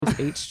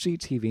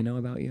HGTV know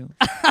about you?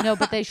 No,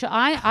 but they should.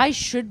 I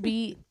should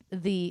be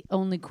the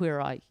only queer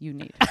eye you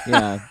need.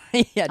 Yeah.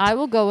 Yeah. I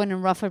will go in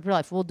and rough up your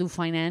life. We'll do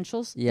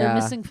financials. Yeah. They're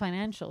missing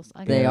financials.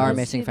 They gotta are go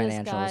missing see this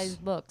financials. guy's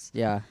books.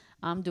 Yeah.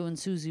 I'm doing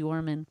Susie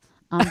Orman.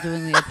 I'm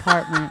doing the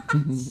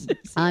apartment.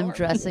 I'm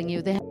dressing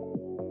you.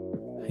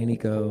 Hey,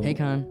 Nico. Hey,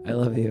 Con. I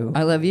love you.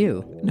 I love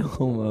you. No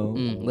homo.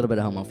 A little bit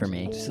of homo for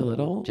me. Just a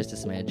little? Just a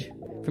smidge.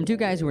 From two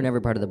guys who were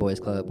never part of the boys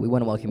club, we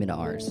want to welcome you to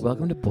ours.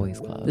 Welcome to Boys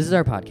Club. This is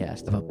our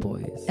podcast. about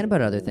boys. And about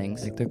other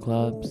things. Like their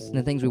clubs. And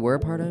the things we were a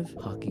part of.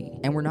 Hockey.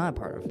 And we're not a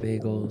part of.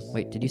 Bagels.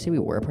 Wait, did you say we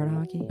were a part of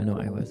hockey? No,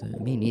 I wasn't.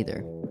 Me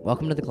neither.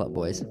 Welcome to the club,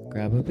 boys.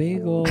 Grab a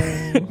bagel.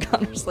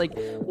 Connor's like,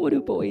 what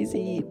do boys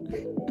eat?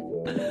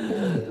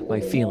 My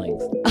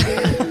feelings.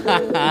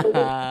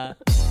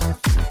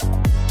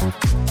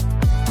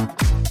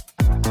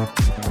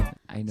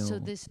 I know. So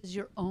this is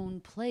your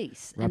own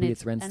place. Robby, and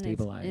it's rent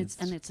stabilized.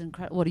 It's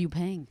incredible. What are you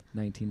paying?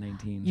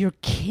 $19.19. You're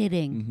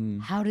kidding. Mm-hmm.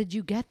 How did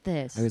you get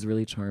this? I was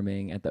really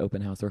charming at the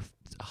open house.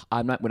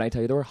 I'm not. When I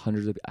tell you there were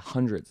hundreds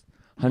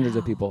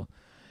of people.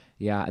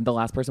 Yeah, and the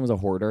last person was a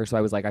hoarder, so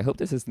I was like, I hope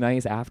this is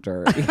nice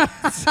after this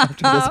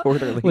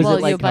hoarder leaves. Was well,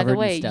 it, like, you, by the covered in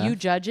way, stuff? you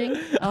judging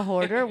a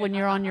hoarder when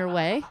you're on your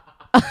way?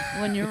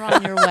 When you're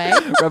on your way?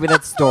 Robby,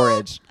 that's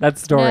storage.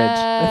 That's storage.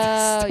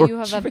 That's No, storage you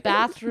have a bin.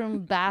 bathroom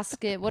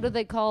basket. What do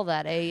they call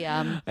that? A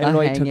I don't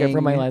know. I took it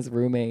from my hanging- last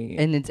roommate.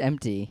 And it's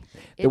empty.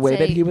 The way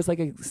that he was like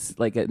an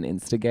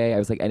insta gay, I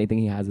was like, anything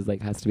he has is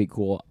like has to be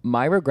cool.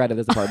 My regret of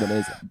this apartment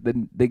is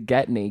the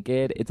get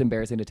naked. It's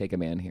embarrassing to take a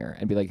man here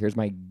and be like, here's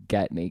my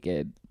get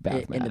naked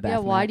bath In the mat. bath Yeah,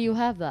 why mat. do you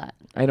have that?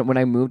 I don't. When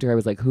I moved here, I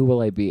was like, who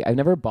will I be? I've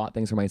never bought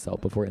things for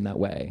myself before in that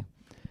way.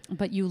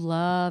 But you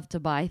love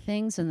to buy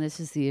things, and this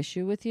is the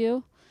issue with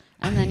you.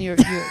 And then you're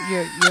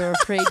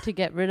afraid to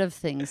get rid of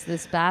things.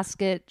 This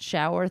basket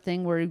shower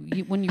thing, where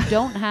when you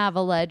don't have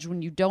a ledge,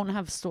 when you don't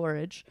have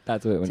storage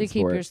That's what it to was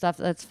keep for. your stuff,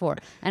 that's for.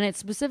 And it's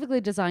specifically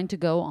designed to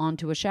go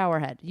onto a shower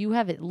head. You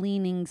have it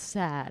leaning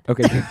sad.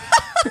 Okay,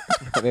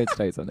 I'm going to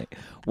tell you something.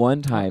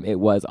 One time, it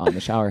was on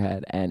the shower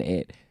head, and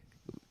it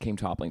came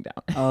toppling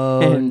down. Oh,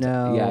 And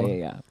no.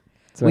 Yeah.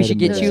 So We I should had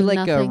to get move you it. like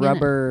nothing a in it.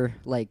 rubber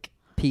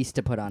piece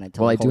to put on it.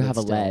 To Well, I like, do hold have it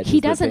a still. ledge. He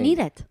is the doesn't thing. need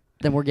it.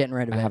 Then we're getting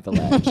rid of I it. have the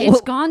ledge.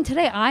 It's gone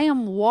today. I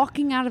am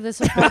walking out of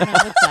this apartment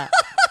with that.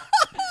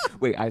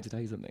 Wait, I have to tell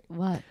you something.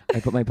 What? I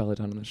put my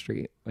Peloton on the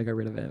street. I got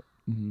rid of it.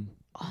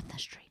 On the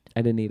street.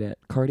 I didn't need it.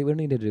 Cardio. We don't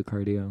need to do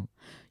cardio.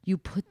 You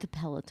put the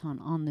Peloton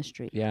on the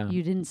street. Yeah.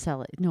 You didn't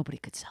sell it. Nobody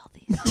could sell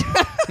these.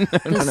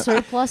 The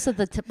surplus of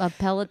the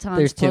Pelotons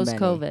There's too many.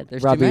 post-COVID.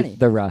 There's Robby, too many.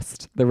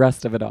 the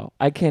rust of it all.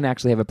 I can't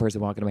actually have a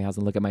person walk into my house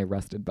and look at my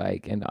rusted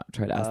bike and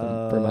try to ask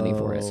them for money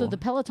for it. So the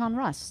Peloton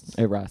rusts.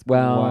 It rust.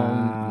 Well,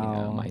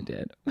 Wow. mine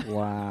did.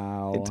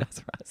 Wow. It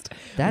does rust.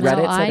 That's Reddit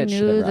No, said I it knew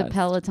shouldn't the rust.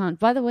 Peloton.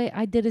 By the way,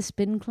 I did a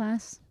spin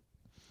class.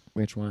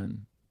 Which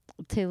one?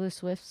 Taylor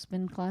Swift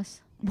spin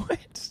class.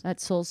 What?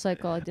 At Soul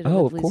Cycle. I did it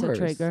Oh, with of Lisa course.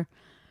 Traeger.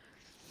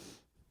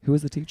 Who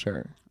was the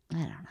teacher? I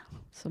don't know.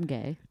 Some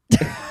gay.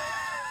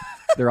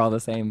 They're all the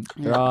same.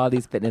 They're Yeah. all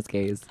these fitness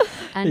gays.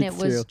 And It's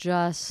it was true.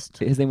 just...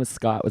 His name was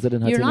Scott. Was it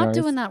in Hudson You're not Yards?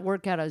 doing that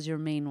workout as your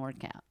main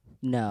workout.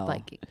 no.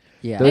 Biking.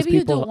 Yeah. Those Maybe you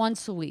do people- it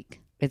once a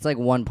week. It's like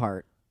one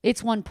part.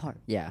 It's one part.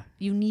 Yeah.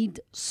 You need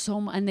so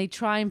much, and they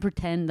try and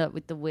pretend that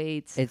with the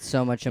weights. It's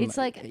so much. It's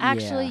like,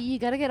 actually, yeah. you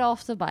got to get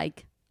off the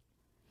bike.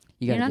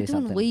 you You're gotta not do doing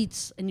something.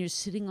 weights, and you're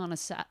sitting on a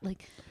sat.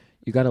 Like,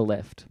 You got to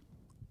lift.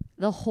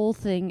 the whole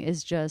thing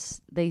is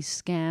just, they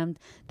scammed.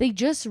 They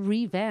just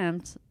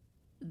revamped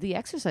the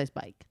exercise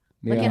bike.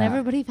 Like, and Yeah.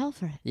 everybody fell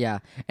for it. Yeah,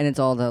 and it's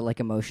all the like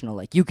emotional,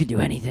 like you can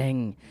do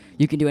anything,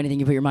 you can do anything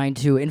you put your mind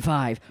to in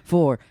 5,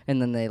 4, and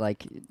then they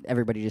like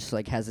everybody just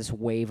like has this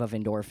wave of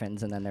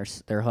endorphins, and then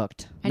they're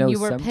hooked. And No,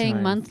 you were paying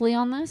sometimes- monthly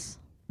on this?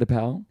 The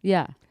Pell?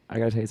 Yeah. I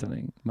got to tell you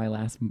something. My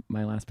last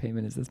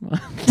payment is this month.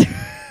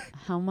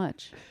 How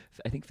much?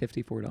 I think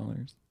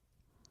 $54.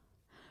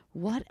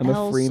 What I'm a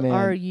else free man.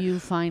 are you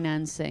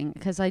financing?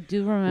 Because I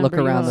do remember Look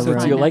you around were the room.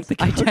 So do you like the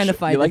financing- couch?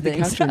 Identify you the like the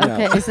things. couch or no?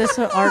 Okay, is this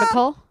an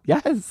article?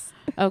 Yes.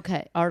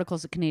 Okay,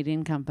 Article's a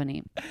Canadian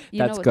company. You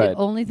That's know what? good. The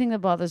only thing that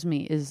bothers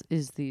me is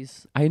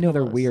these. I know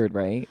they're pillows. weird,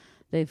 right?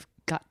 They've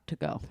got to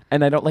go.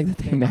 And I don't like that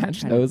they Okay, I'm match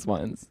trying to- those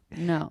ones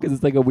No. because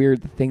it's like a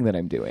weird thing that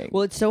I'm doing.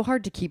 Well, it's so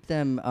hard to keep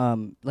them.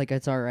 Like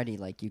it's already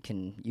like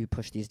you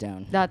push these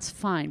down. That's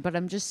fine, but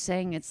I'm just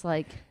saying it's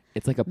like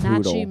It's like a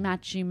poodle.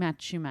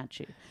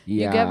 matchy.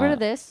 Yeah. You get rid of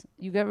this,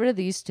 you get rid of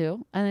these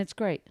two, and it's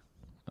great.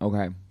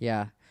 Okay.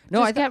 Yeah. No,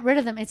 No, just get rid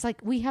of them. It's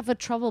like we have a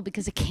trouble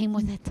because it came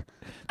with it.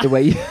 The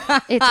way you,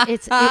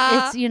 It's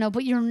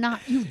but you're not.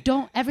 You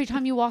don't. Every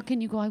time you walk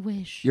in, you go, I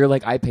wish. you're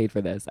like, I paid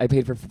for this. I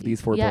paid for these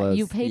 4 yeah, pillows.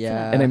 you paid for Yeah.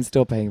 that. and I'm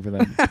still paying for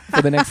them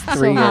for the next 3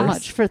 So years. how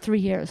much for 3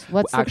 years?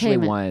 What's the Actually,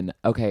 payment? one.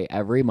 Okay,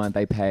 every month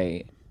I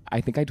pay.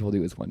 I think I told you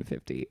it was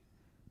 $150.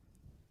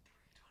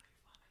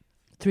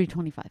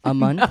 $325. a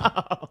month.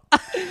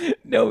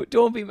 No,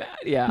 don't be mad.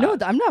 Yeah. No,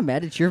 I'm not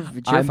mad. It's your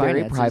I'm very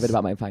finances. private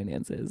about my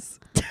finances.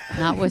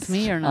 Not with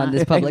me or not. on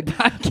this public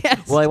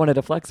podcast. Well, I wanted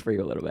to flex for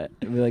you a little bit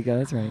and be like, yeah,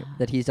 that's right.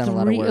 That he's done a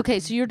lot of work. Okay,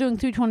 so you're doing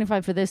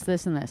 $325 for this,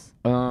 and this.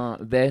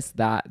 This,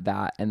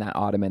 that, and that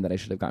ottoman that I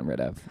should have gotten rid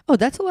of. Oh,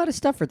 that's a lot of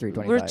stuff for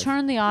 $325.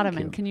 Return the you.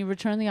 ottoman. Can you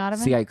return the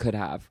ottoman? See, I could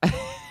have,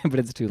 but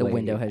it's too The late.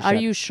 window has Are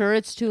shut. you sure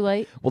it's too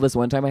late? Well, this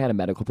one time I had a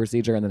medical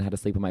procedure and then had to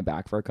sleep on my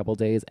back for a couple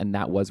days, and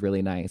that was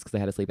really nice because I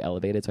had to sleep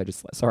elevated. So I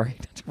just sorry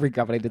to freak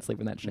out, but I did sleep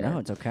in that chair. No,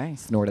 it's okay.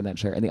 Snort in that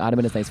chair, and the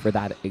ottoman is nice for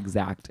that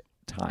exact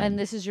time. And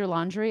this is your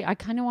laundry? I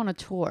kind of want a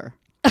tour.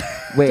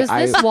 Wait, Does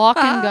this walk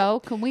and go?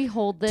 Can we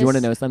hold this? do you want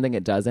to know something?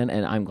 It doesn't,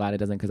 and I'm glad it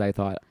doesn't because I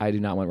thought I do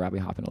not want Robby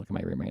Hoffman to look at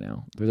my room right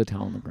now. There's a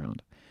towel on the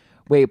ground.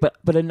 Wait,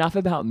 but enough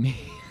about me.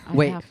 I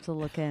Wait. have to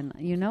look in.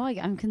 You know,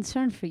 I'm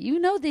concerned for you. You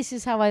know, this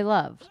is how I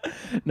love.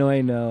 No,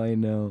 I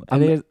know.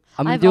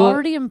 I've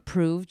already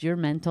improved your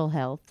mental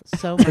health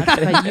so much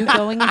by you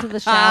going into the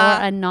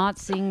shower and not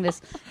seeing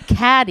this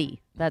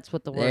caddy. That's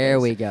what the word is. There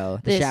we go.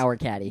 The This- shower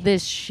caddy.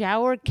 This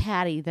shower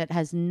caddy that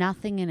has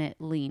nothing in it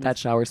leans. That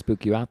shower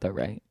spook you out though,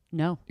 right?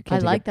 No, You I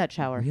can't take like a- that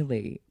shower.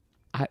 Really?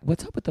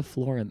 What's up with the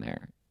floor in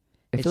there?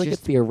 I It's feel like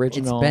just- it's the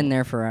original. It's been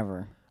there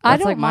forever. I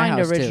That's don't like my mind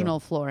house, too. original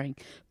flooring,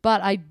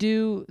 but I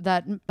do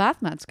that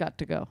bath mat's got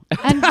to go.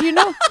 And do you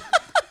know?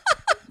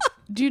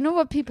 Do you know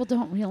what people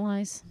don't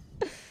realize?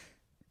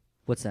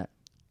 What's that?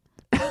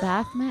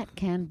 Bath mat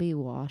can be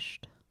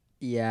washed.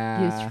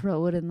 Yeah. You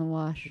throw it in the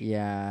wash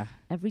Yeah.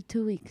 every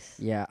 2 weeks.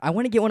 Yeah. I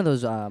want to get one of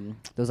those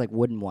like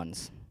wooden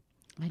ones.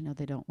 I know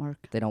they don't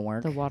work. They don't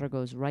work. The water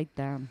goes right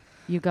down.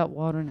 You got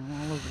water now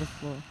all over the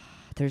floor.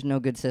 There's no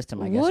good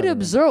system, I guess. Wood other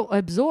than-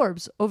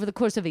 absorbs over the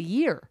course of a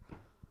year.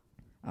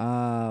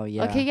 Oh,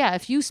 yeah. Okay, yeah.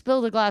 If you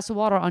spilled a glass of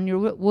water on your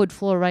wood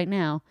floor right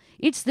now,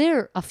 it's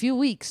there a few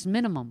weeks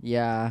minimum.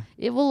 Yeah.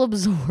 It will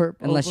absorb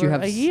Unless over you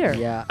have a year.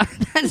 Yeah.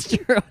 That's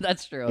true.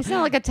 That's true. It's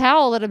not like a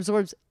towel that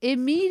absorbs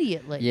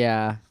immediately.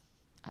 Yeah.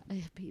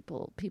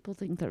 People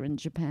think they're in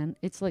Japan.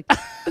 It's like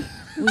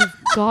we've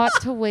got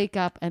to wake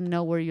up and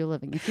know where you're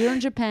living. If you're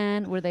in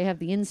Japan where they have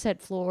the inset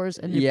floors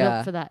and they're Yeah.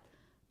 built for that,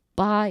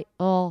 by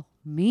all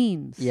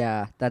means.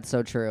 Yeah. That's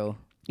so true.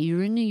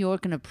 You're in New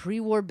York in a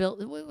pre-war built.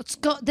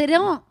 They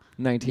don't.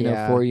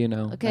 1904, you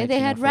know. Okay, they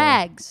had 1904.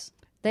 rags.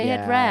 They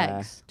had Yeah.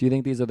 rags. Do you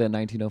think these are the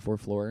 1904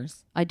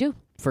 floors? I do.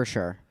 For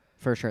sure.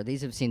 For sure.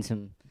 These have seen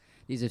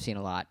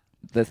a lot.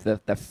 The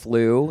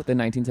flu, the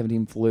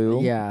 1917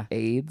 flu. Yeah.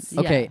 AIDS.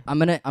 Yeah. Okay, I'm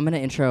gonna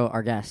intro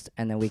our guest,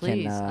 and then we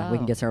Please.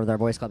 can get started with our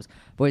boys clubs.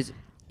 Boys,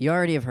 you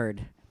already have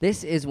heard.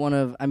 This is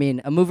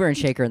a mover and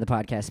shaker in the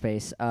podcast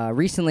space.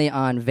 Recently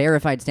on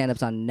verified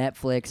stand-ups on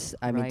Netflix.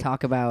 Right.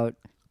 Talk about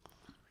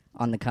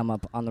on the come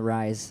up, on the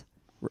rise.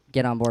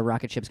 Get on board,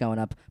 rocket ships going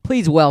up.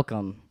 Please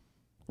welcome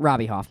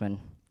Robby Hoffman.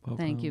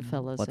 Thank you,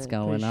 fellas. What's I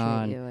going appreciate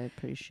on? You. I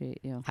appreciate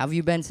you. How have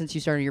you been since you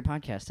started your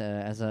podcast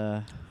as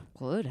a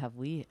Good. Have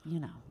we?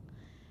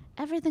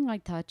 Everything I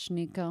touch,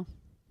 Nico,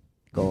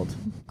 gold?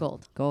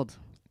 gold.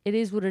 It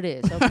is what it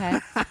is. Okay.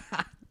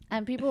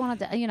 And people want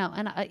to,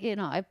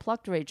 and I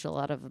plucked Rachel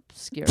out of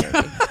obscurity.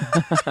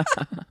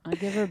 I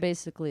give her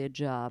basically a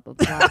job, a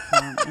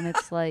platform, and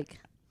it's like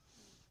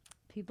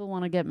people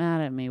want to get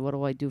mad at me. What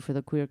do I do for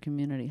the queer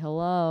community?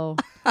 Hello.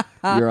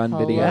 You're on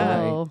video, right?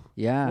 Hello.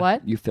 Yeah.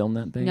 What? You filmed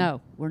that thing?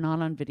 No, we're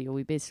not on video.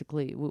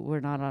 We're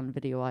not on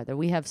video either.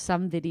 We have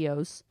some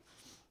videos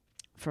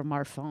from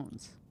our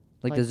phones.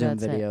 Like the Zoom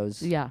that's it.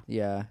 videos. Yeah.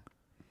 Yeah.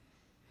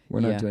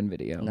 We're Yeah. not doing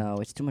video. No,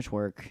 it's too much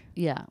work.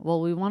 Yeah.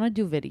 Well, we want to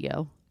do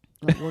video,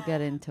 but we'll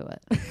get into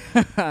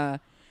it.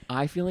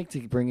 I feel like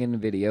to bring in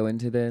video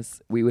into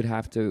this, we would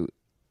have to.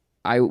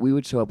 We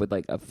would show up with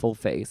like a full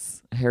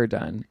face, hair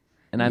done,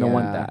 and I don't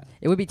want Yeah. that.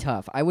 It would be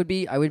tough. I would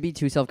be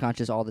too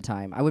self-conscious all the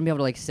time. I wouldn't be able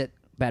to like sit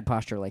bad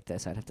posture like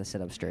this. I'd have to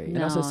sit up straight.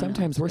 And also No,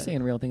 sometimes it's we're good.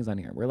 saying real things on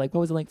here. We're like,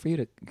 what was it like for you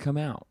to come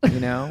out? You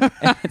know?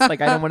 And it's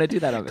like I don't want to do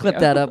that on Clip video.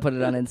 that up, put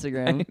it on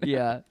Instagram.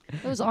 Yeah.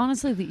 It was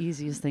honestly the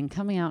easiest thing.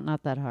 Coming out,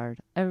 not that hard.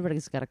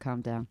 Everybody's got to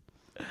calm down.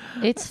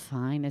 It's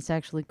fine. It's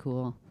actually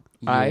cool.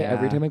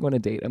 Every time I go on a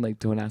date, I'm like,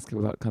 don't ask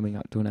about coming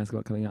out. Don't ask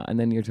about coming out. And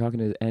then you're talking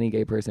to any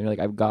gay person, you're like,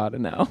 I've got to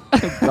know.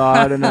 I've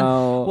got to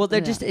know. Well, Yeah.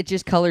 it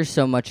just colors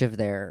so much of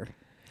their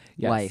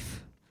Yes.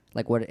 life.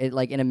 Like what it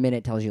like in a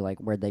minute tells you like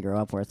where'd they grow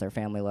up, where's their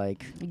family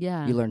like.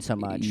 Yeah. You learn so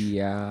much.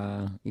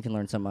 Yeah. You can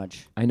learn so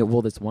much. I know.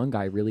 Well, this one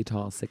guy, really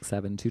tall,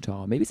 6'7", too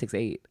tall, maybe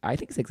 6'8". I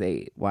think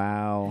 6'8".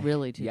 Wow.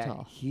 Really too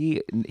tall.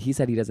 He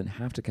said he doesn't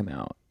have to come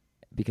out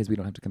because we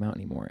don't have to come out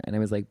anymore. And I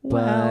was like,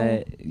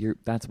 Wow. but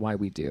that's why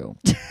we do.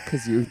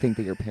 Because you think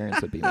that your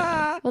parents would be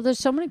mad. Well, there's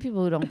so many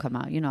people who don't come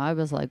out. I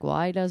was like,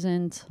 why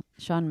doesn't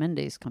Shawn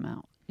Mendes come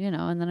out?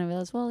 And then I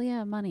realized, well,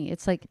 yeah, money.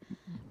 It's like,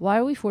 why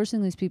are we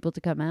forcing these people to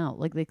come out?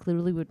 Like, they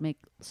clearly would make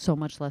so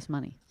much less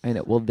money. I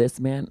know. Well, this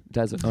man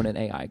does own an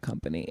AI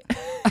company.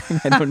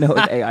 I don't know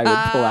if AI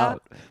would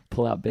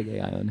pull out big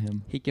AI on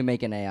him. He can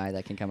make an AI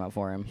that can come out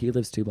for him. He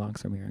lives 2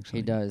 blocks from here, actually.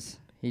 He does.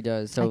 He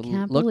does. So I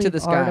can't look to believe the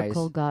skies.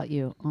 article got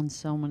you on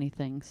so many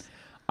things.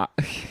 I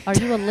Are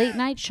you a late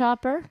night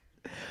shopper?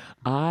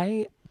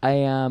 I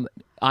am.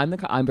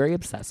 I'm very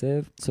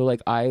obsessive. So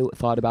like I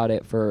thought about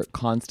it for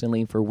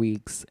constantly for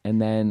weeks,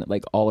 and then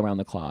like all around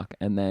the clock,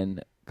 and then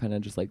kind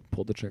of just like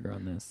pulled the trigger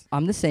on this?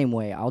 I'm the same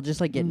way. I'll just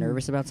like get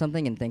nervous about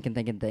something and think,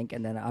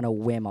 and then on a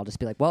whim, I'll just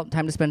be like, well,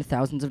 time to spend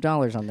thousands of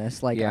dollars on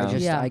this. Like,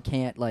 I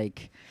can't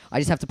like, I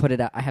just have to put it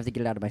out. I have to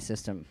get it out of my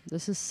system.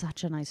 This is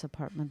such a nice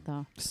apartment,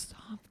 though.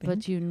 Stop.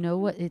 But you know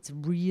what? It's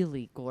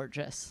really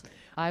gorgeous.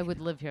 I would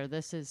live here.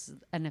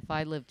 And if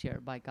I lived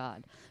here, by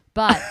God.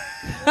 But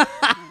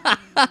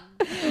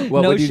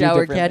No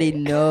shower caddy,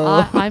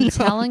 no. I'm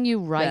telling you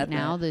right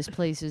now, this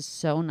place is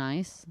so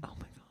nice. Oh my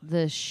God.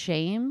 The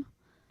shame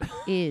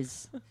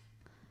is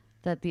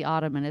that the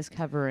ottoman is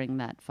covering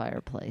that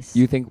fireplace.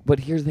 You think, but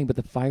here's the thing, but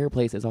the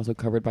fireplace is also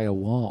covered by a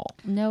wall.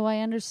 No, I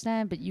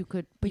understand, but you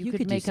could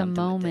make a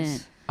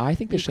moment. I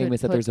think the shame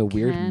is that there's a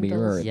weird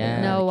mirror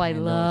Yeah. there. No, I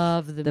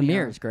love the mirror. The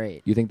mirror is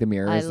great. You think the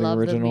mirror is the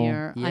original? The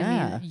mirror. Yeah.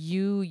 I mean,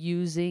 you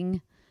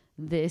using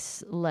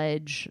this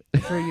ledge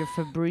for your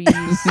Febreze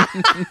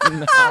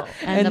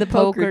and the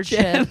poker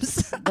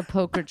chips. The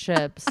poker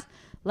chips.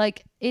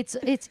 Like it's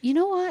you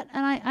know what?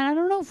 And I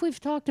don't know if we've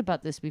talked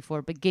about this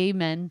before, but gay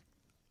men,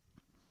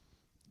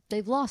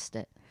 they've lost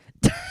it.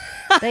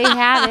 They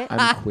had it.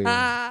 I'm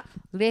queer.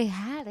 They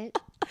had it.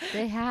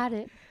 They had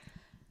it.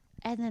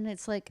 And then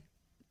it's like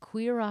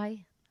Queer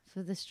Eye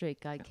for the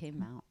straight guy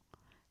came out.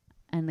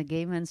 And the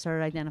gay men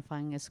started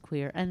identifying as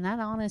queer. And that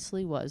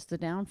honestly was the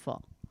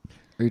downfall.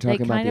 Are you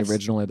talking about the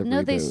original or the reboot?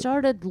 No, they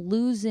started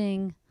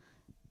losing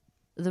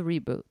the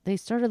reboot. They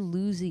started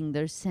losing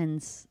their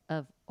sense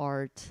of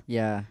art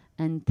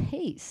and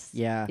taste.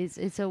 Yeah.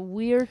 It's a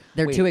weird...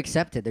 They're too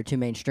accepted. They're too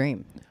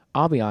mainstream.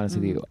 I'll be honest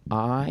with you.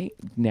 I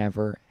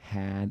never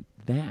had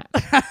that.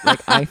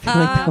 Like, I feel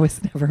like that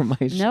was never my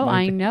shit. No,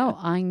 I know.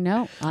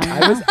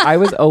 I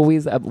was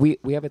always we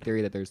have a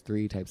theory that there's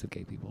 3 types of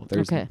gay people.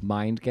 There's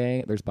mind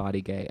gay, there's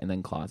body gay, and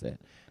then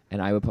closet.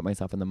 And I would put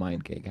myself in the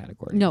mind gay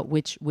category. No,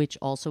 which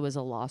also is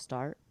a lost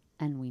art,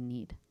 and we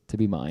need to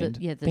be mind.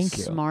 The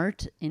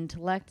smart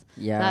intellect.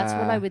 Yeah, that's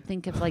what I would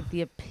think of, like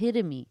the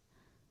epitome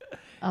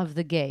of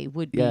the gay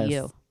would be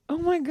you. Oh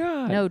my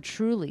God. No,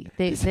 truly,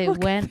 they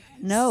went.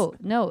 No,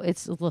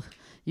 it's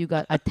you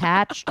got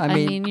attached. I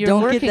mean you're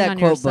don't working get that on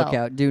quote yourself. book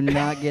out. Do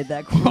not get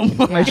that quote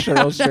book. My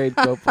Cheryl Strayed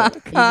quote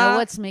book. You know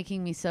what's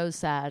making me so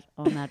sad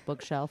on that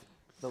bookshelf?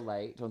 The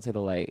light. Don't say the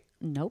light.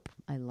 Nope.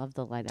 I love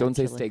the light. Don't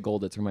say stay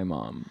gold. It's from my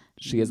mom.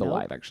 She is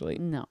alive, actually.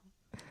 No.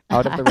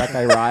 Out of the wreck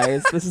I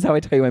rise. This is how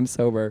I tell you I'm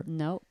sober.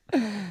 Nope.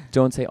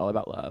 Don't say all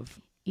about love.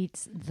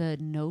 It's the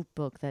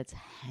notebook that's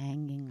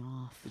hanging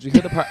off. Did you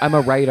hear the part? I'm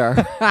a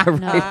writer.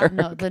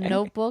 No. The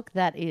notebook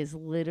that is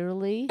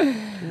literally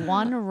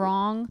one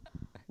wrong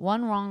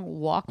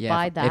walk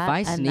by that. If I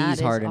and sneeze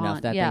that hard is enough,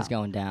 on. that thing's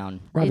going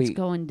down. Robbie, it's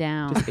going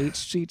down. Does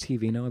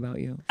HGTV know about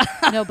you?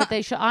 No, but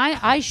they should.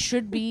 I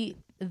should be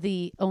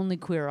the only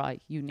queer eye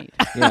you need.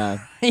 Yeah.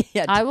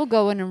 I will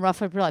go in and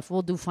rough up your life.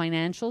 We'll do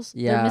financials.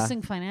 Yeah. They're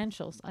missing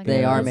financials.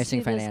 They are go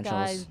missing see financials. This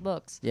guy's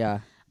books. Yeah.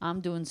 I'm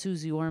doing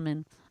Susie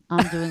Orman.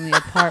 I'm doing the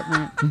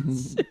apartment.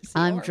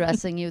 I'm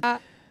dressing you.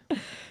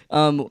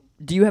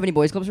 Do you have any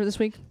boys clubs for this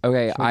week?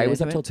 Okay, I was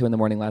up till 2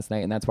 a.m. last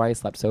night, and that's why I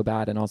slept so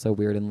bad and also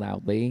weird and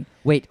loudly.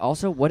 Wait,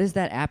 also, what is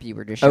that app you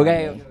were just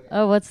showing me?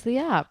 Oh, what's the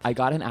app? I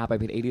got an app. I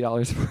paid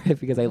 $80 for it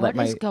because I let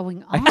my... What is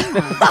going on?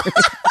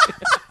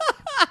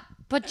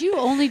 But you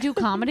only do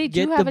comedy? Do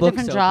Get you have the a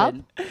different books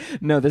job?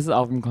 No, this is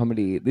all from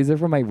comedy. These are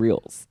from my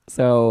reels.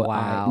 So,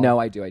 Wow. no,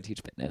 I do. I teach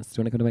fitness. Do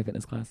you want to come to my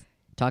fitness class?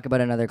 Talk about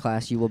another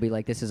class. You will be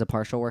like, this is a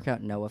partial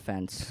workout. No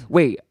offense.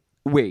 Wait.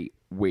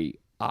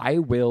 I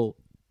will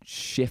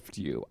shift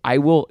you. I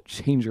will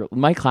change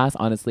my class.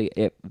 Honestly,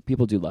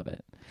 people do love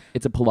it.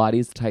 It's a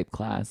Pilates type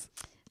class.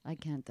 I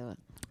can't do it.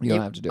 You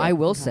don't have to do it. I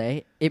will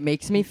say, it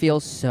makes me feel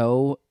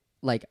so,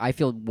 like, I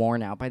feel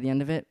worn out by the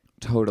end of it.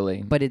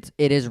 Totally. But it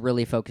is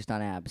really focused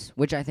on abs,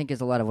 which I think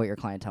is a lot of what your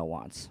clientele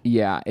wants.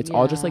 Yeah, it's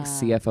all just like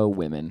CFO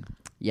women.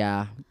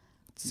 Yeah.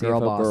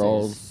 CFO bosses.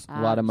 girls,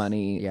 a lot of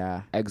money.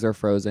 Yeah. Eggs are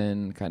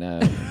frozen kind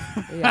of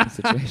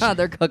situation.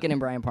 They're cooking in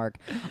Bryant Park.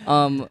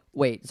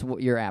 Wait, so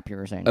your app you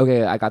were saying?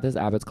 Okay, I got this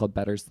app. It's called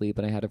Better Sleep,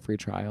 and I had a free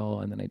trial,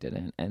 and then I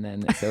didn't. And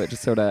then so it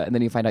just sort of, and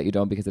then you find out you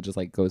don't because it just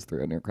like goes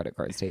through on your credit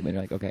card statement.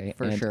 You're like, okay.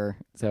 For sure.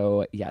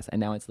 So yes, and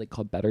now it's like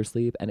called Better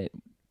Sleep, and it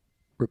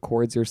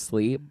records your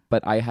sleep.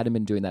 But I hadn't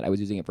been doing that. I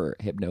was using it for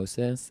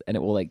hypnosis, and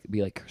it will like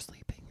be like, you're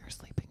sleeping.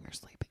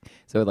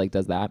 So it like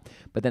does that,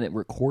 but then it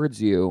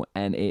records you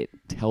and it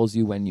tells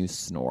you when you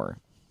snore.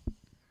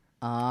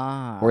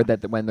 Or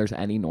that when there's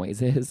any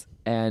noises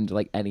and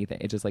like anything.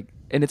 It's just like,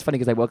 and it's funny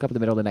because I woke up in the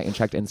middle of the night and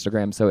checked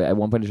Instagram. So at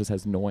one point it just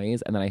has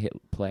noise, and then I hit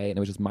play and it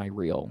was just my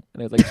reel.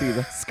 And I was like,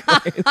 Jesus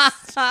Christ.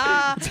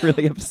 It's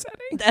really upsetting.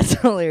 That's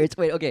hilarious.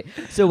 Wait, okay.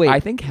 So wait. I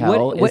think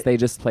hell is they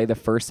just play the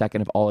first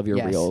second of all of your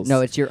reels.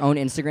 No, it's your own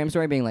Instagram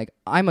story being like,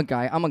 I'm a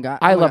guy.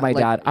 I love my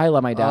dad. I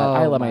love my dad.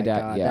 I love my dad.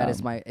 God, yeah. That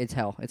is it's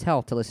hell. It's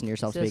hell to listen to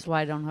yourself speak. That's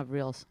why I don't have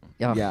reels.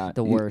 Yeah.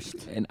 The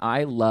worst. And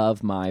I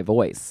love my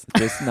voice.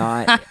 Just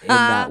not in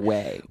that way.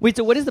 Wait,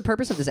 so what is the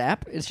purpose of this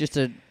app? It's just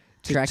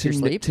track your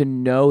sleep. To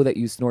know that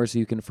you snore so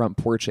you can front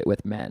porch it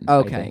with men. I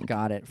Okay, think.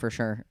 got it for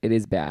sure. It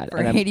is bad. For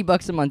And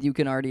 $80 a month, you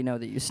can already know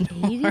that you snore.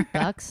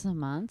 $80 a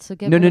month. So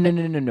get no, rid of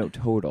it. no,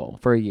 total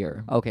for a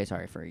year. Okay,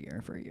 sorry, for a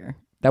year.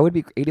 That would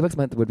be $80 a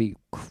month. Would be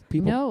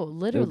people. No,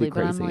 literally. But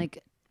I'm crazy.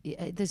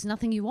 like, there's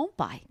nothing you won't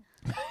buy.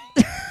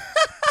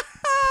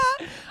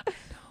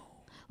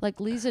 Like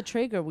Lisa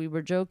Traeger, we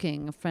were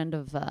joking, a friend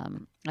of,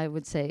 I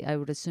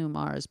would assume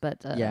ours, but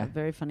a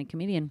very funny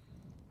comedian.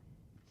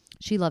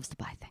 She loves to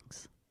buy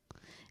things.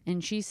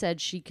 And she said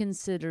she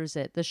considers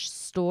it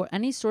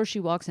any store she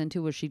walks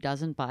into where she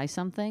doesn't buy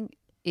something,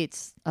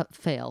 it's a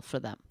fail for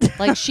them.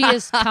 Like she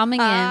is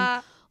coming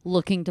in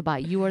looking to buy.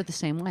 You are the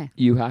same way.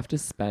 You have to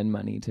spend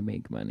money to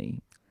make money.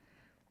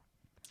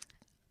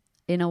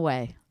 In a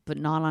way, but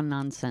not on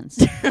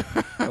nonsense.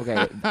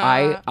 Okay,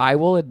 I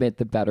will admit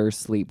the better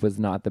sleep was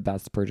not the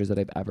best purchase that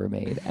I've ever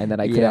made, and that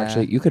I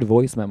could you could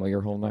voice memo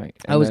your whole night.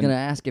 I was gonna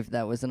ask if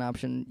that was an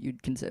option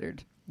you'd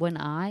considered. When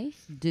I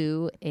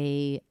do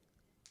a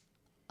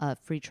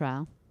free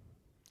trial,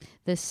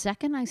 the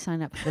second I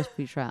sign up for this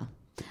free trial,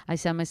 I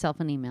send myself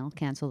an email,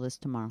 cancel this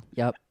tomorrow.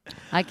 Yep.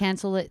 I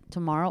cancel it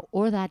tomorrow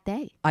or that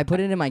day. I put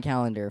it in my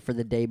calendar for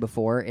the day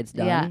before it's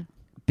done. Yeah.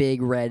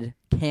 Big red,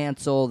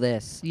 cancel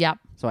this. Yep.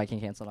 So I can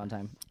cancel it on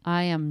time.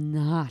 I am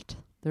not.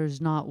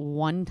 There's not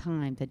one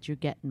time that you're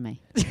getting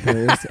me.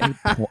 There's a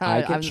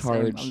I get I'm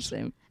charged. The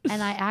same.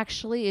 And I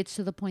actually, it's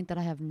to the point that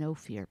I have no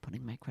fear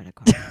putting my credit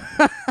card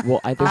on. Well,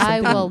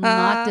 I will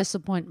not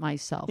disappoint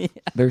myself. Yeah.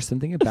 There's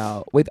something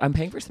about I'm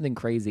paying for something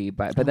crazy,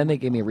 but then they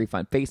gave me a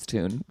refund.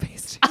 Facetune.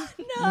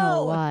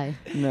 No, why?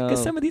 No.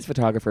 Because some of these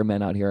photographer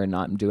men out here are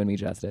not doing me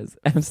justice.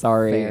 I'm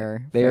sorry. They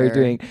fair. are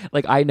doing,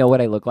 like, I know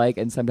what I look like,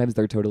 and sometimes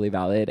they're totally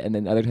valid. And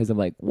then other times I'm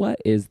like, what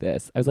is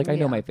this? I was like, I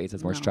know my face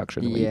is more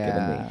structured than what you've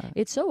given me.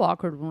 It's so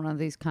awkward when one of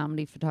these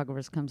comedy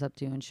photographers comes up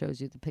to you and shows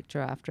you the picture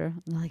after.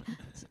 And like,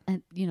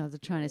 and they're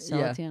trying to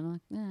sell it to you.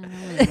 And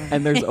I'm like,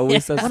 And there's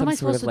always some What am I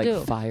sort of supposed to like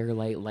do?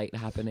 firelight light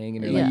happening.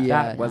 And you're Yeah. like,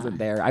 Yeah. that wasn't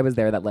there. I was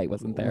there. That light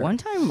wasn't there. One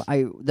time,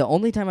 the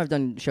only time I've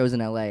done shows in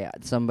LA,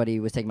 somebody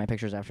was taking my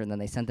pictures after, and then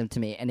they sent them to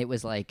me, and it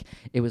was like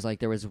it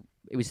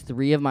was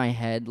three of my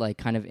head like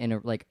kind of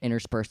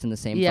interspersed in the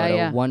same photo.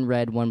 Yeah. One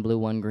red, one blue,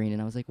 one green,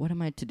 and I was like, what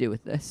am I to do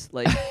with this?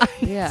 Like,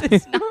 Yeah.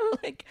 it's not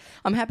like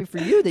I'm happy for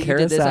you that you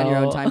did this on your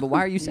own Carousel. time, but why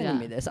are you sending Yeah.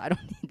 me this? I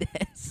don't need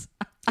this.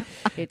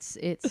 It's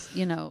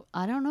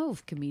I don't know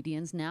if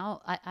comedians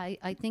now,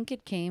 I think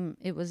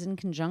it was in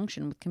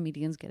conjunction with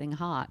comedians getting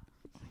hot.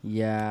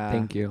 Yeah.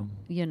 Thank you.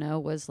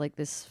 Was like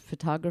this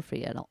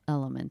photography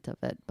element of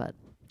it, but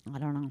I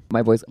don't know.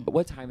 My voice.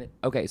 What time?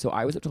 Okay, so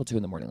I was up till 2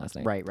 a.m. last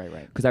night. Right.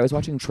 Because I was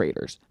watching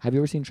Traders. Have you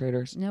ever seen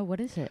Traders? No, what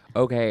is it?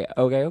 Okay.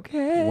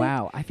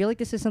 Wow. I feel like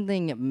this is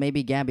something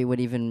maybe Gabby would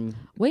even.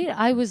 Wait,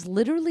 I was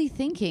literally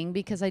thinking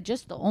because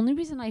the only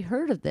reason I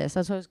heard of this,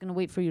 that's why I was going to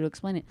wait for you to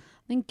explain it.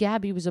 I think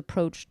Gabby was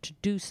approached to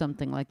do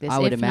something like this. I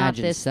would if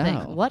imagine not this so.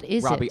 thing. What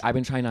is Robbie, it? I've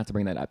been trying not to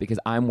bring that up because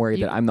I'm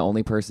worried that I'm the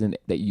only person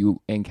that you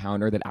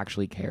encounter that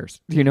actually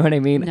cares. Do you know what I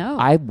mean? No.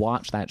 I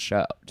watched that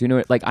show. Do you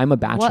know? Like, I'm a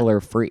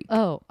Bachelor freak.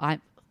 Oh,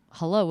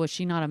 hello, was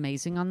she not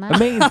amazing on that?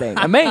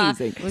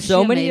 Amazing. Was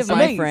So she many of amazing?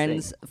 my Amazing.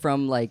 friends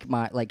from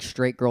my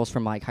straight girls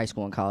from like high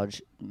school and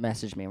college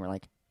messaged me and were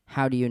like,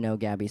 "How do you know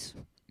Gabby's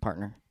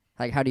partner?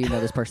 Like, how do you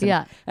know this person?"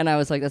 Yeah. And I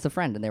was like, "That's a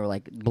friend," and they were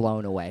like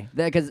blown away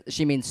because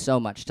she means so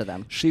much to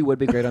them. She would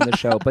be great on the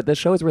show, but the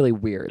show is really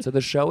weird. So the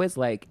show is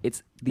like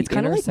it's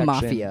kinda like intersection-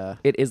 Mafia.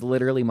 It is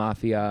literally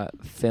Mafia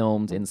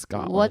filmed in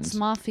Scotland. What's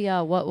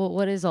Mafia?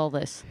 What is all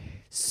this?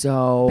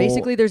 so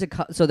Basically, there's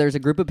a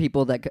group of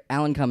people that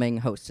Alan Cumming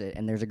hosts it,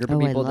 and there's a group of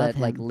Oh, I people love that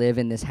like him. live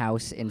in this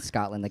house in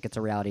Scotland. Like, it's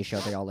a reality show.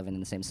 They all live in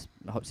the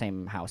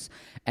same house,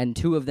 and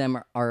two of them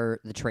are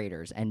the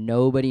traitors, and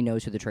nobody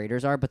knows who the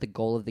traitors are. But the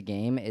goal of the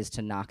game is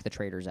to knock the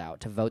traitors out,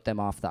 to vote them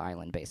off the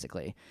island,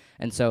 basically.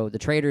 And so the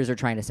traitors are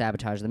trying to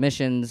sabotage the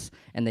missions,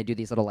 and they do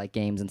these little like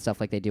games and stuff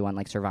like they do on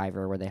like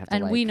Survivor, where they have to.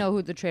 And like, we know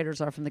who the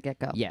traitors are from the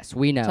get-go. Yes,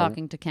 we know.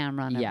 Talking to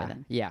camera and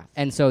everything. Yeah.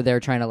 And so they're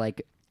trying to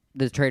like.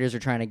 The traitors are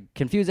trying to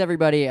confuse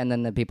everybody, and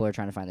then the people are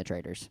trying to find the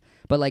traitors.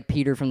 But like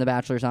Peter from The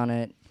Bachelor's on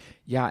it,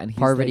 yeah, and he's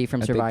Parvati like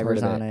from a big part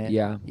Survivor's of on it.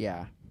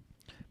 Yeah,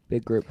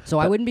 big group. So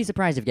I wouldn't be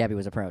surprised if Gabby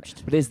was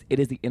approached. But it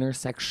is the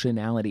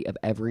intersectionality of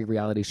every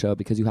reality show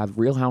because you have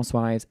Real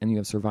Housewives and you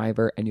have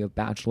Survivor and you have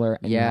Bachelor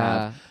and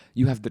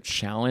you have the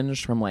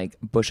challenge from like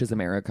Bush's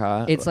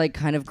America. It's like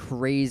kind of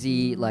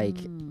crazy, like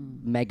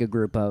mega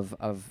group of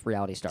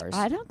reality stars.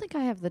 I don't think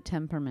I have the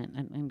temperament,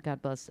 and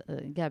God bless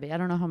Gabby. I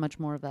don't know how much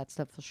more of that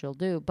stuff she'll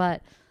do,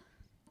 but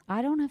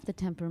I don't have the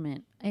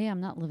temperament.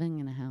 I'm not living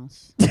in a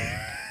house.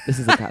 This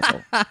is a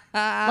castle.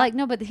 Like,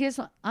 no, but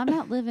I'm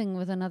not living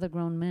with another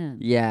grown man.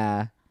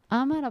 Yeah,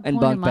 I'm at a And point in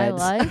bunk my beds.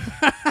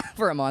 life.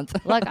 for a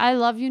month. Like, I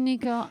love you,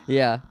 Nico.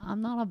 Yeah,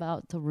 I'm not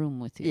about to room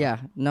with you. yeah.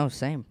 No,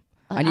 same.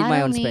 Like, I need my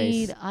don't own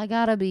space.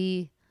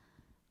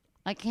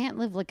 I can't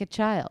live like a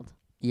child.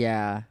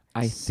 Yeah,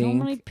 I So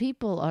many think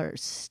people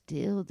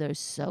they're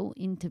so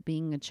into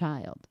being a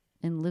child.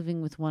 and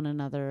living with one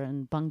another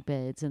and bunk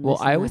beds and Well,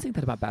 this and I always that. think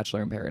that about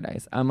Bachelor in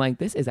Paradise. I'm like,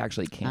 this is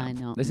actually camp. I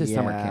know. This is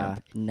summer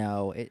camp.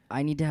 No,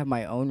 I need to have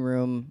my own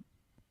room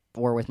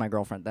or with my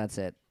girlfriend. That's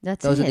it.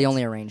 That's Those it. are the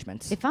only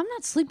arrangements. If I'm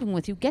not sleeping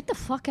with you, get the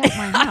fuck out of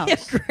my house.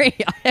 I agree.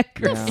 Get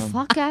the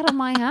fuck out of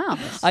my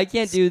house. I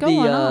can't do What's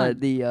going on?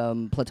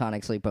 the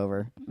platonic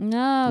sleepover.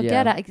 No, Yeah.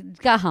 get out.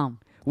 Go home.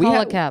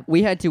 Call a cab.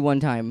 We had to one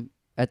time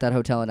at that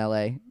hotel in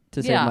LA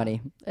to save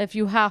money If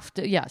you have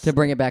to, yes. to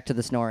bring it back to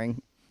the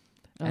snoring.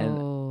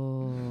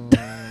 Oh.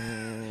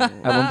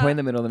 At one point in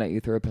the middle of the night, you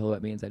threw a pillow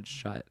at me and said,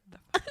 "Shut."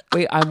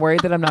 Wait, I'm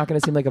worried that I'm not going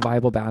to seem like a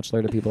viable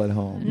bachelor to people at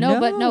home. No,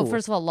 but No. no.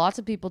 First of all, lots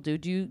of people do.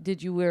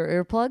 Did you wear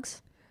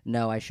earplugs?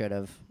 No, I should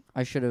have.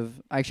 I should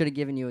have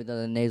given you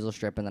the nasal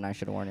strip, and then I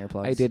should have worn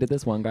earplugs. I dated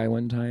this one guy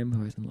one time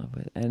who I was in love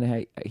with,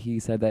 and he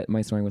said that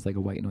my snoring was like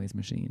a white noise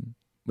machine,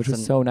 which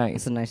was so nice.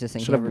 It's the nicest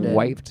thing Should he have ever did.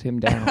 wiped him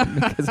down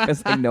because I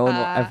was like, no one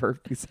will ever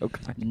be so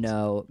kind.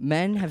 No,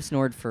 men have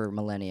snored for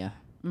millennia.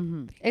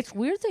 Mm-hmm. It's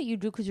weird that you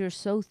do because you're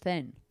so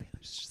thin.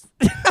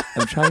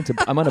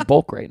 I'm on a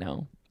bulk right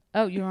now.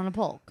 Oh, you're on a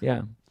bulk.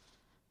 Yeah.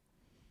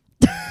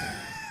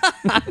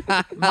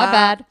 My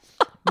bad.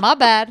 My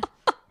bad.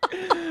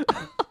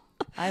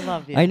 I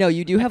love you. I know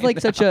you do have like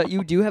such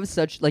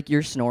like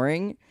your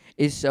snoring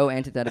is so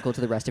antithetical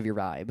to the rest of your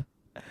vibe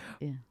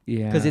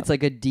Yeah. because it's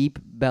like a deep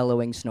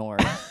bellowing snore.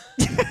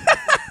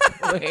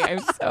 Wait, I'm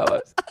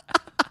so.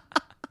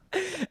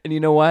 And you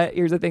know what?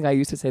 Here's the thing. I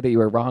used to say that you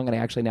were wrong, and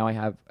I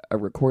have a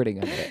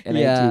recording of it, and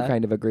I Yeah. do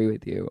kind of agree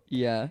with you.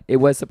 Yeah. It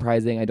was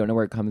surprising. I don't know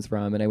where it comes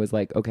from, and I was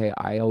like, okay,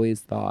 I always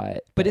thought.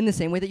 But in the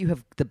same way that you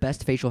have the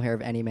best facial hair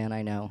of any man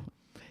I know,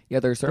 Yeah,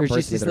 there's certain there's just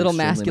parts these of me that are little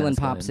extremely masculine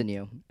pops in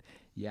you.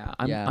 Yeah,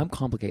 Yeah. I'm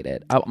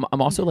complicated.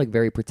 I'm also like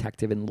very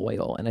protective and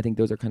loyal, and I think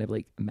those are kind of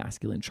like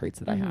masculine traits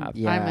that I have.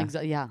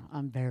 Yeah.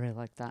 I'm very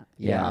like that.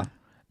 Yeah.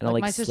 And I'll,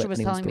 Like like my sister slit was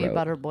anyone's telling me throat.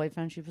 about her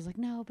boyfriend. She was like,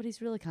 "No, but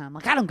he's really kind." I'm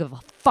like, "I don't give a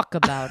fuck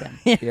about him."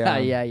 Yeah.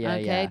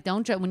 Okay,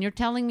 don't when you're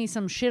telling me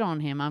some shit on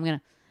him,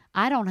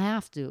 I don't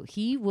have to.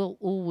 He will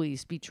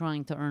always be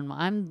trying to earn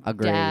my. I'm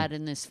Agree. dad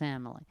in this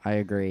family. I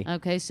agree.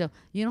 Okay, so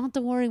you don't have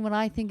to worry what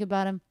I think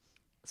about him.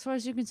 As far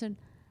as you're concerned,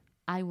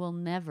 I will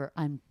never.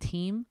 I'm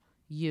team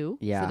you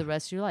Yeah. for the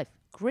rest of your life.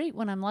 Great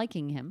when I'm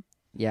liking him.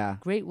 Yeah.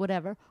 Great,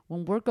 whatever.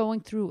 When we're going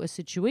through a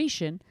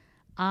situation,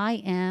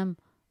 I am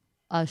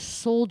a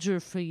soldier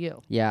for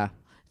you. Yeah.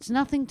 It's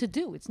nothing to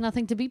do. It's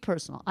nothing to be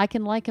personal. I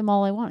can like him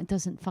all I want. It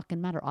doesn't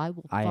fucking matter. I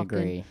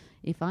agree.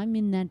 If I'm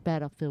in that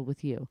battlefield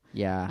with you,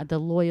 Yeah. the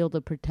loyal,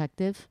 the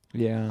protective.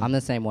 Yeah. I'm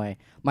the same way.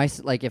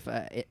 Like if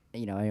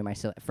any of my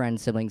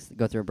friends, siblings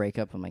go through a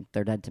breakup, I'm like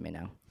they're dead to me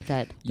now.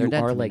 Dead. They're You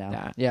dead are to me like now.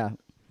 that. Yeah.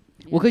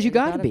 Well, because you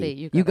gotta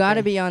be. You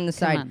gotta be on the Come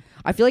side. on.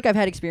 I feel like I've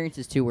had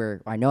experiences too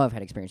where I know I've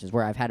had experiences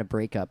where I've had a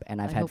breakup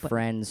and I've I had hope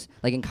friends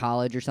like in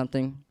college or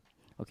something.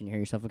 Oh, can you hear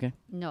yourself? Okay.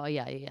 No,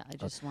 yeah. I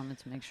just wanted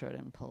to make sure I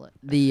didn't pull it.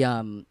 The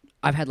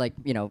I've had like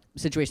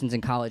situations in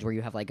college where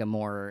you have like a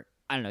more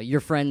I don't know your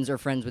friends are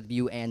friends with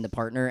you and the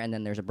partner, and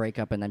then there's a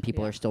breakup, and then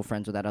people are still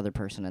friends with that other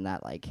person, and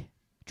that like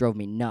drove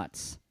me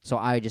nuts. So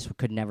I just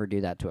could never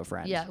do that to a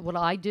friend. Yeah, what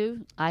I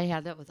do, I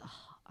had that with.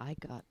 I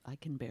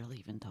can barely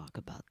even talk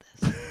about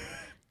this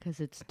because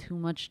it's too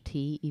much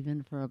tea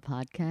even for a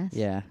podcast.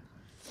 Yeah.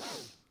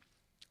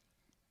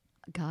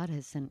 God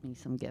has sent me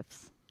some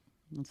gifts.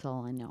 That's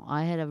all I know.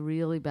 I had a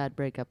really bad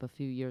breakup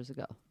some years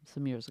ago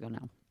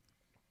now.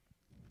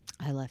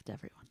 I left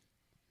everyone.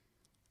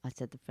 I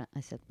said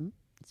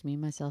it's me,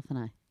 myself, and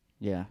I.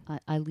 Yeah.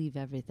 I leave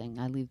everything.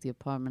 I leave the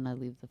apartment. I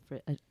leave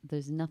the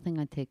there's nothing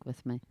I take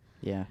with me.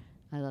 Yeah.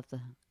 I left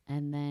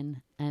and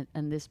then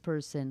and this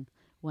person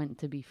went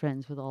to be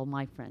friends with all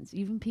my friends,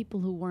 even people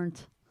who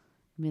weren't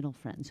middle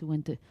friends, who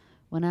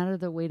went out of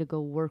their way to go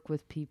work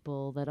with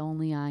people that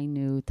only I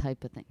knew,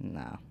 type of thing.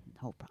 No.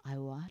 Hope I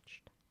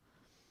watched.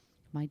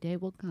 My day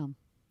will come.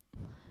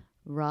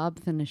 Rob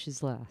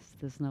finishes last.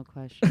 There's no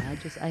question.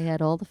 I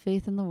had all the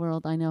faith in the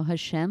world. I know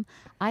Hashem.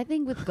 I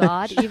think with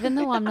God, even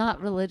though I'm not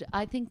religious,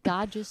 I think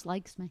God just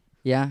likes me.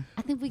 Yeah.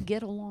 I think we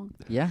get along.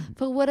 Yeah.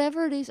 For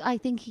whatever it is, I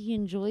think he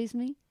enjoys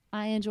me.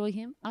 I enjoy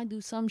him. I do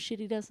some shit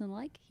he doesn't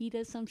like. He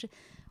does some shit.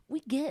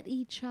 We get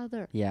each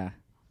other. Yeah.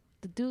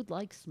 The dude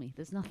likes me.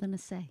 There's nothing to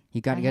say.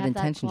 You got I good have that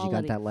intentions. You got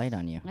quality. that light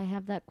on you. I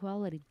have that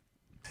quality.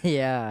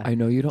 Yeah. I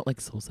know you don't like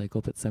Soul Cycle,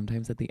 but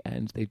sometimes at the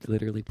end they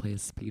literally play a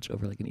speech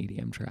over like an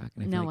EDM track,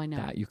 and I feel No, like I know.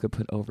 that you could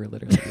put over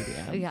literally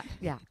EDM.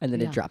 Yeah. And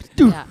then yeah. it drops.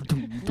 Yeah.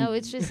 No,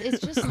 it's just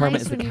Karma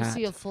nice is the when you cat.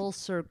 see a full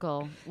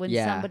circle when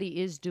Yeah. somebody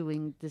is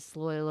doing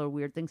disloyal or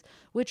weird things.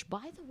 Which,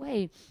 by the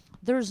way,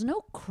 there's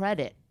no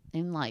credit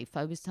in life.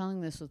 I was telling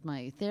this with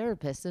my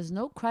therapist. There's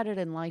no credit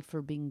in life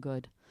for being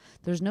good.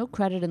 There's no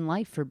credit in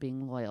life for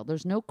being loyal.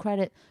 There's no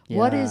credit.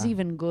 What is Yeah.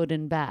 even good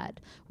and bad?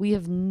 We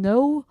have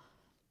no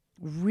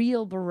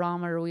real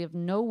barometer. We have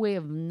no way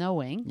of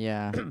knowing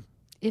Yeah.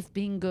 if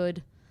being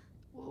good.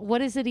 What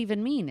does it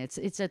even mean? It's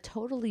a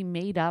totally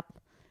made up.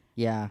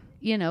 Yeah.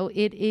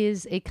 It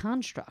is a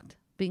construct.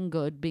 Being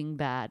good, being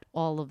bad,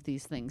 all of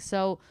these things.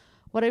 So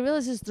what I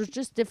realize is there's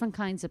just different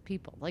kinds of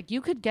people. Like you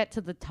could get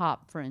to the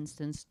top, for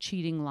instance,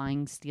 cheating,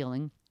 lying,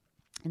 stealing,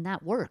 And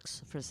that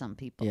works for some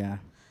people. Yeah.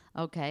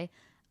 Okay.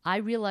 I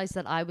realized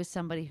that I was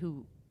somebody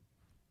who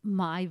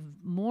my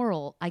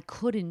moral, I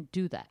couldn't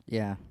do that.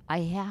 Yeah. I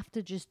have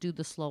to just do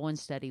the slow and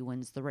steady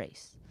wins the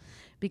race.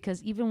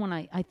 Because even when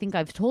I think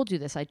I've told you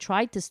this, I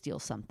tried to steal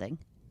something.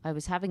 I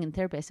was having in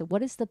therapy. I said,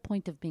 what is the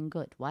point of being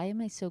good? Why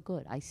am I so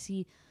good? I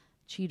see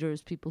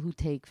cheaters, people who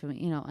take from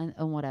me,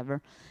 and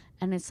whatever.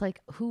 And it's like,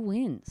 who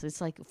wins?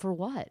 It's like, for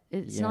what?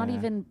 It's not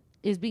even,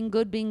 is being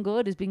good?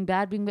 Is being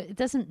bad? It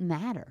doesn't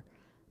matter.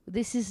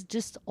 This is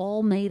just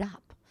all made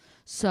up.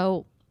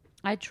 So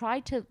I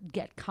tried to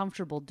get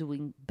comfortable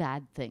doing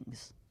bad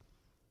things.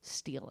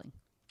 Stealing.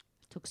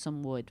 Took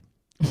some wood.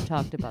 We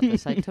talked about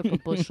this. I took a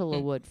bushel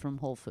of wood from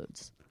Whole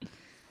Foods.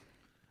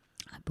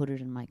 I put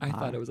it in my car. I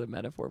thought it was a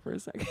metaphor for a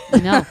second.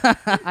 No,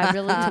 I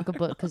really took a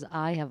book because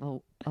I have a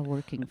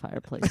working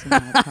fireplace in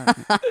my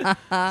apartment.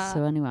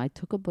 So anyway, I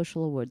took a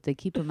bushel of wood. They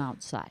keep them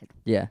outside.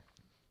 Yeah.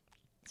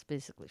 It's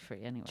basically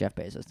free anyway. Jeff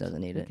Bezos doesn't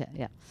need it. Okay,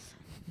 yeah.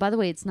 By the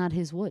way, it's not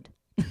his wood.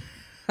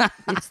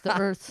 It's the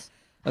Earth's.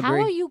 Agree.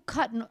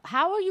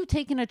 How are you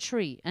taking a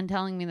tree and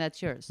telling me that's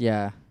yours?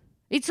 Yeah.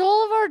 It's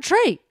all of our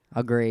tree.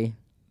 Agree.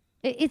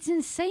 It's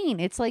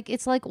insane. It's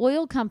like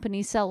oil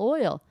companies sell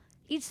oil.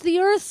 It's the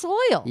Earth's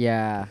oil.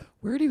 Yeah.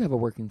 Where do you have a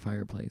working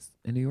fireplace?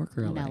 In New York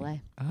or In LA? LA.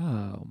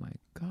 Oh my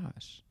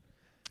gosh.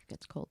 It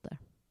gets cold there.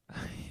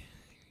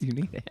 You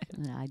need it.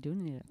 Yeah, I do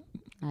need it.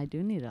 I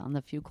do need it. On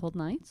the few cold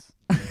nights,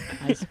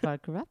 I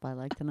spark her up. I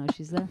like to know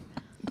she's there.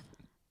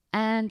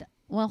 And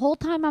the whole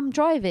time I'm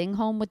driving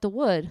home with the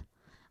wood,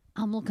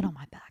 I'm looking on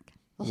my back.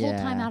 The whole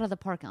time out of the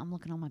park, I'm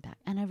looking on my back.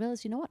 And I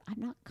realized, you know what? I'm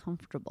not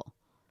comfortable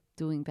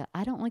doing that.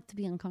 I don't like to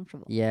be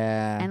uncomfortable.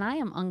 Yeah. And I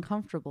am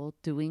uncomfortable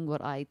doing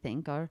what I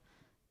think are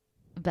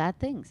bad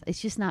things. It's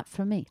just not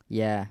for me.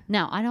 Yeah.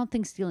 Now, I don't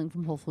think stealing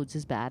from Whole Foods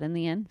is bad in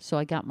the end. So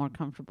I got more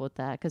comfortable with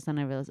that because then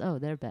I realized, oh,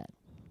 they're bad.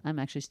 I'm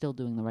actually still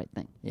doing the right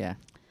thing. Yeah.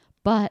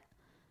 But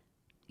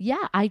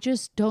yeah, I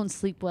just don't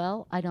sleep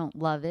well. I don't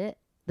love it.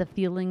 The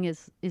feeling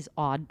is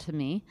odd to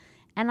me.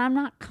 And I'm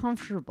not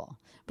comfortable.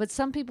 But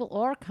some people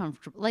are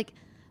comfortable.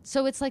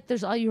 So it's like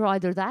you're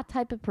either that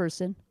type of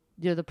person,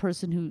 you're the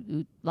person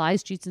who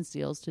lies, cheats, and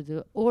steals to do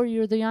it, or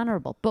you're the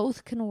honorable.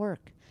 Both can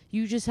work.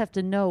 You just have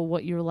to know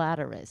what your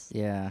ladder is.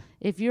 Yeah.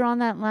 If you're on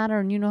that ladder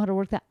and you know how to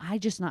work that, I'm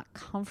just not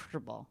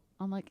comfortable.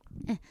 I'm like,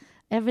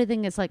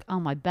 everything is like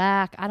on my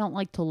back. I don't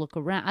like to look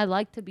around. I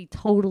like to be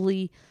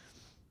totally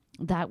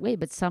that way.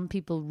 But some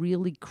people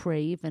really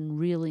crave and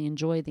really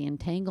enjoy the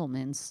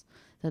entanglements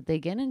that they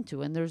get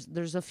into. And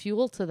there's a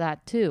fuel to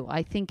that too.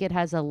 I think it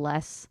has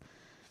less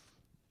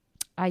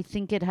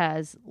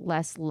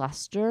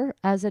luster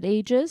as it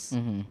ages.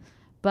 Mm-hmm.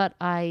 But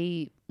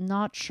I'm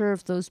not sure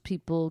if those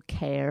people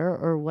care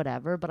or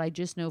whatever. But I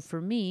just know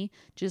for me,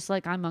 just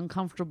like I'm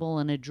uncomfortable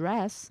in a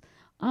dress,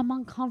 I'm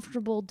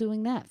uncomfortable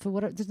doing that.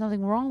 There's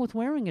nothing wrong with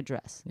wearing a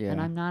dress. Yeah. And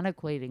I'm not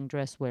equating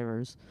dress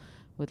wearers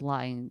with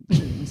lying,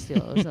 cheating,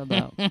 stealers.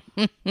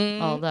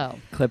 Although.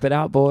 Clip it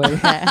out, boy.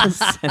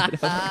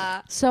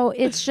 So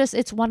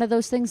it's one of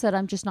those things that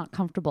I'm just not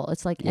comfortable.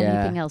 It's like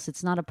anything else.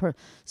 It's not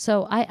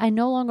so I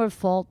no longer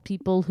fault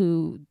people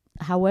who,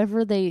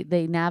 however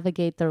they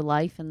navigate their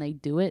life and they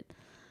do it,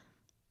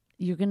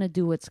 you're going to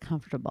do what's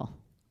comfortable.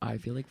 I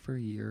feel like for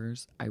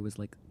years I was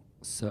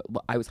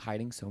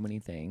hiding so many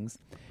things.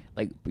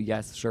 Like,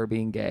 yes, sure,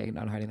 being gay,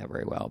 not hiding that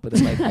very well. But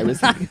then, I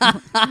was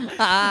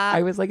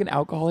I was an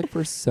alcoholic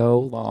for so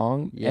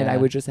long. Yeah. And I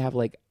would just have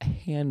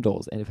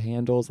handles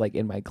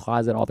in my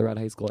closet all throughout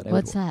high school. And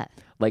What's that?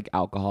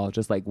 Alcohol,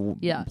 just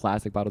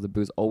plastic bottles of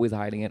booze, always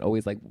hiding it,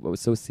 always it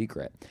was so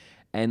secret.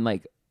 And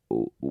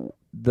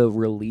the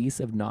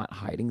release of not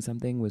hiding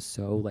something was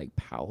so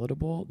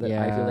palatable that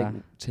I feel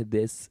like to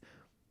this,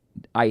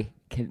 I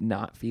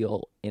cannot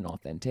feel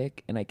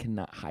inauthentic and I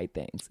cannot hide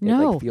things.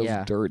 No. It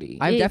feels dirty.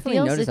 I've definitely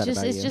noticed that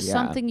about you. It's just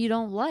something you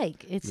don't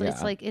like. It's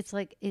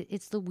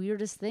the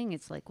weirdest thing.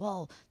 It's like,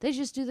 well, they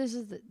just do this.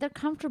 They're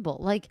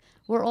comfortable.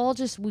 We're all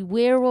we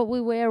wear what we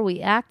wear.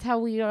 We act how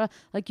we are.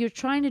 You're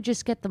trying to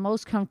just get the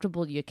most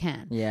comfortable you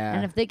can. Yeah.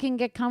 And if they can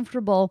get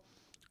comfortable,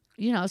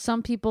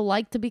 some people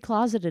like to be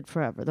closeted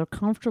forever. They're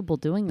comfortable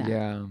doing that.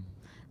 Yeah.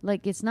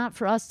 It's not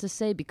for us to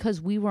say because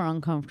we were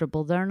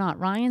uncomfortable. They're not.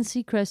 Ryan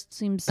Seacrest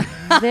seems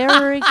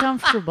very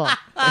comfortable.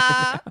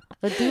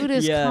 The dude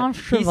is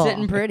comfortable. He's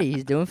sitting pretty.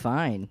 He's doing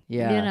fine.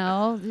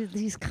 Yeah.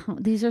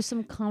 These are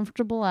some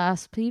comfortable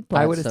ass people.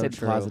 I would have so said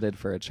true. closeted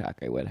for a check.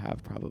 I would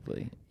have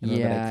probably.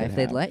 Yeah, if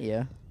they'd let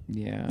you.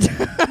 Yeah.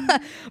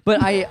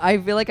 But I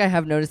feel like I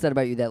have noticed that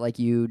about you,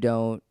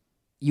 that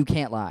you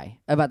can't lie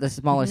about the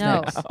smallest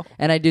things.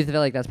 And I do feel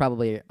like that's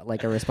probably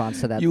a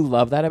response to that. You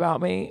love that about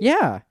me?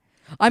 Yeah.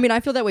 I mean, I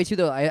feel that way too,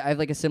 though. I have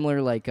a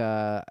similar,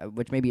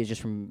 which maybe is just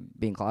from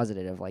being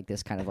closeted, of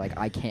this kind of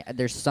I can't.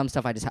 There's some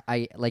stuff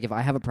if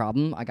I have a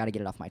problem, I got to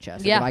get it off my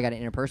chest. Yeah. If I got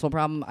an interpersonal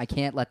problem, I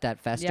can't let that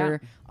fester.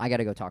 Yeah. I got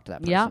to go talk to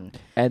that person. Yeah.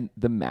 And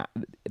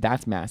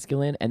that's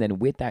masculine, and then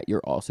with that,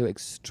 you're also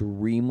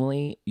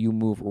you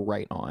move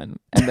right on.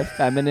 And the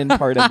feminine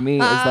part of me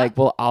is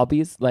well, I'll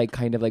be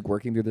kind of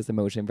working through this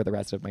emotion for the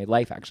rest of my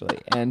life, actually.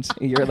 And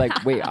you're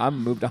wait,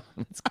 I'm moved on.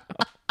 Let's go.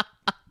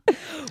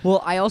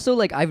 Well, I also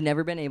like I've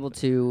never been able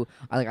to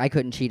I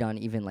couldn't cheat on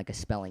even like a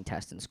spelling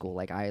test in school.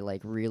 Like I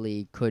like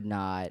really could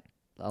not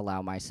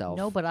allow myself.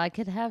 No, but I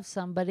could have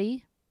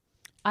somebody.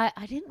 I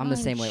didn't I'm mind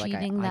the same way. Like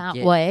cheating I that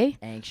get way,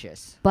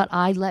 anxious. but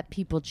I let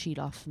people cheat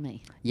off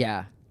me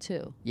Yeah.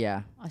 too.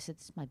 Yeah. I said,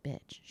 "This is my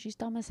bitch. She's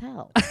dumb as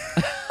hell."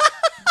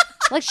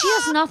 Like she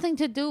has nothing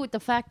to do with the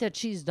fact that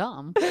she's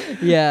dumb.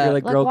 Yeah. You're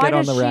like, Like girl, why get on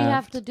does the she raft.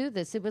 have to do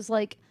this? It was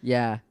like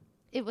yeah.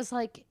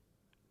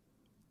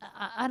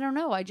 I don't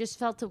know. I just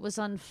felt it was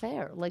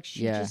unfair. Like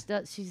she Yeah. just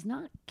does. She's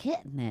not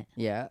getting it.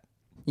 Yeah.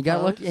 You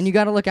gotta look, Folks. and you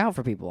gotta look out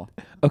for people.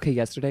 Okay,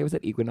 yesterday I was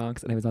at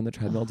Equinox and I was on the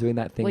treadmill doing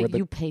that thing where Wait, the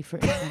you pay for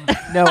it?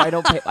 no, I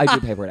don't pay. I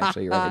do pay for it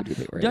actually. You're right. I do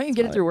pay for it. Don't you It's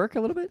get it fine. through work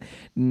a little bit?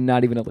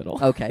 Not even a little.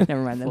 Okay,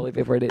 never mind then. Fully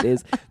pay for it. It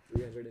is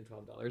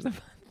 $312 a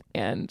month,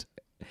 and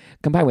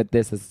combined with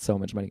this is so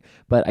much money.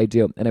 But I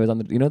do, and I was on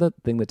the the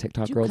thing the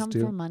TikTok Did you girls come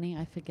do. for money?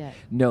 I forget.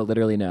 No,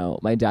 literally no.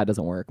 My dad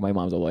doesn't work. My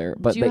mom's a lawyer,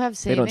 but Do you they,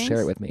 have they don't share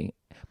savings? it with me.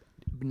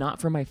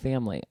 Not for my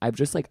family. I'm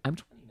just like I'm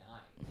 29.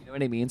 You know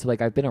what I mean? So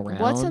like I've been around.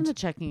 What's in the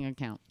checking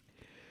account?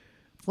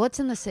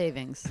 What's in the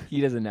savings? He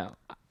doesn't know.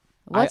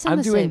 What's in I'm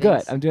the doing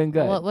savings? good. I'm doing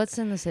good. What's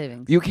in the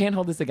savings? You can't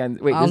hold this against.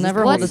 Wait, I'll this is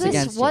never hold crazy. this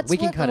against you. We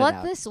can cut it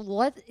out.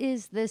 What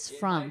is this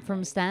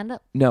from stand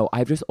up? No,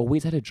 I've just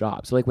always had a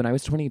job. So like when I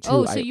was 22,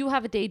 Oh, so you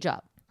have a day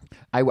job.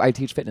 I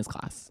teach fitness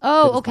class.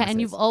 Oh, fitness okay.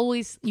 And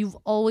classes. you've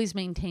always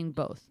maintained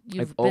both.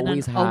 You've I've been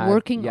always a had-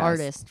 working yes.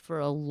 artist for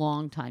a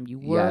long time. You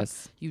work,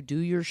 Yes. you do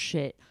your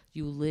shit,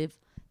 you live.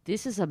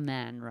 This is a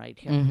man right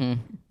here. Mm-hmm.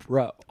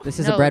 Bro. This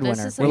is No, a breadwinner.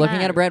 this is a We're looking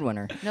man. at a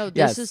breadwinner. No, this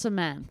Yes. is a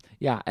man.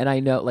 Yeah, and I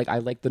know, like, I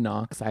like the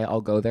Knox. I'll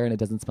go there, and it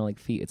doesn't smell like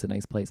feet. It's a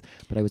nice place.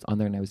 But I was on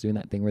there, and I was doing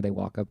that thing where they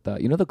walk up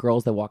the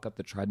girls that walk up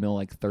the treadmill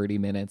like 30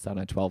 minutes on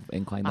a 12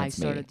 incline. I That's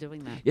started me.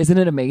 doing that. Isn't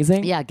it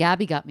amazing? Yeah,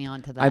 Gabby got me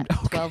onto that. I'm-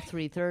 okay.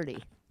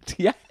 12-3-30.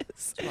 Yes.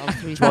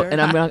 12-3-30.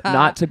 And I'm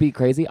not to be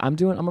crazy. I'm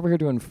over here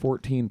doing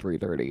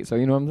 14-330. So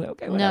you know I'm like,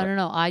 okay, whatever.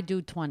 No. I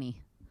do 20.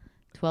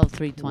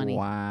 12-3-20.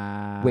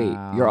 Wow. Wait,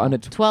 you're on a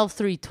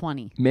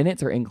 12-3-20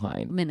 minutes or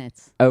incline?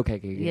 minutes. Okay.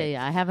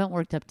 Yeah. I haven't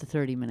worked up to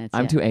 30 minutes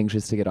I'm yet. too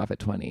anxious to get off at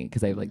 20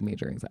 because I have like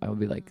major anxiety. I would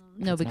be like,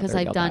 No, "It's not because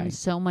 30, I've I'll done die."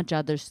 so much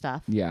other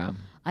stuff. Yeah.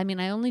 I mean,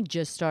 I only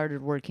just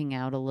started working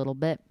out a little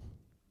bit.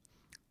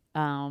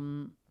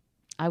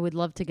 I would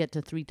love to get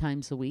to 3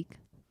 times a week.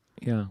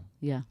 Yeah.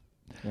 Yeah.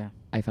 Yeah.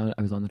 I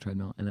was on the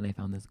treadmill and then I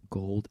found this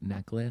gold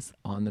necklace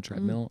on the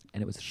treadmill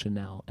and it was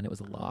Chanel and it was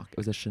a lock. It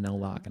was a Chanel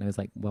lock and I was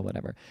like, well,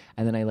 whatever.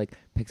 And then I like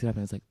picked it up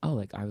and I was like, oh,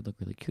 like I would look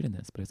really cute in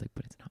this. But I was like,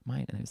 but it's not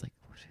mine. And I was like,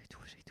 what should I do?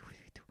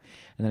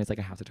 And then I was like,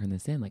 I have to turn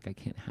this in. Like I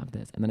can't have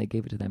this. And then I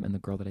gave it to them and the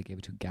girl that I gave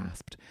it to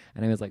gasped.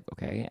 And I was like,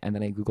 okay. And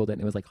then I Googled it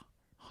and it was like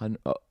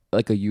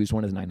a used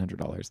one is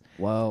 $900.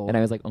 Whoa. And I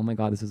was like, oh my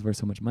God, this is worth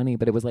so much money.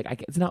 But it was like,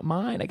 it's not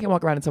mine. I can't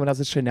walk around in someone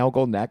else's Chanel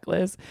gold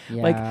necklace.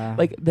 Yeah.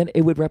 Like then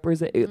it would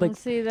represent it, like.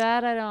 See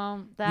that I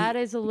don't. That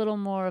is a little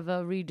more of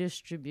a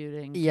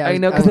redistributing. Yeah, I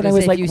know, 'cause was then I gonna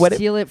was say, like, if you what if-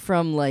 steal it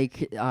from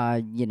like,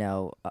 a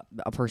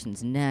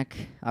person's neck.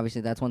 Obviously,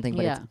 that's one thing.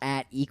 But it's Yeah.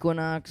 at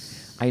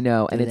Equinox. I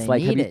know, Do and it's they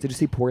like, need it? did you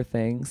see Poor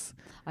Things?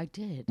 I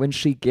did. When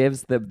she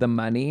gives the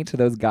money to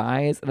those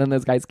guys, and then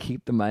those guys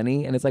keep the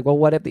money, and it's like, well,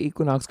 what if the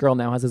Equinox girl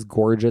now has this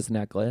gorgeous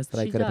necklace that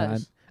I She could have had?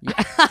 does.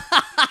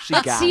 She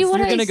But gasped. see what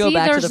You're I gonna go see.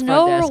 back to There's the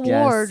no front desk,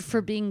 reward yes.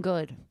 for being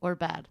good or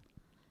bad.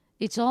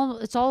 It's all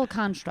a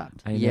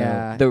construct. I know.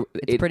 Yeah, it's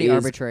It pretty is-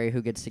 arbitrary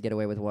who gets to get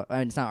away with what.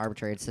 It's not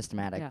arbitrary; it's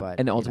systematic. Yeah. But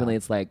And you know. ultimately,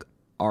 it's like,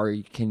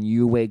 can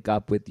you wake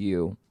up with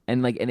you?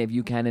 And like, and if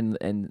you can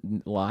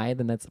and lie,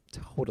 then that's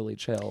totally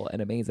chill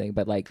and amazing.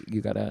 But like,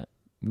 you gotta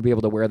be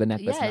able to wear the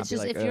necklace. Yeah, and it's not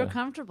just be like, if you're "Ugh."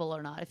 comfortable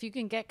or not. If you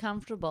can get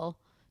comfortable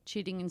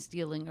cheating and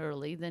stealing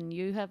early, then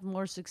you have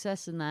more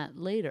success in that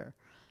later.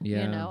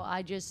 Yeah. You know,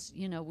 I just,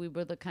 we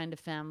were the kind of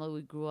family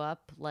we grew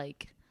up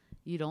like,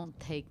 you don't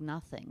take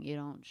nothing. You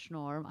don't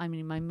schnorr. I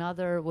mean, my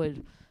mother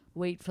would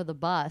wait for the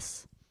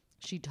bus.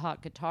 She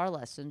taught guitar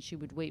lessons. She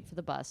would wait for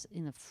the bus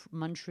in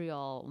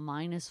Montreal,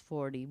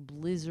 -40,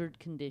 blizzard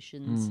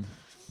conditions.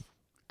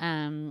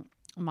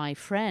 My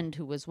friend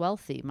who was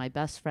wealthy, my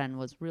best friend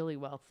was really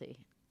wealthy.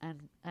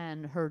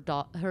 And her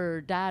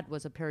dad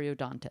was a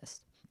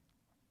periodontist.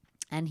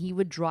 And he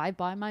would drive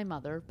by my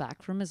mother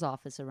back from his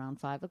office around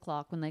 5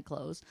 o'clock when they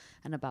closed,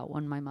 and about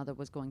when my mother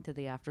was going to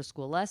the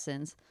after-school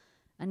lessons.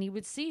 And he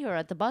would see her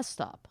at the bus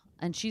stop.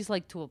 And she's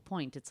like, to a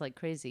point, it's like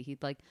crazy.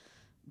 He'd like,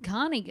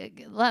 Connie,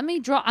 let me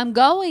draw. I'm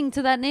going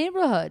to that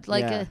neighborhood.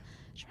 Like, Yeah.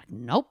 she's like,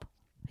 nope.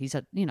 He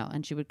said,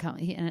 and she would come.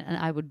 And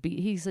I would be.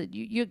 He said,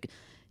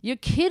 your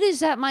kid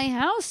is at my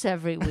house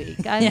every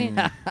week. I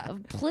mean,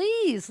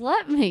 please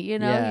let me.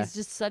 Yeah. He's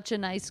just such a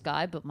nice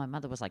guy. But my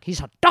mother was like,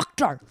 he's a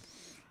doctor.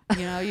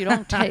 You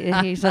don't take.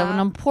 He's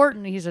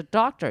a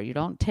doctor. You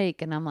don't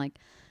take. And I'm like,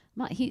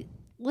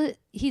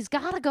 he's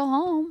got to go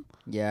home.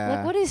 Yeah.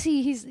 Like, what is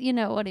he? He's, you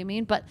know what I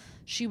mean? But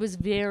she was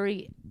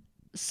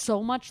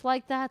so much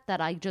like that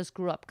I just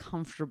grew up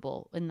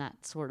comfortable in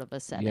that sort of a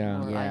setting Yeah.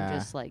 where Yeah. I'm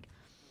just like,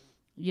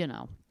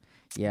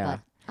 Yeah.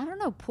 But I don't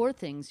know. Poor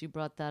Things. You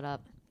brought that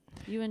up.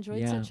 You enjoyed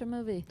Yeah. such a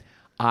movie.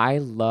 I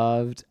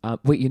loved.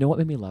 Wait, you know what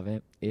made me love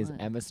it is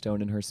What? Emma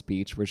Stone in her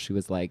speech where she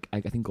was like,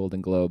 I think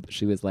Golden Globe.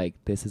 She was like,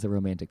 "This is a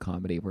romantic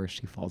comedy where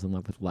she falls in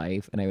love with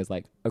life," and I was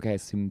like, "Okay,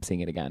 so I'm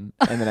seeing it again."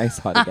 And then I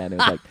saw it again. It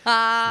was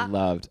like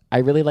loved. I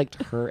really liked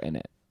her in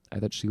it. I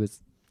thought she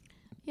was.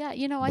 Yeah,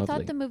 you know, I Lovely.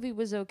 thought the movie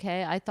was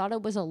okay. I thought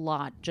it was a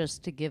lot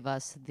just to give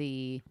us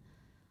the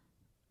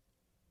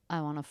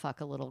I want to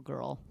fuck a little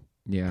girl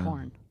Yeah.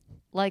 porn.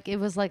 Like, it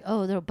was like,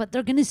 oh, but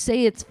they're going to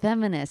say it's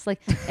feminist. Like,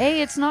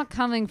 A, it's not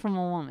coming from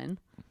a woman.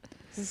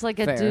 It's like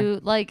a Fair.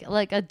 dude, like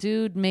a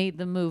dude made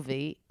the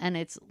movie, and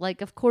it's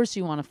like, of course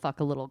you want to fuck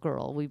a little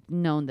girl. We've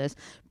known this.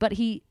 But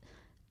he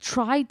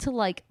tried to,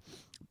 like,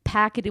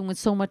 pack it in with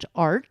so much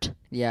art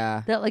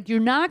Yeah. that, like, you're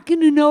not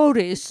going to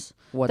notice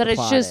What that the it's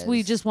plot just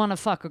we is. just want to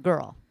fuck a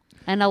girl.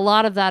 And a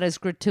lot of that is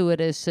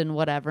gratuitous and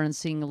whatever, and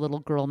seeing a little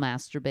girl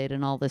masturbate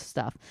and all this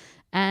stuff.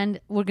 And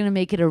we're going to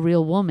make it a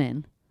real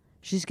woman.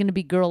 She's going to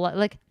be girl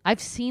like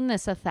I've seen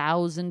this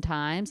 1,000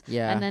 times.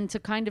 Yeah. And then to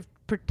kind of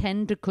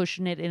pretend to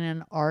cushion it in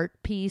an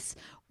art piece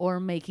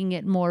or making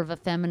it more of a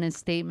feminist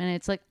statement,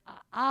 it's like,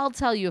 I'll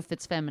tell you if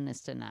it's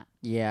feminist or not.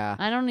 Yeah.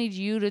 I don't need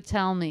you to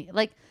tell me.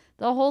 Like,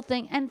 the whole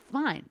thing, and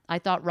fine. I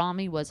thought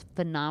Rami was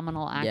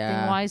phenomenal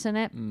acting-wise in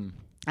it.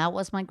 That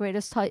was my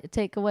greatest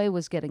takeaway,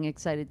 was getting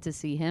excited to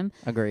see him.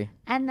 Agree.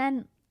 And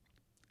then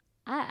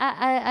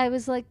I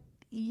was like,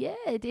 yeah,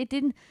 it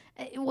didn't.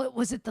 What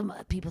was it?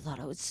 People thought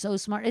it was so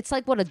smart. It's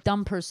like what a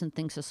dumb person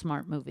thinks a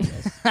smart movie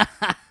is.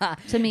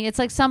 To me, it's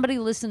like somebody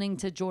listening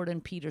to Jordan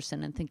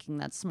Peterson and thinking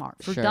that's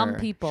smart. For dumb Sure,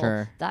 people,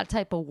 sure. that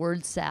type of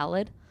word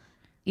salad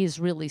is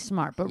really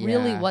smart. But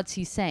really, Yeah. what's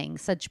he saying?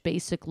 Such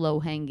basic, low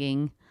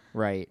hanging,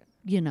 Right.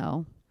 you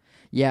know.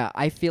 Yeah,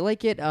 I feel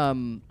like it.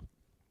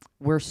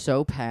 We're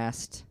so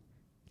past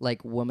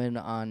like woman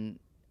on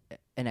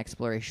an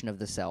exploration of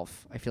the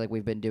self. I feel like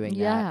we've been doing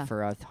Yeah. that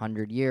for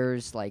 100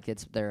 years. Like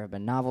there have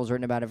been novels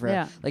written about it for.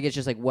 Yeah. Like it's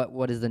just like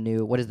what is the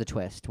new? What is the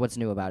twist? What's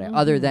new about it?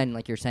 Other than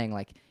like you're saying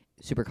like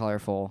super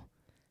colorful.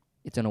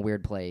 It's in a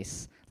weird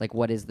place. Like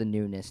what is the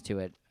newness to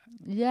it?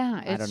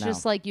 Yeah, I it's don't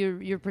just know. like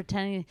you're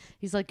pretending.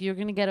 He's like,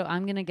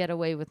 I'm gonna get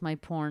away with my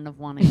porn of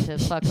wanting to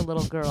fuck a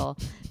little girl,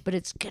 but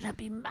it's gonna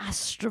be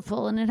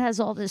masterful and it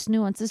has all this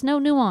nuance. There's no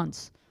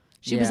nuance.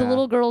 She was a Yeah.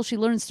 little girl. She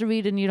learns to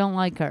read, and you don't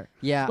like her.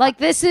 Yeah. Like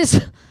this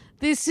is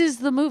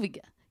the movie.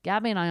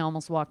 Gabby and I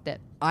almost walked it.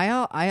 I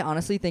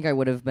honestly think I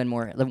would have been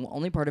more. The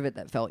only part of it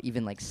that felt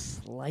even like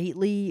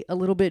slightly a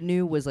little bit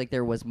new was like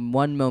there was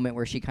one moment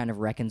where she kind of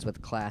reckons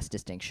with class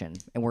distinction,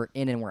 and we're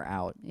in and we're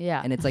out. Yeah.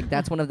 And it's like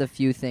that's one of the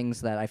few things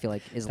that I feel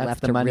like is That's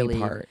left the to money really.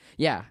 part.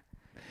 Yeah,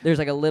 there's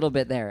like a little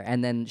bit there,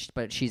 and then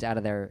but she's out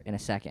of there in a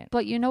second.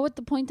 But you know what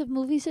the point of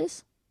movies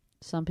is?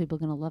 Some people are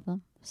gonna love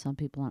them. Some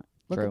people aren't.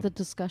 Look True. at the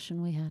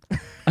discussion we had.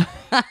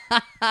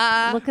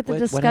 Look at the What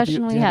have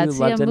discussion you- we have had. you See,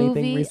 loved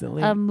anything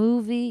recently? a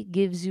movie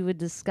gives you a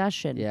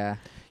discussion. Yeah,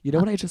 You know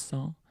what I just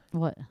saw?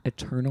 What?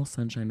 Eternal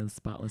Sunshine of the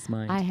Spotless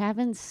Mind. I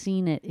haven't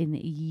seen it in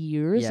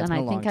years, Yeah, it's and been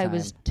I a think long I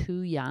was time.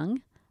 too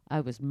young.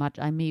 I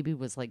maybe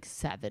was like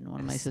 7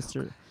 when my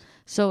sister.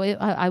 So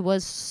I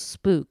was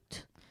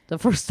spooked the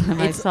first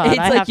time I saw it. it's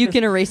I like have you to-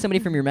 can erase somebody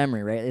from your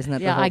memory, right? Isn't that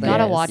the Yeah, whole I thing?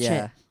 gotta Yes. watch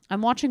Yeah. it.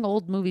 I'm watching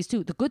old movies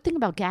too. The good thing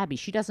about Gabby,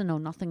 she doesn't know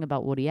nothing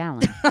about Woody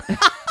Allen.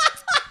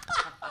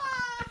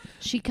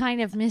 She kind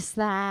of missed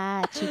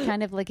that. She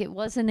kind of like it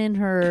wasn't in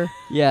her.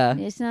 Yeah.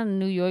 It's not in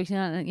New York. It's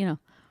not, you know.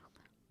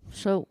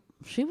 So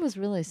she was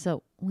really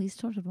we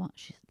started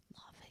watching. She's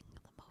loving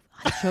the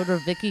movie. I showed her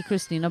Vicky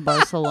Cristina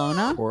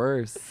Barcelona. of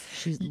course.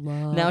 She's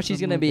loving. Now she's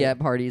gonna be at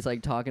parties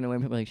like talking to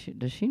women like,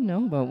 does she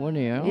know about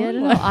Woody Allen? Yeah,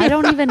 no, I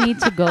don't even need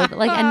to go.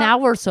 Like, and now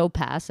we're so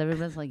past.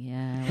 Everybody's like,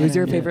 yeah. Who's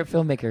your whatever.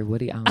 favorite filmmaker?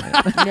 Woody Allen.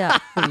 Yeah.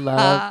 I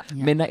love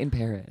Yeah. Midnight in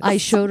Paris. I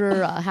showed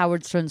her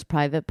Howard Stern's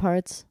Private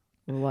Parts.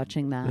 We're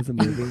watching that. It's a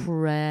movie.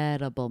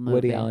 Incredible movie.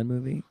 Woody Allen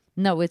movie.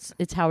 No, it's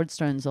Howard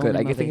Stern's only Good.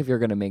 I movie. think if you're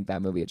gonna make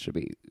that movie, it should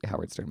be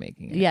Howard Stern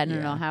making it. Yeah,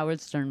 no.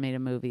 Howard Stern made a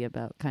movie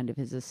about kind of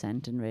his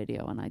ascent in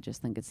radio, and I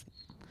just think it's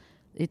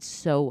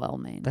so well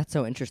made. That's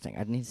so interesting.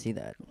 I need to see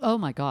that. Oh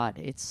my God,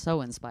 it's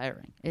so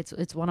inspiring.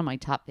 It's one of my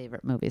top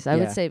favorite movies. I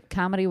would Yeah. say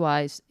comedy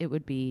wise, it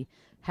would be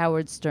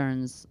Howard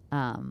Stern's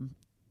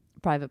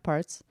Private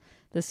Parts.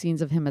 The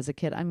scenes of him as a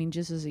kid. I mean,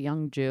 just as a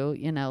young Jew,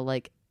 you know,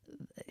 like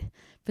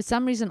for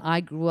some reason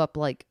I grew up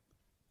like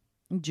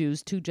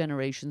Jews 2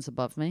 generations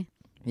above me.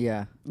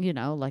 Yeah. You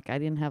know, like I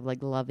didn't have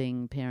like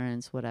loving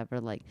parents, whatever.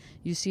 Like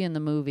you see in the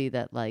movie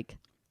that like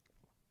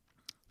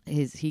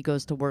he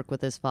goes to work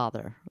with his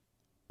father,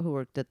 who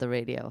worked at the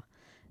radio,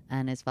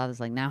 and his father's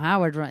like, "Now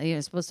Howard,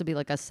 it's supposed to be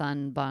like a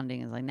son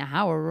bonding. It's like, now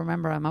Howard,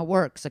 remember I'm at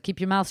work, so keep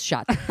your mouth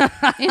shut."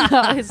 You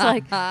know, it's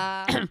like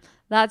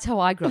that's how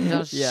I grew up.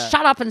 Just Yeah.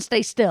 shut up and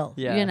stay still.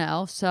 Yeah. You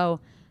know,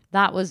 so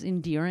that was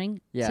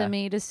endearing Yeah. to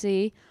me to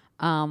see.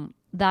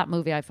 That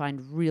movie I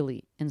find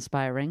really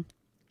inspiring.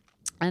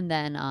 And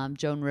then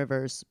Joan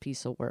Rivers'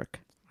 piece of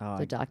work, Oh, the I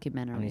want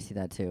documentary. to see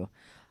that too.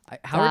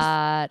 Howard's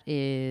That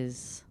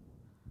is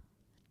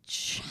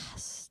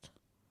just,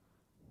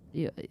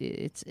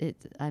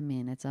 I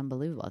mean, it's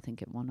unbelievable. I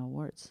think it won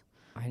awards.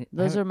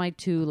 Those are my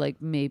 2,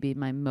 like maybe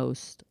my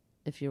most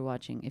if you're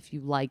watching. If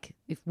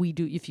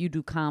you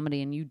do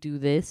comedy and you do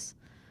this,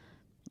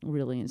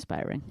 really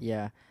inspiring.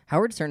 Yeah.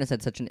 Howard Stern has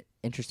had such an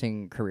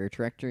interesting career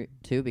trajectory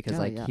too, because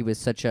Oh, yeah. he was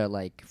such a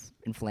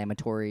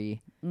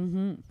inflammatory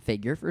Mm-hmm.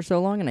 figure for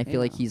so long, and I feel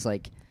like he's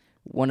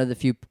one of the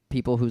few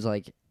people who's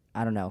I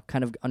don't know,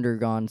 kind of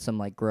undergone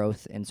some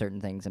growth in certain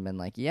things and been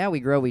yeah, we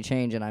grow, we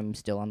change, and I'm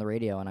still on the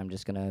radio, and I'm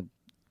just gonna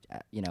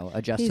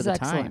adjust He's to the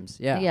excellent. times.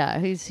 Yeah. Yeah,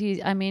 he's he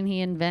he's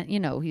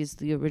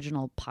the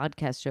original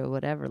podcast show,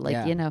 whatever.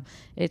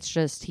 It's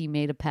just he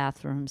made a path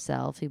for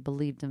himself. He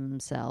believed in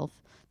himself.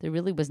 There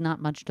really was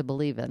not much to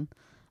believe in.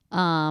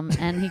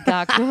 And he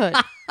got good.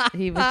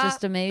 He was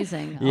just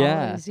amazing.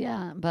 Yeah. Always,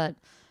 yeah. But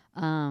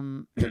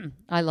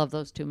I love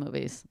those two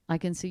movies. I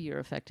can see you're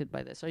affected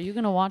by this. Are you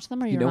going to watch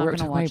them or you're not where going it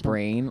to took my watch them?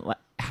 brain?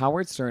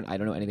 Howard Stern, I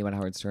don't know anything about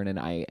Howard Stern, and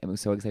I am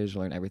so excited to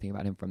learn everything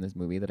about him from this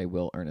movie that I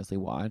will earnestly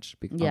watch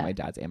on my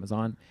dad's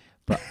Amazon.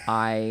 But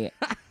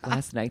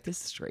last night, this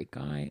straight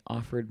guy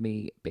offered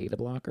me beta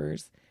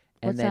blockers.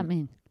 And What's that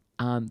mean?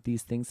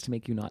 These things to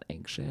make you not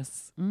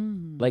anxious,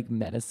 like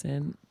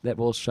medicine that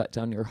will shut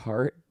down your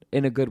heart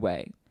in a good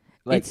way.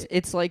 It's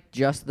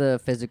just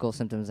the physical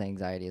symptoms of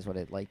anxiety is what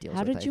it deals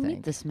How with. did you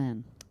meet this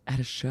man? At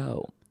a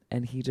show,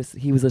 and he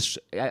was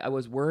I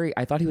was worried.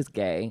 I thought he was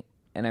gay,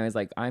 and I was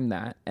like, I'm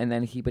that. And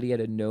then but he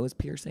had a nose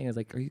piercing. I was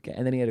like, are you gay?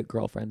 And then he had a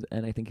girlfriend,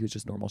 and I think he was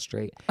just normal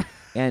straight.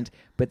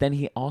 But then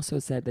he also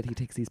said that he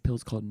takes these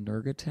pills called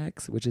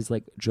Nergatex, which is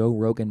Joe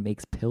Rogan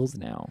makes pills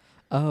now.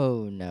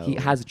 Oh no. He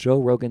has Joe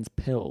Rogan's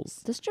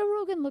pills. Does Joe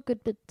Rogan look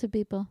good to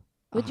people?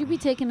 Would you be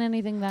taking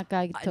anything that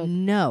guy took?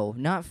 No,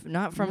 not from No,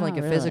 a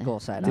really.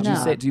 physical side. Did No. you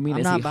say? Do you mean I'm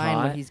is not he buying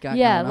hot? what he's got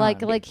Yeah,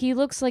 going on. he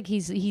looks like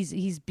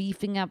he's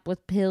beefing up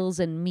with pills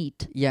and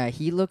meat. Yeah,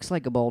 he looks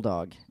like a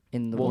bulldog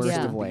in the worst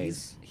yeah. of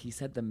ways. He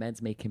said the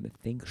meds make him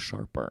think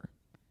sharper.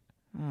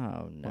 Oh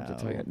I'll have to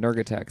tell you. no.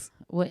 Nergatex.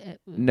 What,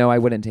 No, I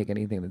wouldn't take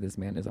anything that this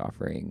man is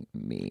offering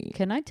me.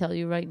 can I tell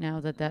you right now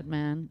that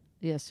man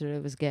yesterday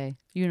was gay?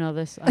 You know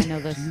this. I know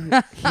this.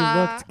 He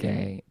looked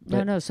gay.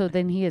 No. So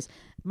then he is.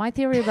 My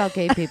theory about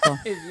gay people.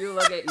 If you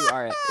look at, you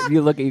are it. If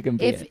you look at, you can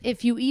be it.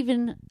 If you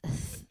even,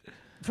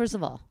 first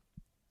of all,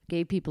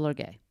 gay people are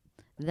gay.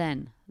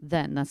 Then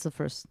that's the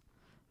first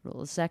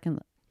rule. The second,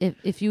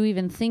 if you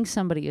even think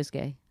somebody is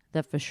gay,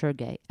 they're for sure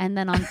gay. And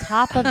then on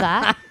top of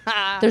that,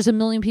 there's a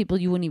million people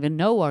you wouldn't even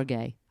know are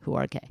gay who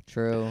are gay.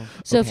 True.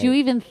 So if Okay. you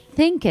even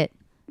think it,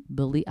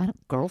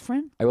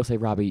 girlfriend. I will say,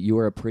 Robby, you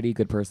are a pretty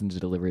good person to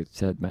deliver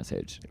said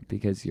message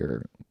because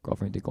your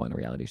girlfriend did go on a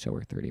reality show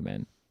where 30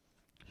 men.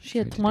 She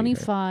had tried to date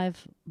her.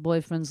 25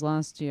 boyfriends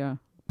last year.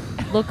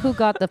 Look who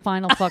got the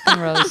final fucking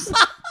rose.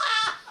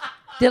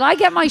 Did I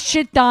get my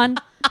shit done?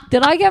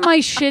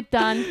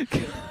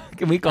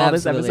 Can we call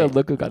this Absolutely. episode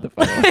 "Look Who Got the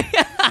Final"?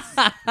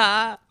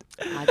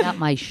 I got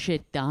my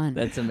shit done.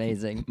 That's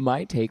amazing.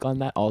 My take on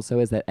that also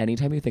is that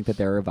anytime you think that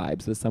there are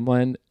vibes with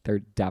someone, there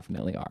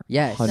definitely are.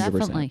 Yes. 100%.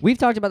 Definitely. We've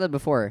talked about that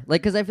before.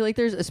 Because I feel like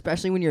there's,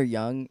 especially when you're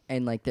young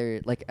and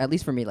they're at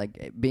least for me,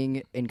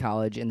 being in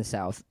college in the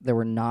South, there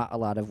were not a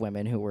lot of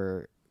women who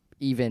would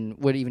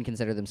even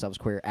consider themselves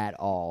queer at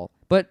all.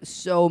 But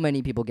so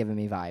many people giving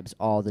me vibes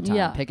all the time,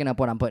 Yeah. picking up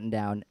what I'm putting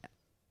down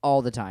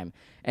all the time,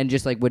 and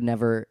just would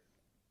never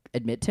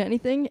admit to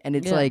anything. And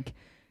it's Yeah.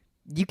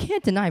 you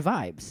can't deny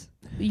vibes.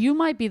 You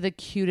might be the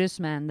cutest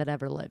man that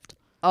ever lived.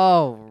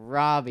 Oh,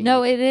 Robby.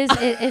 No, it is.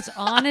 It's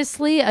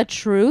honestly a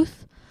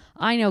truth.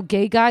 I know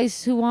gay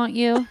guys who want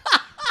you.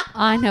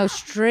 I know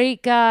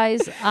straight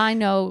guys. I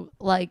know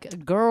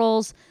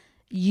girls.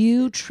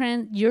 You're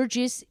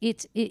just.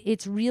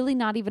 It's really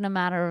not even a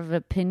matter of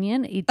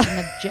opinion. It's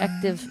an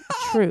objective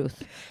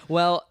truth.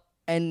 Well,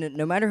 and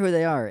no matter who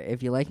they are,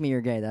 if you like me,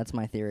 you're gay. That's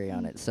my theory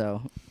on it.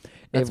 So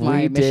that's If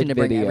my we mission did to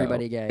bring video-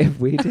 everybody gay. If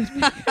we did,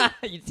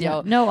 You see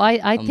how- No, I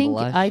I'm think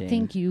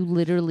blushing. you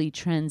literally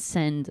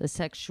transcend a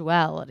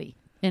sexuality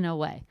in a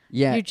way.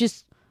 Yeah. You're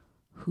just.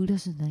 Who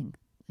doesn't think?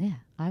 Yeah,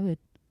 I would.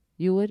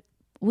 You would.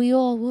 We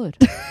all would.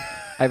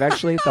 I've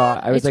actually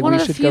thought I was It's like, one we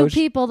of the should few go.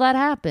 people that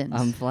happens.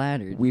 I'm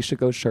flattered. We should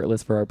go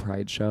shirtless for our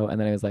Pride show, and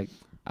then I was like,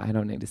 I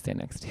don't need to stand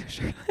next to you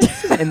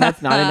shirtless, and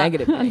that's not a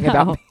negative thing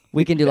about me.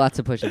 We can do lots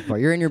of push-ups for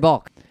you're in your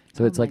bulk.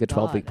 So it's Oh like my a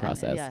 12-week God.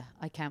 process. Yeah,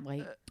 I can't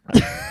wait.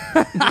 You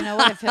know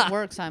what? If it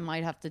works, I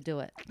might have to do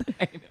it.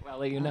 I'll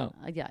let you know.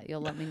 Yeah,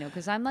 you'll let me know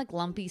because I'm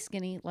lumpy,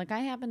 skinny. I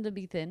happen to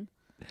be thin,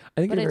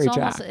 I think but you're it's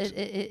very almost.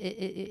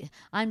 jacked.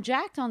 I'm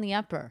jacked on the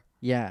upper,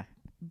 Yeah.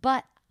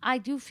 but I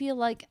do feel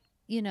like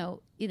in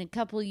a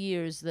couple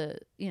years, and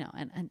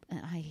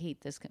I hate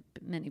this.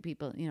 Many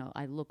people,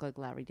 I look like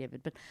Larry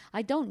David, but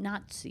I don't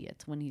not see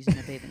it when he's in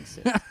a bathing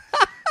suit.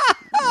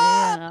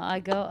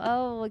 I go,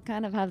 oh, I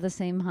kind of have the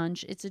same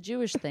hunch. It's a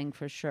Jewish thing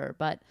for sure,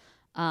 but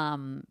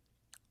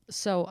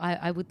so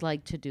I would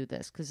like to do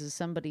this because as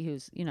somebody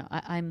who's,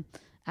 I'm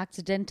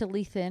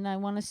accidentally thin, I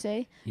want to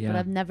say, but Yeah.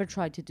 I've never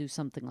tried to do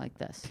something like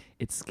this.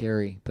 It's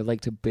scary,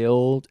 but to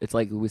build, it's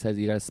like we said,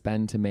 you got to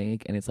spend to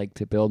make, and it's like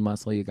to build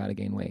muscle, you got to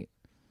gain weight.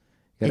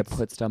 You got to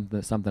It's-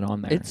 put something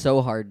on there. It's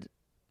so hard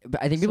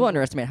But I think people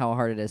underestimate how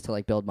hard it is to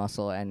like build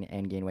muscle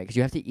and gain weight because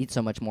you have to eat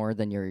so much more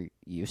than you're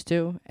used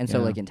to, and so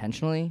Yeah. like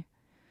intentionally,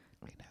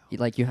 I know.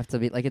 like you have to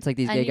be like it's like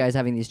these And gay you- guys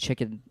having these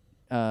chicken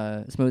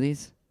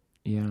smoothies.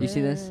 Yeah. You see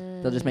this?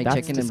 They'll just make That's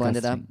chicken and blend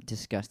it up. disgusting.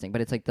 Disgusting,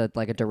 but it's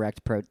like a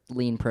direct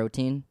lean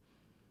protein.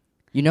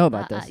 You know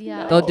about this?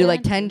 Yeah, They'll do like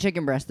and 10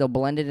 chicken breasts. They'll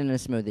blend it in a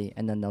smoothie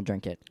and then they'll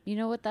drink it. You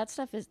know what that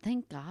stuff is?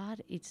 Thank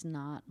God it's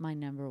not my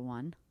number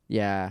one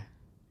Yeah.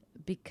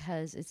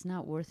 because it's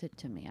not worth it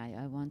to me.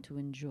 I want to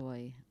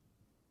enjoy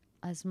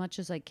as much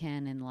as I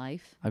can in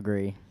life.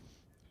 Agree.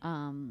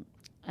 And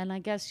I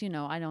guess,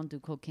 I don't do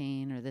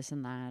cocaine or this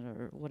and that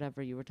or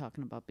whatever you were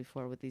talking about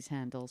before with these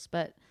handles,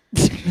 but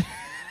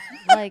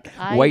like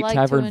I White like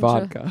Tavern to enjoy,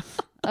 vodka.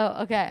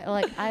 Oh, okay.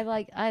 Like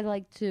I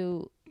like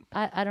to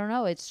I don't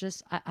know, it's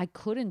just I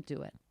couldn't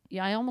do it.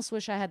 Yeah, I almost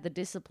wish I had the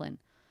discipline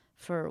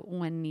for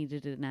when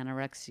needed an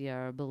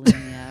anorexia or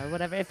bulimia or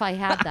whatever. If I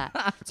had that.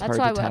 hard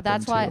to tap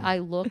That's why into. I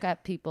look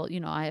at people,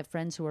 I have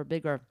friends who are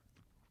bigger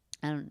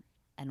and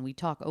we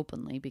talk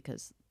openly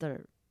because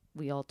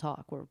we all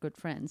talk. We're good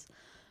friends.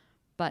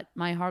 But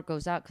my heart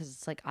goes out because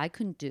it's like I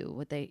couldn't do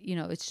what they,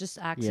 it's just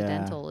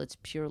accidental. It's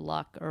pure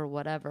luck or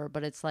whatever.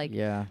 But it's like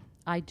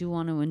I do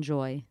want to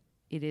enjoy.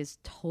 It is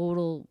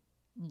total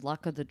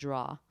luck of the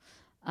draw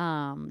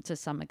to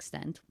some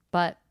extent.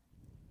 But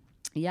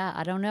yeah,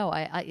 I don't know.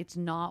 I it's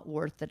not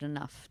worth it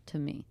enough to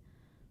me.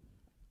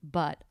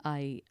 But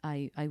I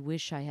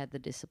wish I had the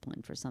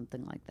discipline for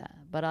something like that.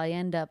 But I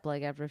end up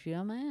like after a few,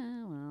 I'm like,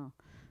 well,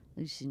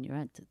 at least in your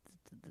head,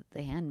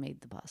 they handmade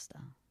the pasta.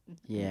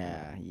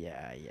 Yeah.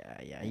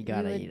 You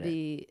gotta eat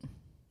it.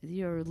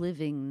 You're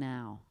living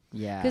now.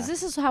 Yeah. Because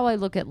this is how I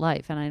look at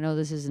life, and I know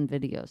this isn't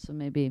video, so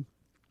maybe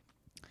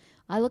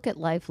I look at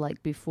life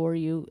like before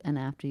you and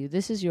after you.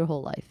 This is your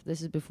whole life.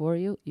 This is before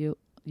you.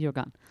 You're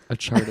gone. A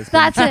chart is.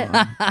 That's it.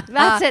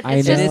 That's it. I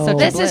It's just know.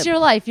 this is your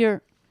life.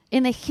 You're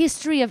in the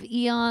history of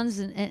eons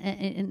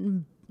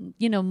and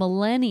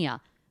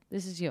millennia.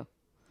 This is you,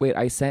 Wait,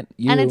 I sent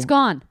you. and it's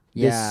gone.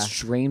 This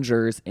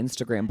stranger's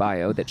Instagram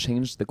bio that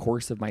changed the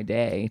course of my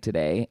day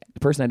today. The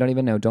person I don't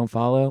even know, don't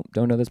follow,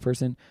 don't know this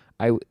person.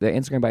 The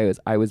Instagram bio is,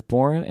 I was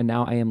born and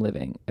now I am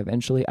living.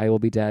 Eventually I will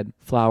be dead.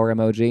 Flower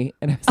emoji.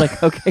 And I was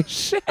like, okay,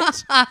 shit.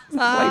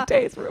 My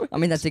day's ruined. I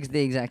mean, that's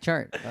the exact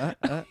chart.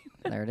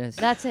 There it is.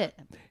 That's it.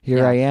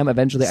 Here I am.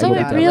 Eventually I So will be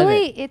it gotta dead. live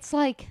really, it's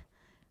like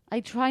I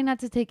try not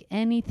to take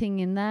anything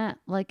in that.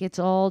 Like it's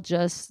all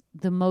just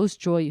the most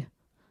joy.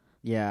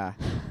 Yeah,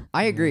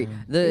 I agree.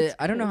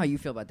 I don't know how you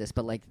feel about this,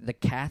 but like the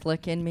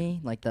Catholic in me,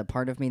 like the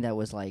part of me that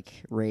was like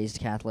raised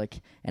Catholic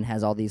and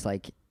has all these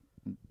like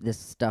this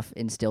stuff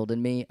instilled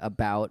in me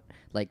about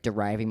like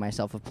deriving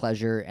myself of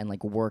pleasure and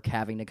like work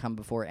having to come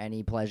before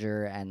any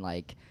pleasure, and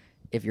like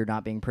if you're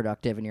not being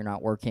productive and you're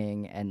not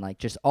working, and like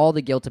just all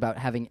the guilt about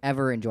having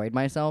ever enjoyed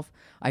myself.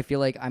 I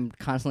feel like I'm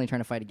constantly trying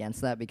to fight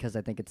against that because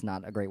I think it's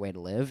not a great way to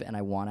live, and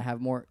I want to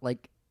have more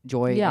like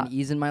joy and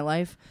ease in my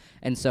life.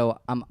 And so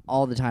I'm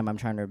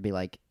trying to be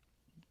like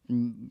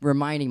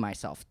reminding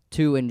myself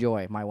to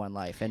enjoy my one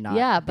life and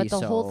not but be the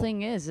so whole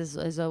thing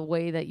is a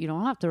way that you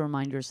don't have to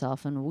remind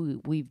yourself,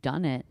 and we've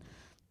done it.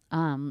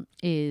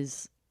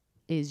 Is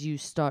you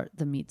start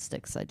the meat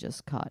sticks I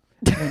just caught.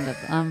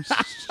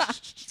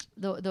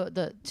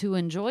 The to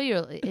enjoy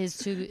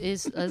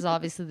is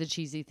obviously the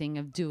cheesy thing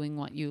of doing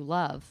what you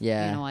love.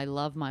 Yeah. I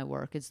love my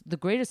work. It's the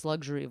greatest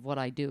luxury of what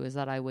I do is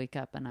that I wake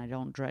up and I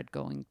don't dread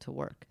going to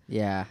work.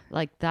 Yeah.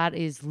 Like that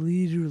is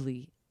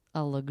literally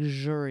a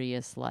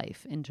luxurious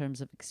life in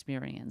terms of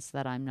experience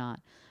that I'm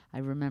not. I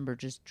remember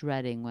just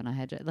dreading when I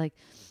had to like.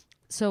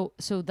 So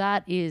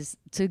that is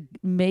to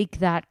make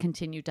that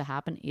continue to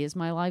happen is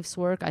my life's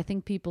work. I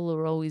think people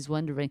are always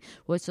wondering,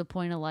 what's the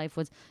point of life?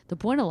 The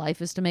point of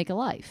life is to make a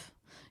life.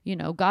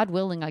 God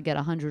willing, I get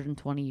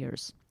 120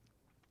 years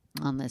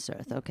on this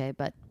earth. Okay.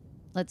 But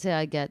let's say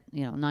I get,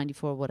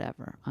 94,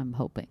 whatever I'm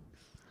hoping.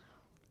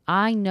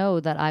 I know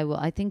that I will.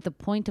 I think the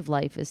point of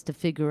life is to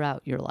figure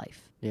out your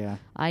life. Yeah.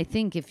 I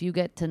think if you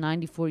get to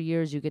 94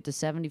 years, you get to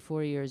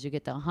 74 years, you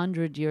get to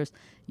 100 years,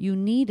 you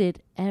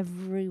needed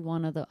every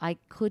one of I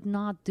could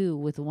not do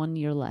with 1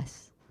 year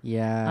less.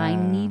 Yeah. I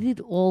needed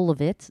all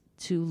of it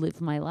to live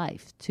my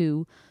life.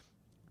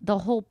 The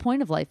whole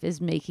point of life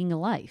is making a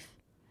life.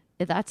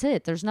 That's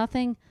it. There's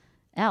nothing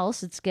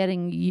else. It's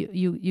getting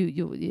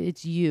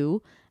it's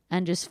you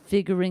and just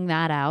figuring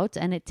that out.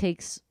 And it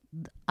takes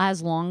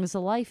as long as a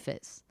life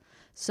is.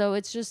 So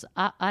it's just,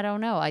 I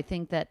don't know. I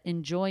think that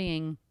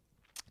enjoying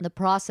the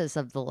process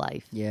of the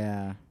life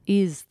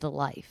is the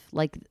life.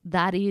 Like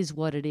that is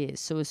what it is.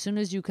 So as soon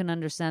as you can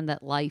understand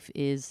that life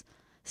is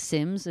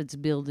Sims, it's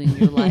building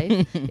your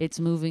life, it's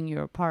moving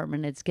your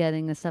apartment, it's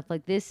getting the stuff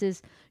like this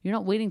is, you're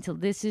not waiting till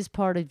this is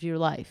part of your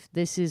life.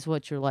 This is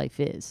what your life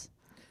is.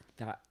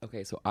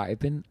 Okay, so I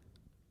turned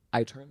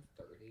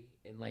 30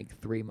 in like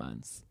 3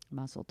 months.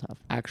 Muscle tough.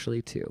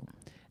 Actually 2.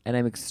 And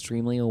I'm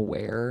extremely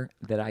aware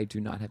that I do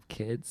not have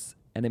kids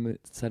and I'm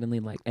suddenly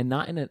like, and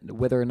not in a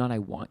whether or not I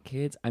want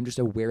kids, I'm just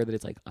aware that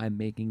it's like I'm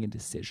making a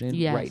decision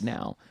Yes. right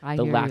now. I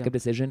The hear lack you. of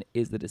decision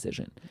is the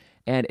decision,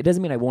 and it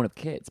doesn't mean I won't have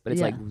kids, but it's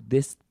Yeah. like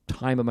this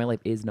time of my life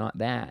is not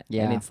that.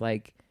 Yeah. And it's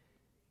like,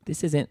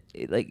 this isn't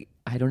like,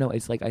 I don't know.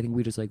 It's like, I think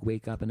we just like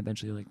wake up and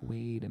eventually like,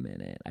 wait a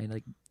minute. I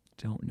like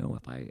don't know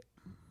if I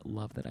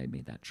love that I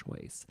made that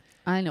choice.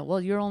 I know.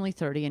 Well, you're only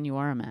 30 and you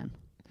are a man.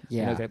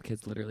 Yeah. I Yeah. could have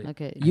kids literally.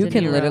 Okay. You De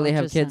can Niro literally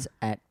have just, kids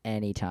at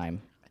any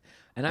time.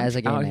 And I'm as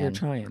a gay out here man.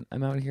 trying.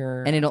 I'm out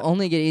here. And it'll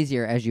only get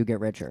easier as you get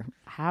richer.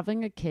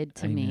 having a kid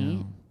to I me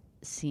know.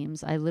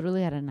 seems. I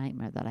literally had a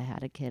nightmare that I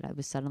had a kid. I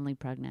was suddenly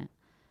pregnant.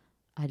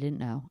 I didn't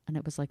know, and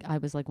it was like I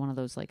was like one of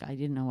those like I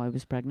didn't know I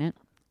was pregnant.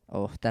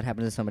 Oh, that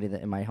happened to somebody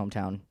that in my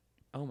hometown.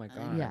 Oh my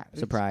God. Yeah.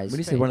 Surprise. When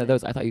you say one of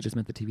those, I thought you just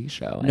meant the TV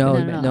show. I No,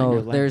 didn't No, mean no.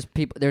 your life. There's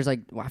people. There's like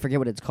I forget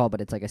what it's called,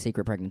 but it's like a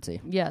secret pregnancy.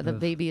 Yeah, the Ugh.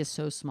 baby is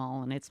so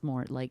small, and it's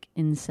more like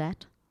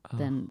inset Oh.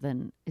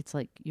 than it's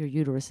like your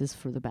uterus is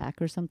for the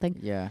back or something.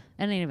 Yeah.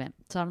 In any event,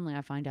 suddenly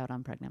I find out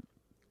I'm pregnant.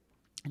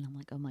 And I'm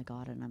like, oh my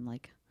God. And I'm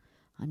like,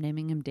 I'm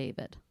naming him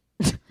David.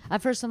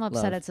 At first I'm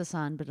upset Love. it's a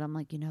son, but I'm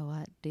like, you know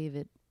what?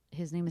 David,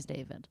 his name is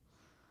David.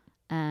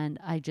 And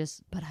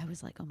but I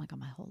was like, oh my God,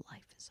 my whole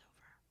life is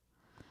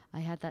over.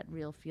 I had that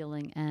real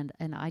feeling. And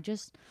I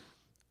just,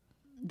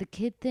 the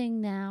kid thing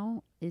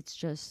now, it's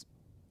just,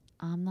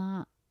 I'm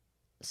not,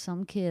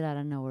 some kid out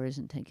of nowhere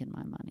isn't taking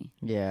my money.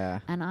 Yeah.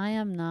 And I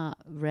am not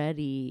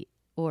ready,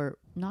 or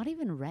not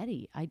even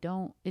ready. I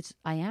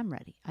am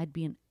ready. I'd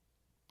be an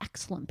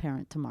excellent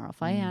parent tomorrow.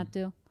 If I had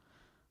to,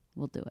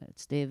 we'll do it.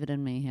 It's David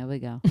and me. Here we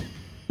go.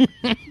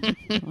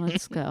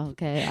 Let's go.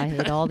 Okay. I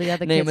hate all the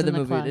other Name kids of the in the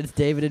movie. class. It's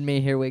David and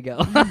Me. Here we go.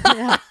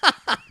 Yeah.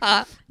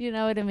 You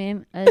know what I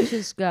mean? Let's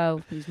just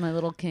go. He's my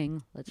little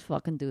king. Let's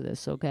fucking do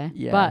this, okay?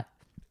 Yeah. But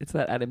It's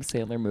that Adam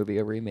Sandler movie,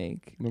 a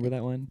remake. Remember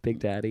that one? Big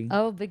Daddy.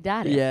 oh, Big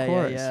Daddy, Yeah, of yeah,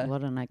 course. yeah.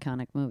 What an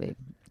iconic movie.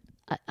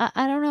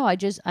 I don't know. I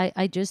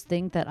just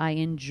think that I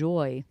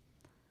enjoy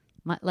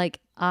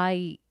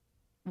I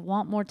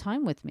want more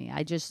time with me.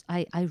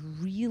 I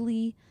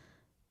really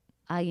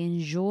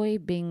enjoy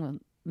being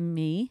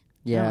me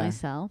and Yeah.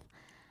 myself.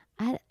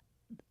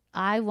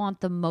 I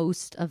want the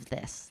most of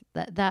this.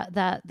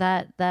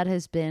 That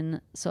has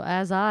been so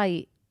as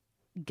I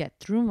get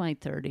through my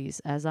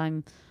 30s, as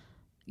I'm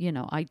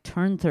I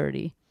turn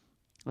 30,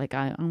 like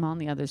I'm on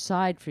the other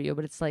side for you,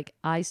 but it's like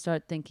I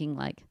start thinking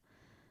like,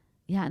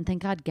 yeah, and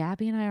thank God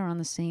Gabby and I are on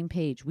the same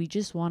page. We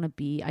just want to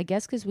be, I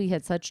guess because we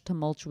had such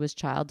tumultuous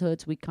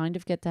childhoods, we kind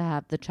of get to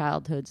have the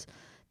childhoods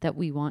that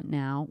we want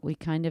now. We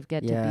kind of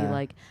get to Yeah. be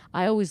like,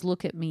 I always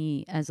look at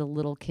me as a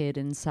little kid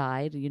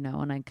inside,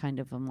 and I kind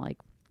of am like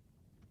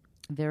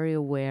very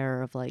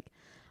aware of like,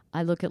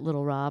 I look at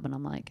little Rob and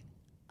I'm like,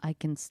 I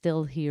can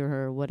still hear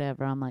her,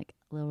 whatever. I'm like,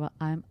 little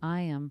Rob,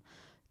 I am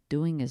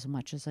doing as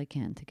much as I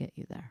can to get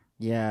you there.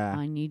 Yeah.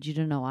 I need you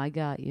to know I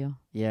got you.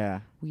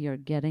 Yeah. We are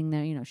getting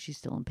there. She's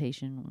still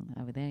impatient.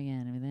 Over there,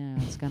 yeah, over there.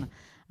 It's gonna.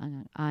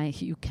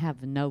 You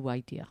have no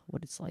idea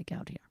what it's like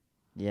out here.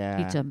 Yeah.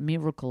 It's a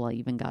miracle I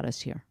even got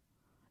us here.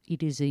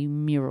 It is a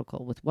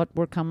miracle with what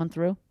we're coming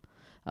through.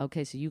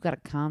 Okay, so you got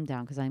to calm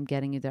down because I'm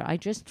getting you there. I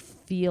just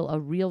feel a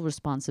real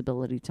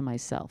responsibility to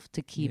myself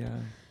to keep. Yeah.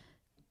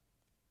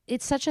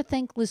 It's such a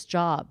thankless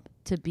job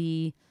to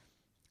be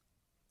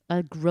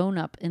a grown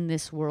up in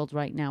this world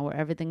right now where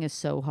everything is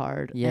so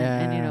hard. And Yeah.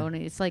 and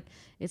it's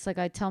like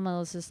I tell my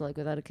little sister, like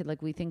without a kid,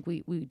 like we think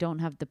we don't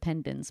have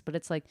dependents, but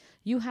it's like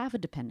you have a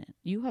dependent.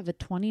 You have a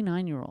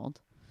 29-year-old.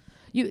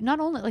 You not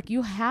only like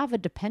you have a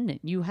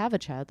dependent, you have a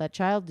child. That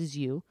child is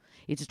you.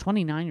 It's a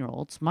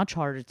 29-year-old. It's much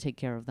harder to take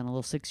care of than a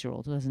little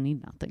 6-year-old who doesn't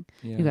need nothing.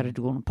 Yeah. You got to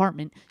do an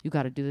apartment. You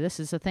got to do this.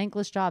 It's a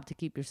thankless job to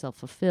keep yourself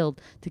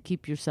fulfilled, to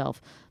keep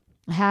yourself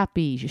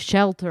happy,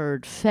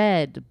 sheltered,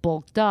 fed,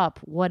 bulked up,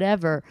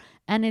 whatever.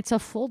 And it's a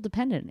full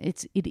dependent.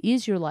 It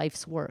is your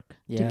life's work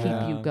to keep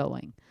you Yeah.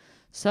 going.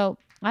 So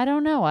I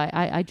don't know. I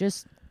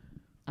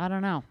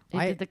don't know.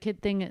 I- The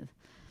kid thing.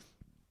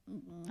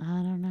 I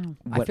don't know.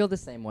 I feel the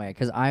same way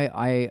because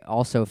I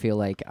also feel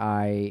like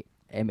I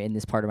am in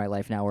this part of my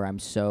life now where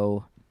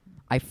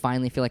I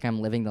finally feel like I'm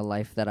living the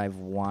life that I've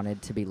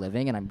wanted to be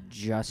living, and I'm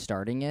just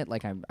starting it.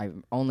 Like I've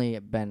only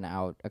been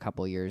out a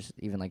couple years,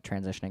 even like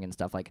transitioning and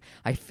stuff. Like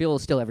I feel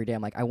still every day.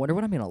 I'm like, I wonder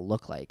what I'm gonna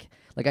look like.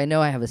 Like I know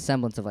I have a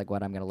semblance of like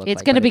what I'm gonna look like.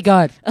 It's gonna but be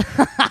good.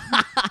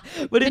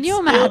 But Can you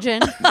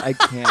imagine? I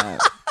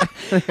can't.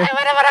 I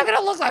wonder what I'm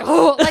gonna look like.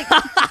 Like,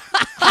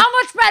 how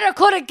much better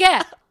could it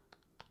get?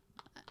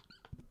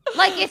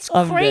 Like, it's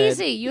I'm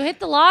crazy. You hit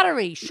the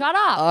lottery. Shut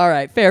up. All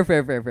right, fair.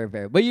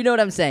 But you know what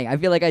I'm saying? I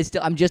feel like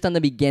I'm just on the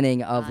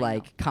beginning of I know.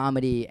 like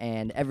comedy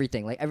and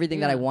everything, like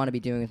everything that I Yeah. want to be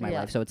doing with my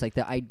Yeah. life. So it's like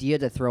the idea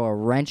to throw a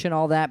wrench in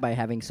all that by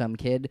having some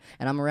kid,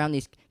 and I'm around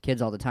these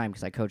kids all the time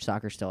because I coach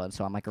soccer still, and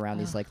so I'm like around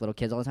these like little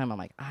kids all the time. I'm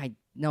like,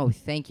 no,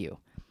 thank you.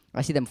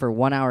 I see them for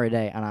 1 hour a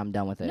day, and I'm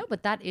done with it. No,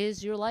 but that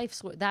is your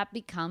life's work. That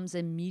becomes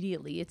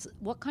immediately. It's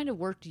what kind of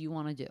work do you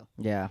want to do?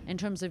 Yeah. In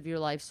terms of your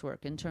life's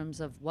work, in terms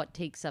of what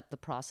takes up the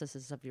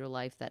processes of your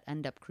life that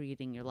end up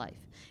creating your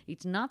life.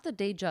 It's not the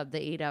day job,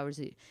 the 8 hours.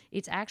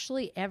 It's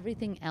actually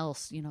everything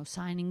else,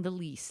 signing the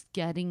lease,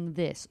 getting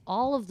this,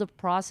 all of the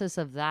process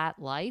of that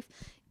life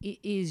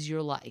is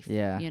your life.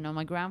 Yeah.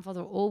 My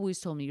grandfather always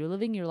told me, you're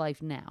living your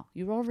life now.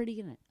 You're already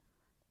in it.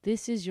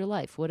 This is your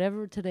life.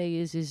 Whatever today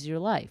is your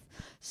life.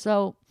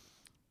 So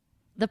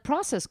the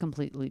process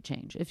completely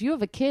changed. If you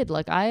have a kid,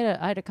 like I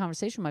had a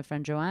conversation with my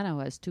friend Joanna who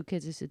has 2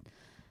 kids. I said,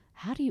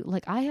 how do you,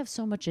 I have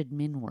so much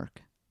admin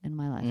work in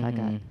my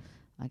life.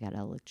 I got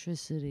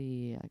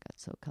electricity, I got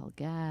SoCal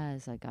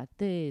gas, I got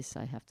this,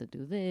 I have to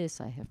do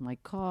this, I have my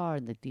car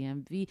and the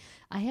DMV.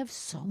 I have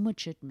so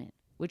much admin,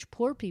 which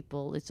poor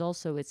people, it's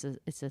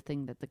a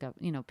thing that the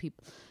government,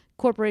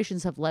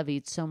 corporations have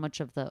levied so much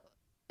of the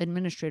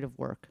administrative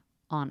work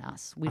on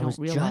us. We don't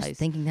realize just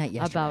thinking that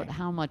yesterday. about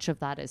how much of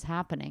that is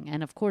happening.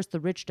 And of course, the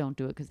rich don't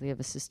do it because they have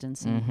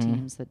assistants and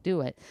teams that do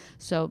it.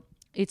 So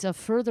it's a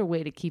further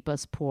way to keep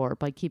us poor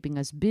by keeping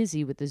us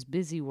busy with this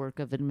busy work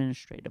of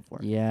administrative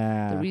work.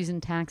 Yeah. The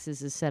reason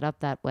taxes is set up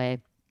that way,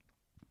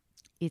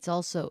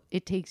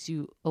 it takes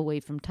you away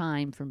from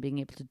time, from being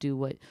able to do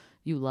what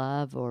you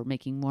love or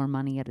making more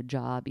money at a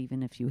job,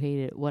 even if you hate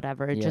it,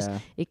 whatever.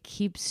 It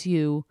keeps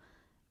you.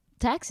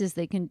 Taxes,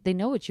 they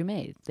know what you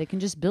made. They can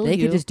just bill you. They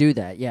could just do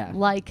that, yeah.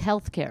 Like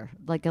healthcare,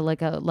 like a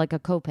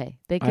copay.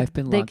 I've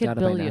been locked out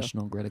of my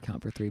National Grid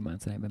account for 3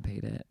 months and I haven't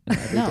paid it. And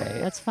every day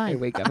that's fine. I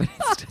wake up and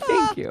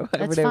thank you.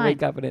 Every day I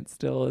wake up and it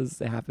still is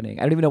happening.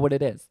 I don't even know what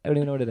it is. But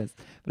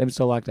I'm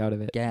still locked out of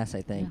it. Gas,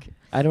 I think. Yeah.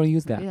 I don't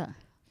use that. Yeah.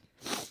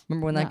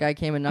 Remember when that guy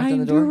came and knocked on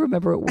the door? I do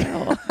remember it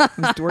well. It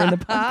was during the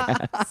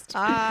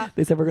podcast.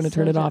 They said we're going to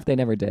turn it off. They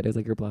never did. It was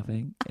like, you're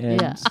bluffing.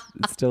 And it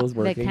still is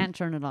working. They can't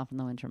turn it off in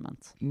the winter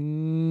months.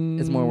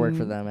 It's more work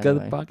for them anyway.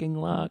 Good fucking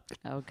luck.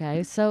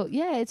 Okay. So,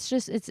 yeah, it's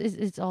just,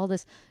 it's all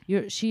this.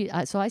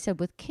 So I said,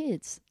 with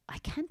kids, I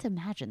can't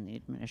imagine the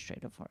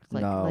administrative work.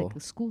 Like the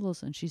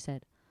schools. And she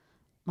said,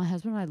 my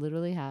husband and I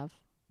literally have,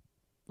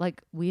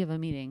 we have a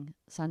meeting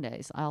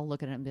Sundays. I'll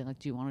look at it and be like,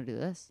 do you want to do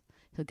this?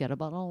 He'll get a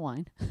bottle of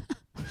wine.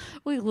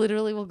 We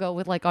literally will go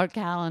with our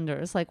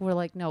calendars. We're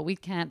like, no, we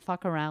can't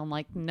fuck around.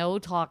 No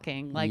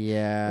talking.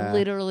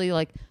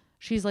 Literally,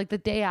 she's like, the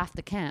day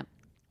after camp,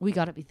 we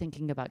got to be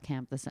thinking about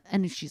camp.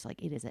 And she's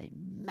like, it is a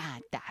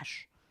mad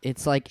dash.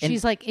 It's like,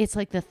 she's like, it's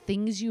like the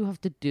things you have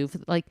to do for,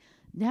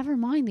 never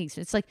mind these.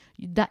 It's like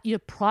that your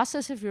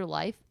process of your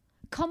life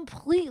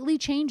completely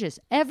changes.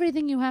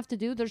 Everything you have to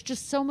do, there's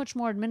just so much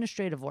more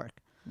administrative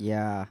work.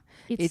 Yeah.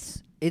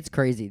 It's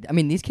crazy. I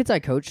mean, these kids I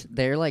coach,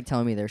 they're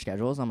telling me their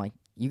schedules. I'm like,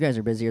 you guys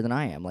are busier than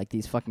I am.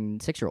 These fucking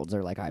 6-year-olds,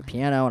 they're like, I have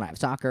piano and I have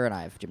soccer and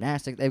I have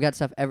gymnastics. They've got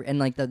stuff and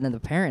then the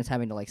parents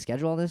having to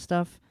schedule all this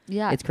stuff.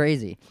 Yeah. It's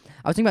crazy.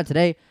 I was thinking about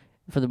today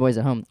for the boys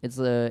at home. It's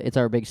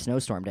our big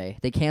snowstorm day.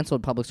 They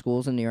canceled public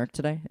schools in New York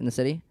today in the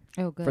city.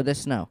 Oh, good. For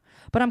this snow.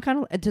 But I'm kind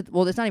of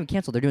it's not even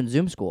canceled. They're doing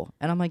Zoom school.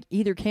 And I'm like,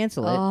 either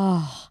cancel it.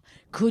 Oh,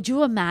 could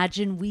you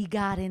imagine we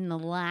got in the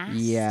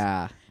last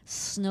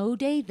snow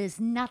day? There's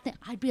nothing.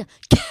 I'd be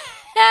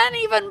can't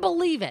even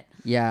believe it.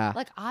 Yeah.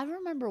 I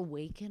remember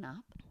waking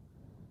up.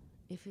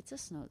 If it's a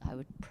snow, I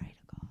would pray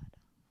to God,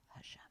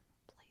 Hashem,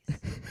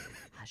 please,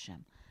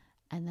 Hashem.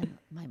 And then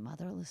my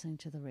mother listening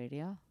to the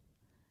radio,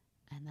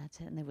 and that's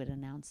it. And they would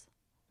announce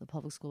the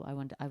public school.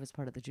 I was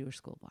part of the Jewish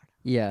school board.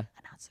 Yeah.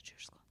 Announce the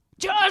Jewish school.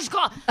 Jewish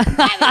school.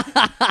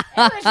 It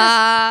was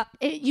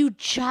just, you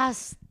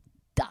just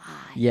die.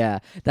 Yeah.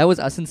 That was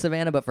us in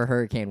Savannah, but for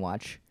Hurricane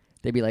Watch.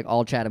 They'd be like,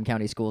 all Chatham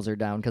County schools are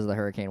down because of the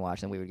hurricane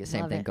watch, and we would get the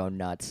same thing, go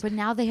nuts. But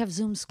now they have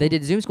Zoom school. They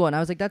did Zoom school, and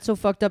I was like, that's so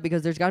fucked up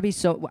because there's got to be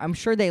I'm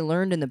sure they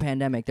learned in the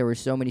pandemic there were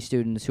so many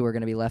students who are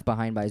going to be left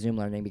behind by Zoom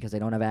learning because they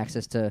don't have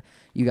access to,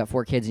 you got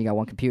 4 kids and you got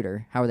 1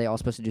 computer. How are they all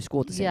supposed to do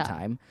school at the same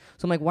time?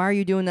 So I'm like, why are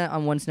you doing that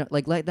on one snow?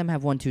 Let them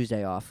have one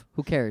Tuesday off.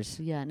 Who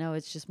cares? Yeah, no,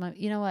 it's just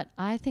you know what?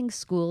 I think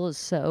school is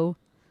so...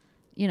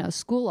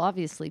 school,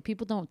 obviously,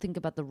 people don't think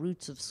about the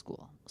roots of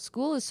school.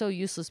 School is so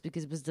useless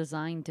because it was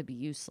designed to be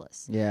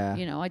useless. Yeah.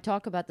 I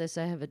talk about this.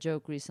 I have a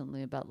joke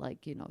recently about,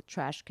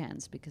 trash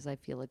cans because I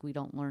feel like we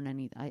don't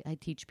learn I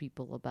teach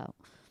people about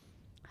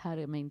how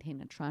to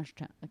maintain a trash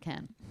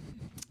can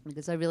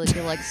because I really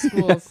feel like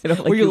schools...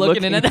 Were you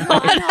looking in it?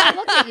 I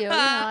look at you.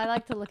 I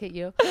like to look at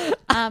you.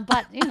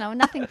 But,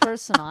 nothing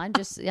personal.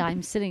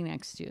 I'm sitting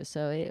next to you.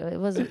 So it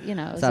was, it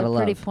was a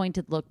pretty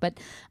pointed look. But...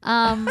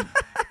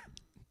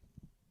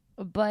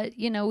 But,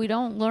 we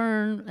don't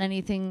learn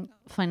anything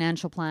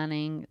financial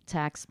planning,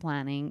 tax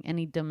planning,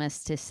 any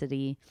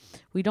domesticity.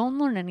 We don't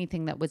learn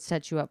anything that would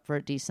set you up for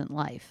a decent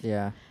life.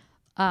 Yeah.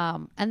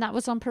 And that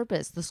was on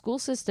purpose. The school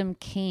system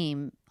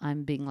came,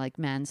 I'm being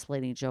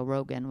mansplaining Joe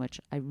Rogan,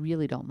 which I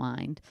really don't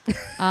mind.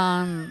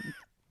 The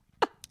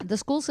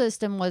school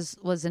system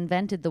was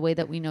invented the way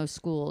that we know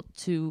school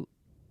to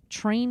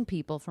train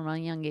people from a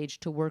young age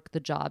to work the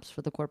jobs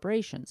for the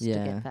corporations, to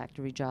get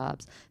factory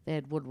jobs. They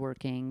had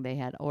woodworking,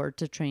 or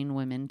to train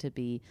women to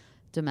be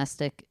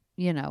domestic,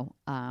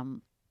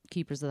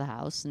 keepers of the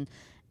house,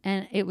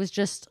 and it was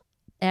just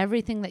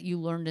everything that you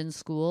learned in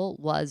school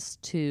was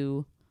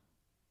to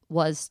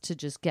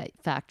just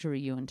factory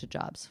you into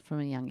jobs from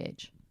a young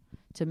age,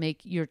 to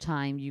make your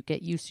time. You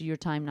get used to your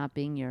time not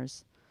being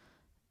yours.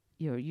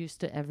 You're used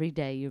to every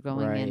day you're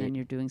going in and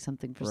you're doing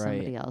something for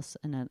somebody else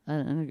and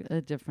a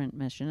different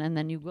mission, and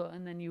then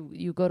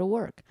you go to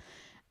work.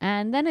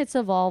 And then it's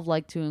evolved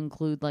like to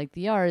include like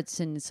the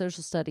arts and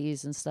social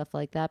studies and stuff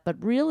like that.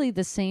 But really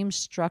the same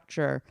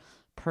structure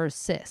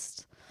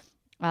persists.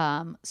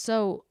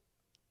 So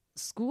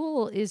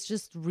school is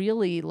just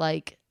really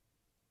like,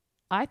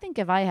 I think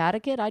if I had a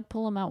kid, I'd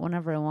pull him out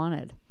whenever I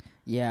wanted.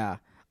 Yeah,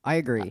 I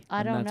agree.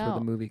 I don't know. That's where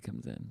the movie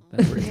comes in.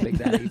 That's where it's Big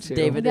Daddy too.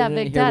 David, Yeah, in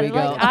Big it. Here Daddy. we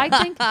go.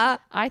 Like,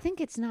 I think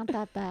it's not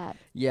that bad.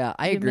 Yeah,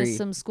 I You agree. miss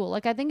some school.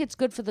 Like, I think it's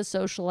good for the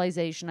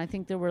socialization. I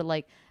think there were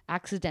like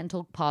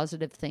accidental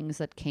positive things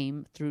that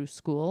came through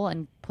school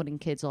and putting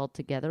kids all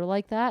together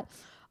like that.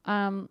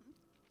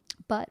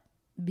 But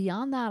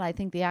beyond that, I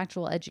think the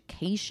actual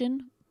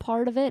education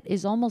part of it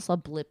is almost a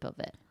blip of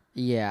it.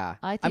 Yeah.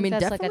 I think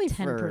that's like a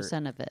definitely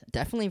 10% of it.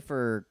 Definitely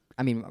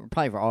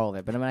probably for all of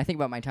it. But when I think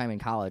about my time in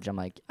college, I'm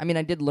like, I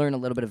did learn a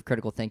little bit of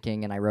critical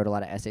thinking, and I wrote a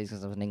lot of essays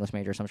because I was an English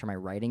major, so I'm sure my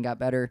writing got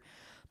better.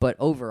 But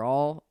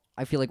overall,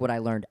 I feel like what I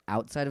learned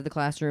outside of the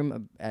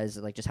classroom as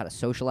like just how to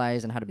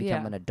socialize and how to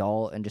become an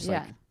adult and just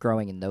like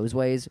growing in those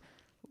ways,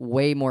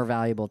 way more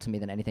valuable to me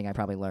than anything I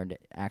probably learned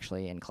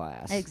actually in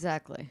class.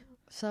 Exactly.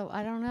 So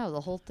I don't know.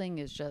 The whole thing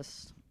is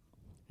just...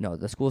 No,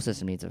 the school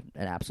system needs an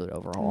absolute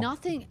overhaul.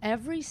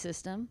 Every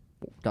system,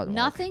 Doesn't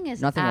nothing work.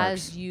 is Nothing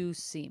as works. you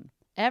seem.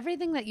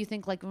 Everything that you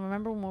think, like,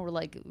 remember when we were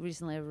like,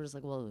 recently everyone was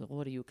like, well,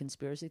 what are you, a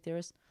conspiracy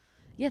theorist?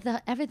 Yeah,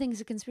 everything's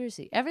a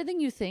conspiracy. Everything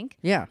you think,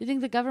 Yeah. you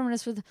think the government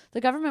is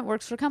the government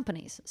works for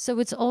companies. So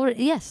it's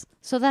already, yes.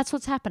 So that's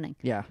what's happening.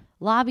 Yeah.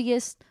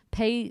 Lobbyists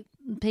pay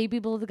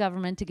people of the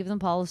government to give them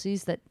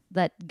policies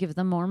that give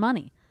them more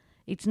money.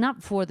 It's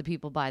not for the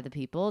people, by the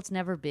people. It's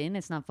never been.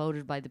 It's not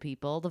voted by the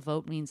people. The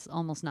vote means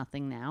almost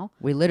nothing now.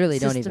 We literally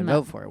don't even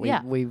vote for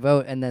it. We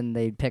vote and then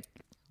they pick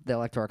the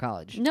Electoral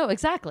College. No,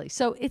 exactly.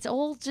 So it's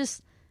all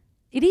just,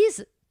 it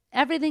is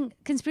everything.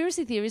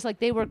 Conspiracy theories, like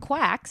they were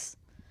quacks.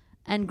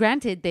 And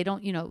granted, they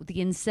don't, the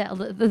incel,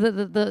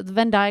 the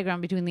Venn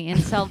diagram between the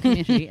incel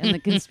community and the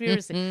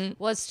conspiracy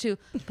was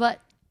but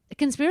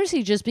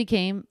conspiracy just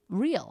became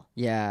real.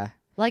 Yeah.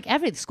 Like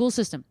the school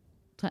system,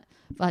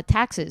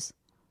 taxes,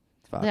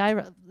 Fuck. the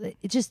IRA,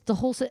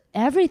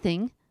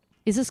 everything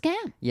is a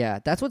scam. Yeah,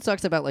 that's what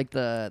sucks about like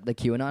the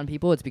QAnon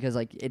people. It's because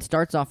like it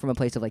starts off from a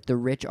place of like the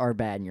rich are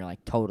bad, and you're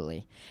like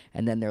totally,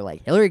 and then they're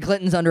like Hillary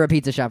Clinton's under a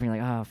pizza shop, and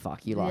you're like, oh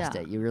fuck, you lost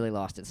it. You really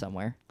lost it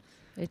somewhere.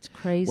 It's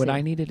crazy. What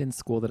I needed in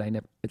school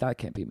that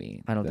can't be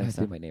me. I don't that think has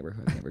so. to be my neighbor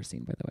who I've never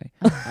seen, by the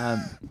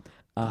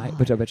way.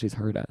 But I bet she's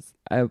heard us.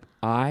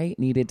 I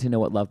needed to know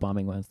what love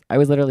bombing was. I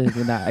was literally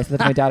thinking that. I said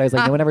to my dad, I was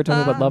like, no one ever told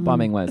me what love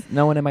bombing was.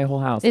 No one in my whole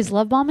house. Is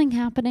love bombing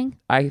happening?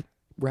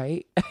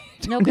 Right?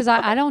 No, because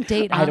I don't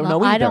date. I don't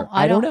know either.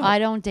 I don't know. I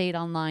don't date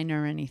online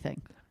or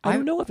anything. I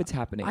don't know if it's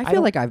happening. I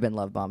feel like I've been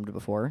love bombed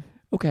before.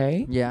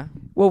 Okay. Yeah.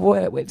 Well,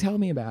 what? Tell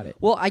me about it.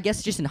 Well, I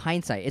guess just in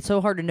hindsight, it's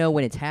so hard to know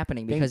when it's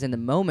happening because in the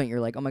moment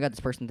you're like, oh my god, this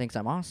person thinks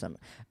I'm awesome.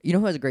 You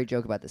know who has a great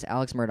joke about this?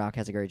 Alex Murdoch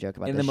has a great joke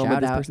about this. In the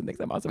moment, this person thinks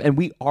I'm awesome, and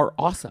we are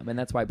awesome, and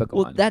that's why. But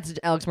go on. That's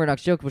Alex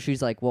Murdoch's joke, where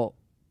she's like, well,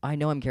 I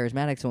know I'm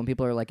charismatic, so when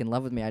people are like in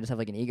love with me, I just have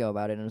like an ego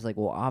about it. And it's like,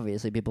 well,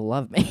 obviously people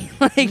love me.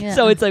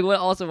 So it's like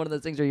also one of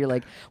those things where you're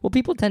like, well,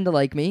 people tend to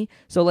like me,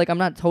 so like I'm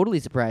not totally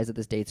surprised that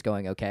this date's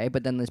going okay.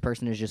 But then this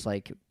person is just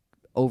like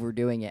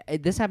overdoing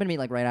it. This happened to me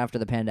like right after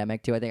the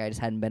pandemic too. I think I just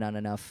hadn't been on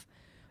enough.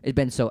 It'd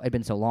been so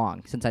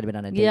long since I'd been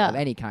on a date of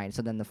any kind.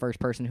 So then the first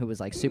person who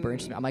was like super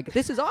interested, I'm like,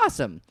 this is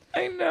awesome.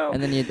 I know.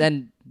 And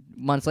then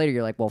months later,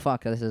 you're like, well,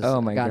 fuck, this has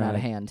gotten out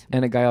of hand.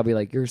 And a guy will be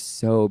like, you're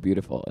so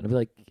beautiful, and I'll be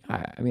like,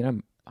 I mean,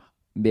 I'm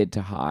mid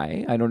to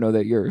high. I don't know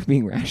that you're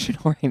being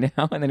rational right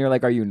now. And then you're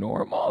like, are you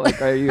normal?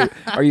 Like, are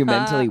you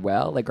mentally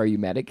well? Like, are you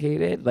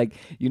medicated? Like,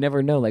 you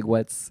never know, like,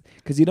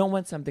 because you don't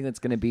want something that's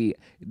going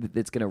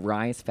to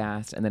rise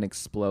fast and then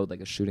explode like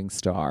a shooting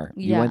star.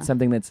 You want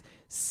something that's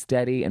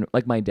steady, and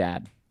like my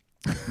dad.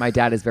 My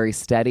dad is very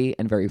steady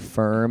and very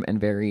firm and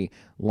very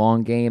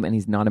long game, and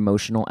he's not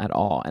emotional at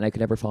all. And I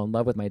could never fall in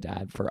love with my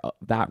dad for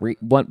that.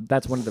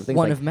 That's one of the things.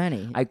 One of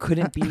many. I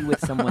couldn't be with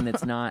someone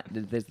that's not.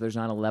 There's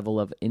not a level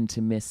of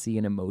intimacy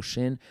and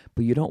emotion,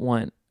 but you don't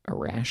want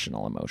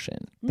irrational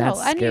emotion. That's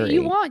scary.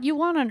 You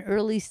want an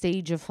early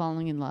stage of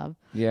falling in love.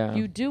 Yeah.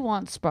 You do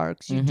want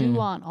sparks. You do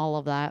want all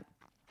of that.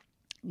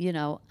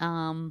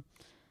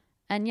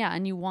 And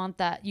you want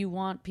that. You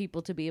want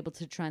people to be able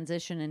to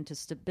transition into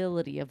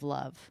stability of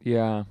love.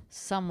 Yeah.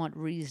 Somewhat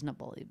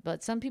reasonably.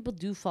 But some people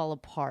do fall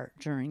apart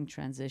during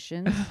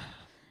transitions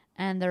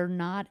and they're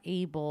not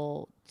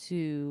able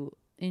to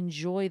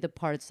enjoy the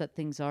parts that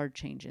things are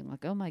changing.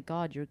 Like, oh my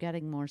God, you're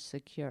getting more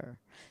secure.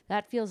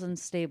 That feels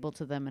unstable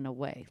to them in a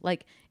way.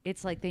 Like,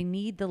 it's like they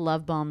need the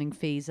love bombing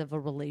phase of a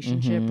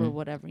relationship or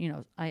whatever.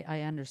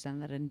 I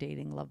understand that in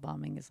dating, love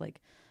bombing is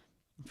like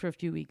for a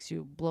few weeks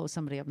you blow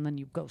somebody up and then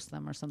you ghost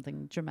them or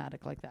something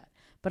dramatic like that.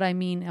 But I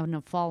mean, in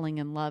a falling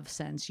in love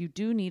sense, you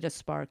do need a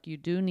spark. You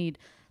do need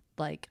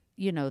like,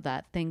 you know,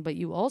 that thing. But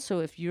you also,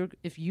 if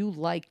you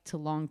like to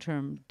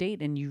long-term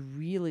date and you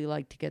really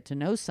like to get to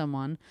know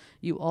someone,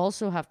 you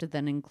also have to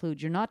then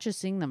include, you're not just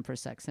seeing them for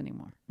sex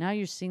anymore. Now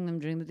you're seeing them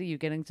during the day. You're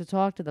getting to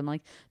talk to them.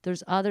 Like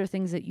there's other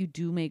things that you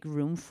do make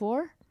room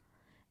for.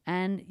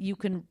 And you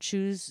can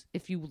choose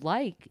if you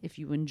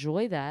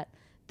enjoy that,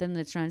 then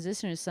the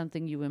transition is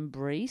something you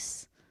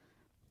embrace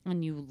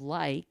and you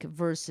like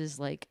versus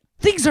like,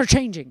 things are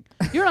changing.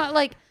 You're not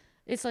like,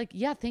 it's like,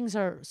 yeah, things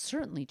are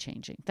certainly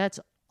changing. That's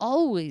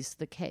always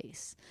the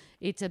case.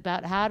 It's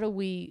about how do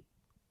we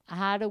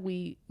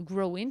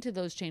grow into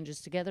those changes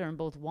together and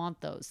both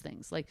want those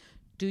things. Like,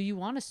 do you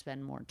want to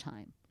spend more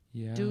time?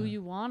 Yeah. Do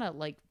you want to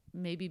like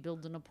maybe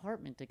build an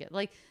apartment together?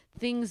 Like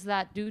things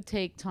that do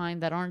take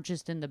time that aren't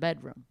just in the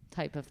bedroom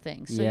type of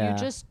thing. So you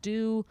just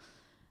do,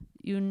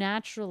 you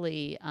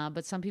naturally,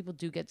 but some people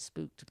do get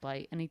spooked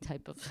by any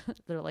type of,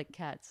 they're like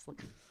cats.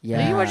 Like,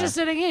 you were just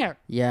sitting here.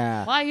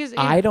 Yeah. Why is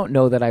I don't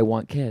know that I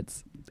want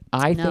kids.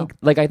 I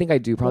think I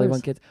do probably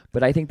want kids,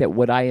 but I think that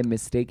what I am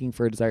mistaking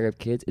for a desire of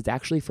kids is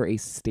actually for a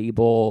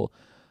stable,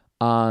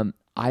 I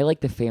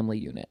like the family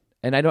unit.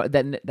 And I don't,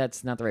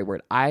 that's not the right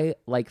word. I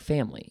like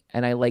family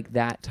and I like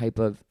that type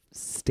of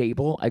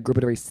stable. I grew up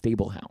in a very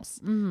stable house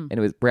and it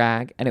was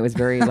brag and it was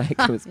very like,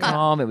 it was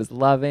calm. It was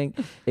loving.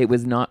 It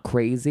was not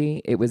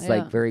crazy. It was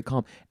like very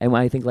calm. And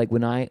when I think like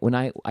when I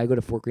go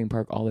to Fort Greene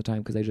Park all the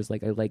time, cause I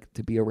like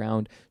to be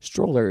around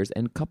strollers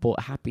and couple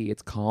happy.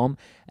 It's calm.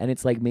 And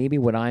it's like, maybe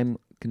what I'm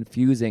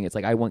confusing, it's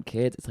like, I want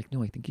kids. It's like,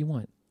 no, I think you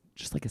want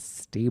just like a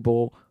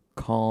stable,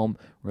 calm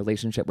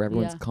relationship where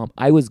everyone's calm.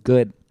 I was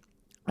good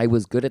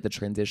at the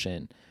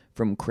transition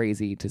from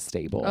crazy to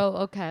stable. Oh,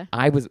 okay.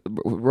 I was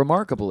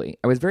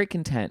I was very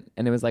content.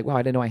 And it was like, wow,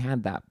 I didn't know I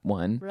had that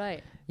one.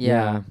 Right.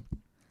 Yeah.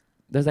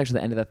 That was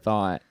actually the end of the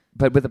thought.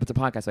 But with the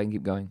podcast, so I can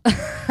keep going.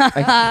 I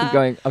can keep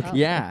going. Okay.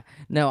 Yeah.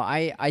 No,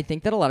 I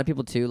think that a lot of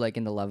people too, like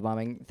in the love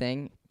bombing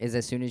thing, is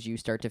as soon as you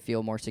start to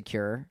feel more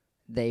secure,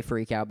 they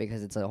freak out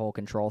because it's a whole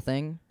control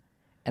thing.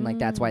 And like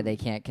that's why they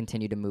can't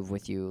continue to move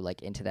with you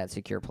like into that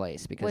secure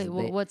place because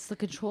what's the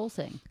control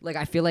thing? Like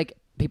I feel like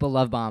people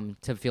love bomb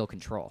to feel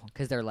control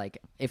because they're like,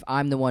 if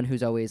I'm the one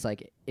who's always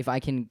like, if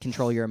I can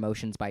control your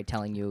emotions by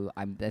telling you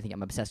I think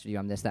I'm obsessed with you,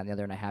 I'm this, that, and the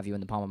other, and I have you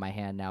in the palm of my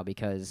hand now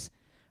because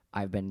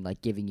I've been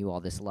like giving you all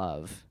this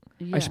love.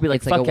 I should be like,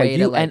 it's like fuck a way you,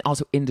 to, like, and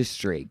also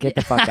industry. Get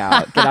the fuck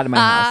out. Get out of my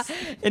house.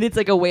 And it's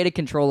like a way to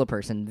control a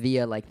person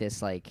via like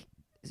this like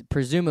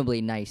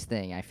presumably nice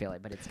thing, I feel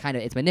like, but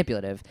it's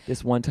manipulative.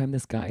 This one time,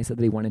 this guy said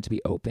that he wanted to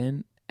be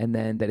open and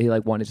then that he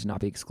like wanted to not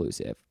be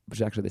exclusive, which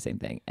is actually the same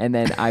thing. And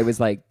then I was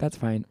like, that's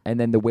fine. And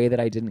then the way that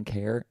I didn't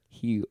care,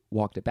 he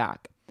walked it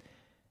back.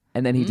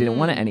 And then he didn't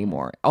want it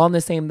anymore. All in the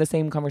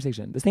same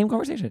conversation.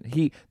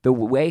 The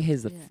way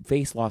his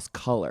face lost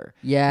color.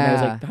 Yeah. And I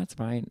was like, that's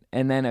fine.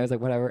 And then I was like,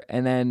 whatever.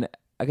 And then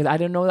because I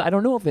don't know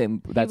if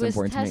that's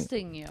important to me. He was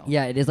testing you.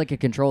 Yeah, it is like a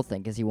control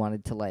thing because he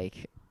wanted to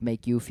like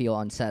make you feel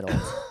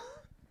unsettled.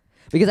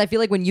 Because I feel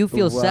like when you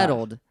feel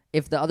settled,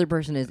 if the other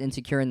person is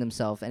insecure in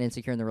themselves and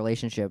insecure in the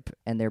relationship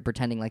and they're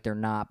pretending like they're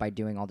not by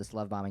doing all this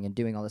love bombing and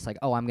doing all this like,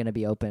 oh, I'm going to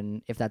be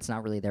open, if that's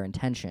not really their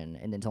intention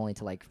and it's only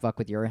to like fuck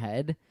with your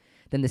head,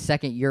 then the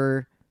second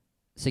you're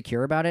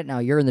secure about it, now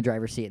you're in the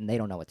driver's seat and they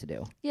don't know what to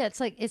do. Yeah, it's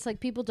like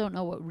people don't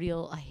know what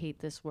real, I hate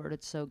this word,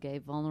 it's so gay,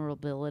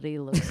 vulnerability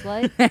looks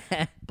like.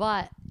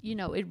 But, you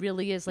know, it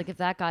really is like if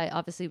that guy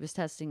obviously was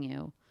testing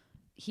you,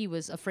 he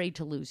was afraid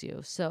to lose you.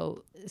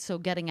 So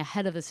getting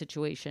ahead of the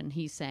situation,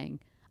 he's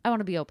saying, I want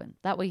to be open.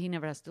 That way he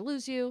never has to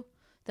lose you.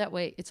 That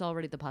way it's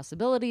already, the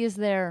possibility is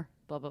there,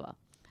 blah, blah, blah.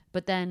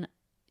 But then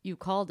you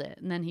called it.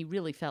 And then he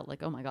really felt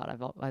like, oh my God,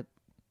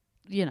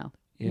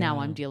 now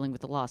I'm dealing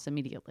with the loss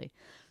immediately.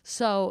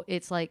 So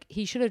it's like,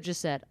 he should have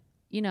just said,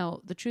 you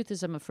know, the truth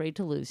is I'm afraid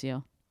to lose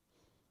you.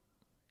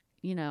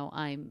 You know,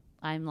 I'm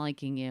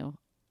liking you.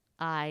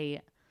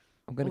 I'm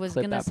going to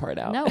clip that part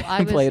out. No,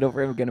 I play it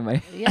over again in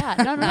my... Yeah,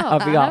 no. I'll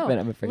be Hoffman.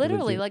 I'm afraid literally,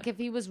 to lose you. like if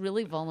he was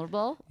really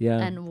vulnerable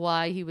and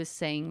why he was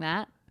saying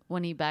that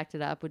when he backed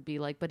it up would be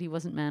like, but he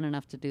wasn't man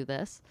enough to do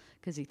this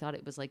because he thought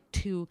it was like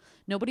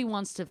nobody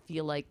wants to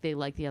feel like they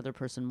like the other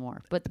person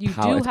more. But you do have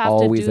to do that.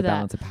 It's always a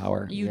balance of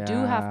power. You do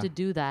have to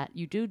do that.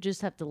 You do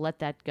just have to let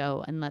that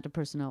go and let the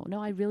person know,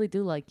 no, I really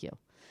do like you.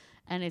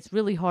 And it's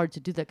really hard to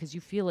do that because you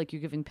feel like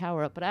you're giving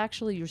power up, but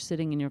actually you're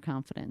sitting in your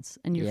confidence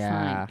and you're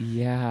fine.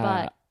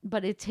 Yeah.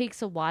 But it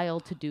takes a while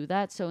to do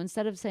that. So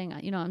instead of saying,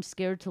 you know, I'm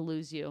scared to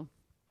lose you,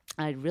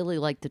 I'd really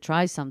like to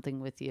try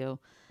something with you,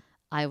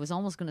 I was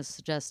almost going to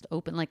suggest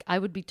open. Like I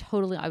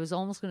was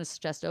almost going to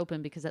suggest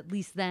open because at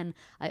least then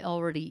I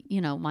already,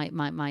 you know,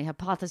 my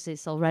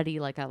hypothesis already,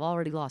 like I've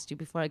already lost you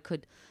before I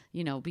could,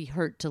 you know, be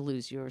hurt to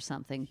lose you or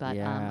something. But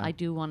I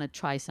do want to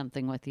try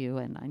something with you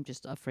and I'm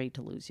just afraid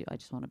to lose you. I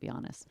just want to be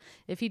honest.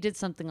 If he did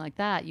something like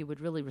that, you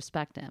would really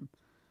respect him.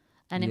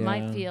 And it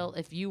might feel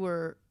if you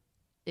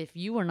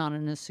were not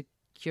in a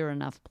secure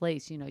enough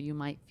place, you know, you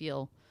might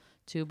feel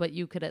too, but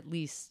you could at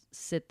least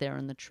sit there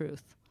in the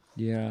truth.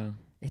 Yeah.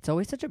 It's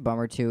always such a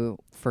bummer too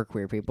for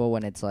queer people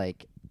when it's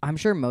like, I'm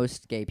sure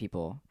most gay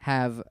people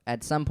have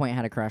at some point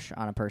had a crush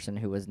on a person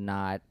who was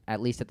not,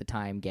 at least at the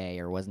time, gay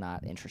or was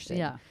not interested.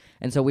 Yeah.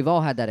 And so we've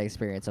all had that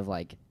experience of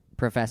like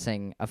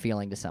professing a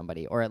feeling to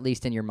somebody, or at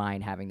least in your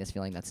mind having this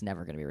feeling that's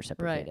never going to be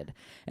reciprocated.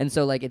 And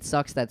so like it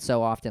sucks that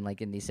so often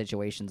like in these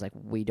situations like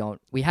we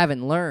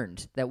haven't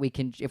learned that we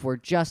can, if we're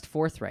just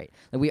forthright.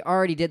 Like we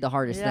already did the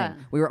hardest thing.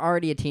 We were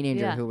already a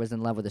teenager who was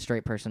in love with a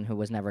straight person who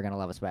was never going to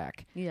love us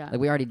back. Yeah. Like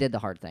we already did the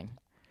hard thing.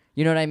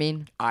 You know what I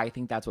mean? I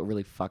think that's what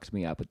really fucked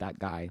me up with that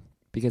guy,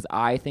 because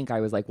I think I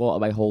was like, well,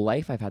 my whole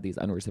life I've had these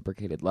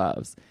unreciprocated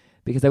loves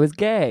because I was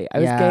gay. I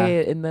was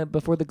gay in the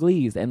before the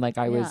Glees, and like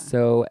I was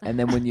so. And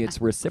then when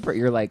it's reciprocal,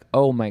 you're like,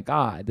 oh my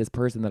god, this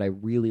person that I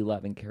really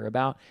love and care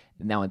about.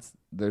 And now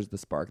there's the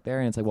spark there,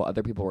 and it's like, well,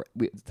 other people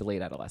it's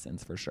delayed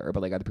adolescence for sure,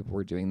 but like other people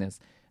were doing this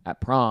at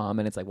prom,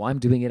 and it's like, well, I'm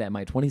doing it at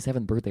my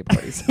 27th birthday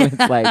party. So it's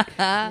like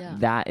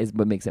that is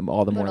what makes it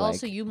all the more. But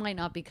also, like, you might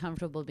not be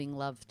comfortable being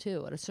loved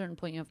too. At a certain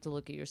point, you have to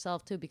look at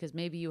yourself too, because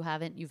maybe you've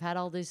had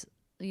all these,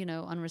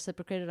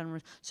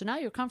 unreciprocated. So now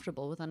you're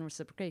comfortable with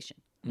unreciprocation.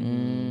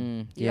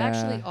 You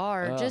actually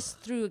are just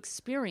through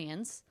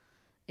experience.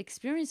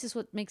 Experience is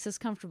what makes us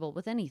comfortable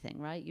with anything,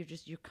 right?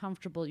 You're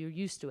comfortable. You're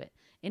used to it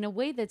in a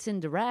way that's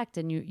indirect,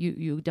 and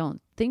you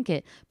don't think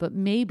it. But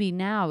maybe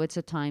now it's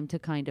a time to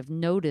kind of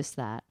notice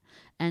that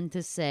and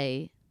to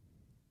say,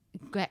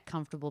 get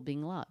comfortable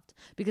being loved.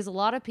 Because a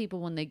lot of people,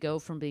 when they go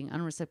from being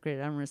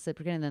unreciprocated,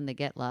 and then they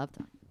get loved,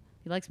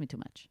 he likes me too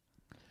much.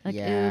 Like,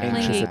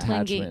 anxious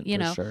attachment,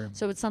 clingy, for sure.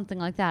 So it's something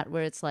like that,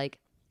 where it's like,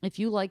 if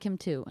you like him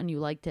too, and you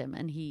liked him,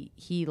 and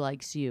he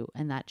likes you,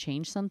 and that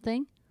changed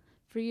something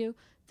for you,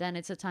 then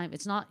it's a time.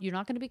 You're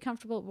not going to be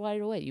comfortable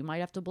right away. You might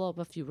have to blow up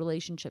a few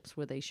relationships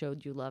where they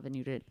showed you love and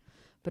you did,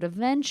 but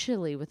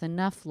eventually, with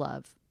enough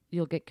love,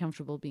 you'll get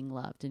comfortable being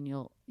loved, and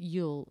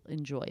you'll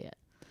enjoy it.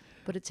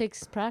 But it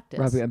takes practice.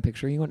 Robby, I'm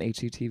picturing you on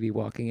HGTV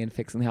walking in,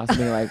 fixing the house, and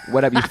being like,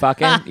 "What up? You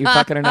fucking? You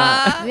fucking or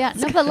not?" Yeah,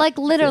 no, but like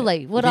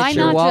literally, would I Get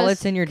your not wallets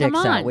just and your come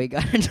dicks on, out? We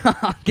gotta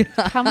talk.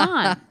 come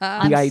on.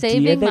 I'm The idea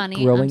saving that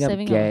money. growing I'm up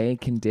saving gay money.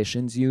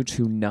 conditions you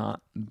to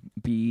not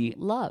be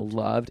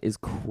Loved. is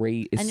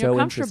great. Is And so you're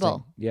comfortable.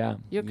 interesting. Yeah.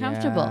 You're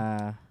comfortable.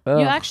 Yeah. You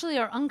Ugh. actually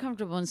are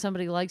uncomfortable when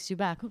somebody likes you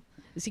back.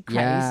 Is he crazy?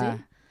 Yeah.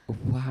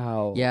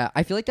 Wow. Yeah,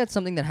 I feel like that's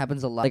something that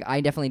happens a lot. Like, I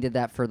definitely did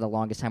that for the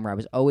longest time, where I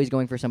was always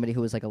going for somebody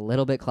who was like a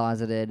little bit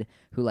closeted,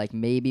 who like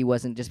maybe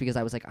wasn't, just because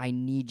I was like, I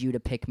need you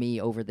to pick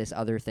me over this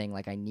other thing.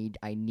 Like, I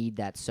need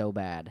that so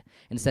bad,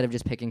 instead of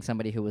just picking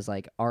somebody who was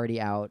like already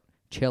out,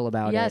 chill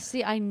about Yeah, it.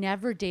 see, I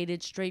never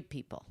dated straight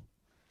people.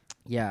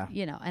 Yeah.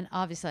 And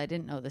obviously I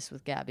didn't know this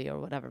with Gabby or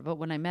whatever, but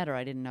when I met her,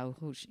 I didn't know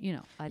who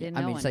I didn't know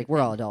I mean, it's like, anything.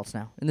 we're all adults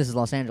now, and this is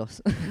Los Angeles.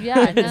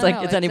 Yeah, It's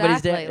like, it's anybody's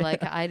exactly. day.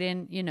 Like, I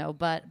didn't,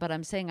 but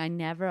I'm saying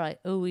I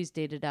always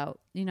dated out,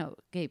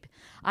 Gabe.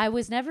 I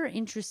was never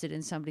interested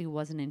in somebody who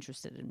wasn't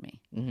interested in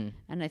me. Mm-hmm.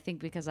 And I think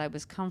because I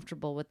was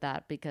comfortable with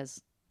that,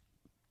 because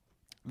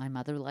my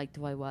mother liked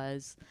who I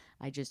was.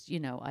 I just,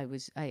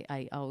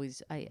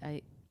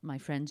 my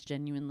friends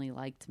genuinely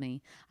liked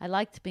me. I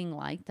liked being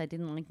liked. I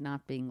didn't like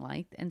not being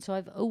liked. And so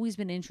I've always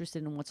been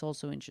interested in what's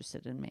also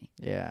interested in me.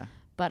 Yeah.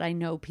 But I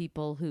know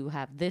people who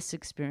have this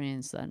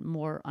experience and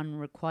more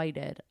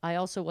unrequited. I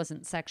also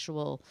wasn't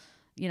sexual.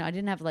 I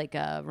didn't have like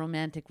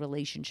romantic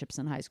relationships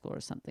in high school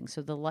or something.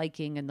 So the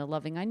liking and the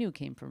loving I knew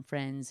came from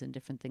friends and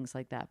different things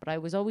like that. But I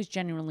was always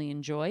genuinely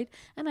enjoyed,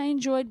 and I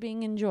enjoyed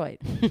being enjoyed.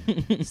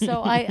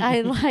 So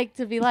I like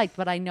to be liked.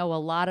 But I know a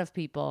lot of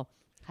people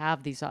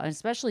have these,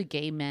 especially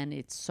gay men.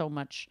 It's so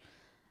much.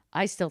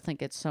 I still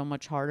think it's so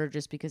much harder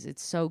just because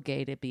it's so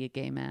gay to be a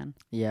gay man.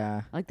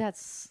 Yeah. Like,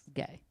 that's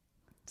gay.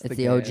 It's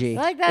the OG.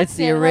 Like, that's it's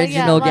the gay.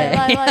 original gay.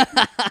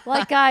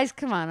 Like, guys,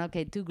 come on.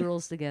 Okay, two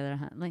girls together.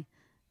 Huh? Like,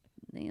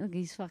 look,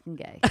 he's fucking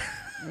gay.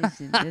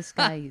 This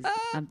guy,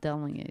 I'm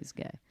telling you, he's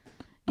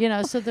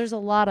gay. So there's a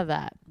lot of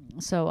that.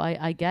 So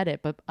I get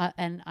it. But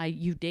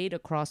you date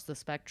across the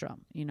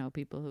spectrum.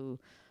 People who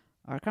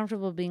are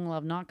comfortable being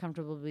loved, not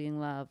comfortable being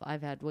loved.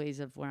 I've had ways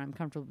of where I'm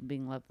comfortable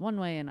being loved one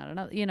way and not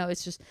another.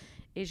 It's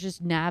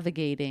just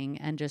navigating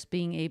and just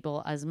being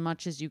able, as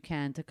much as you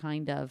can, to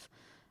kind of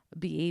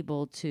be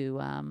able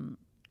to,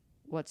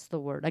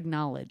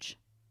 acknowledge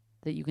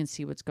that you can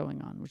see what's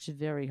going on, which is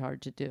very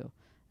hard to do.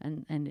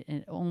 And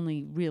it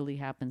only really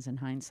happens in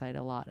hindsight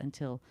a lot,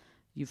 until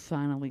you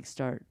finally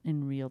start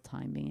in real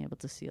time being able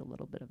to see a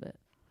little bit of it.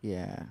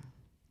 Yeah.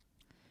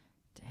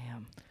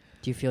 Damn.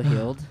 Do you feel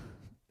healed?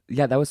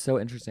 Yeah, that was so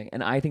interesting.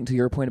 And I think, to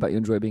your point about you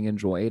enjoy being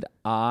enjoyed,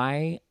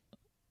 and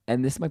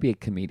this might be a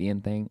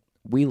comedian thing,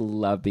 we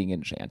love being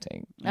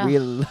enchanting. We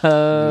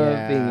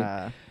love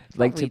being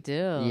like, we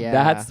do. Yeah.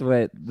 That's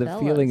what the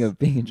Fellas. feeling of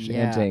being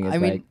enchanting is. I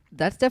mean, like,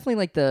 that's definitely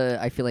like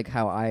I feel like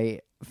how I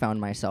found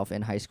myself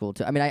in high school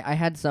too. I mean, I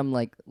had some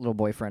like little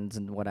boyfriends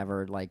and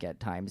whatever, like at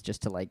times,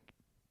 just to like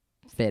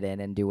fit in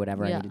and do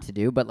whatever I needed to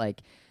do. But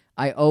like,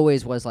 I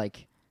always was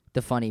like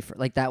the funny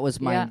like that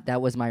was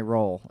my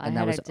role, and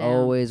that was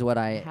always what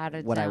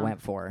I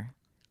went for.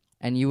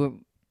 And you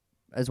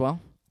as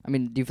well? I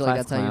mean, do you feel like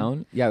Class that's how you...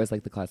 clown? Yeah, it was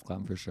like the class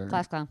clown for sure.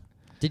 Class clown.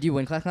 Did you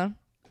win class clown?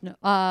 No,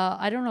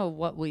 I don't know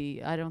what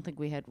I don't think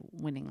we had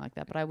winning like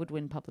that, but I would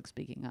win public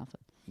speaking off it.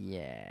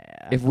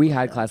 Yeah. If we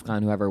had class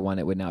clown, whoever won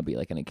it would now be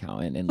like an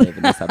accountant and live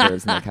in the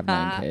suburbs and like have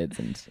 9 kids.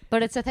 And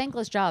But it's a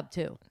thankless job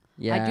too.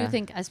 Yeah. I do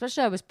think,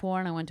 especially I was poor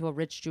and I went to a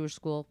rich Jewish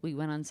school. We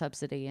went on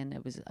subsidy, and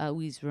it was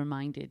always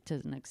reminded to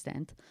an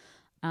extent.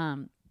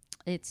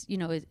 It's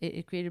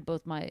it created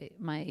both my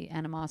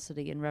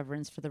animosity and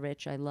reverence for the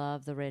rich. I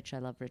love the rich. I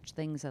love rich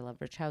things. I love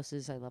rich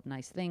houses. I love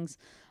nice things.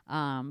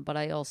 But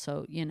I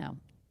also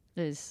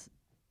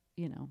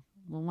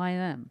well, why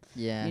them?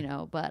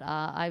 Yeah. But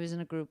I was in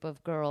a group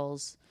of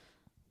girls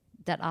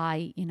that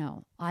I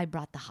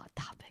brought the hot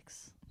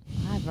topics.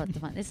 I brought the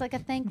fun. It's like a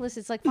thankless.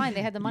 It's like fine.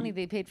 They had the money.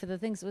 They paid for the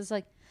things. It was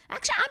like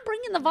actually I'm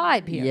bringing the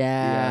vibe here.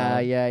 Yeah.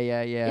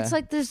 It's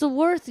like there's the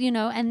worth,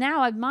 and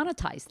now I've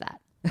monetized that.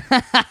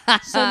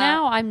 So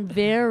now I'm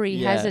very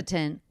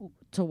hesitant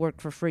to work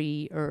for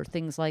free or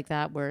things like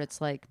that, where it's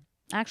like,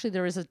 actually,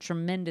 there is a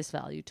tremendous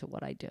value to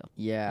what I do.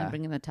 Yeah. And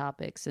bringing the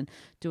topics and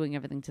doing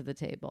everything to the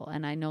table.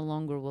 And I no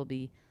longer will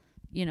be,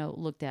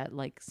 looked at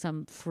like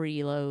some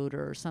freeload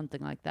or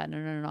something like that.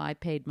 No. I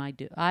paid my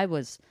due. I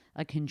was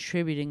a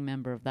contributing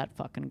member of that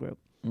fucking group.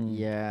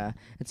 Yeah.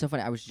 It's so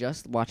funny. I was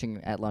just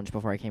watching at lunch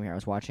before I came here. I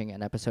was watching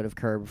an episode of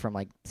Curb from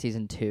like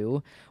season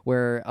 2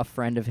 where a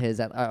friend of his,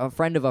 a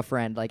friend of a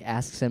friend, like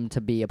asks him to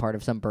be a part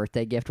of some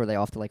birthday gift where they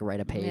all have to like write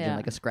a page in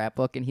like a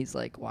scrapbook. And he's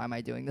like, why am I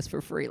doing this for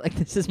free? Like,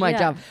 this is my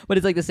job. But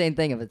it's like the same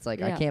thing of it's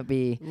like, I can't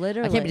be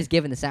just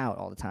giving this out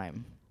all the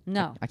time.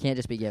 No. I can't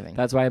just be giving.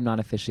 that's why I'm not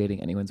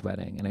officiating anyone's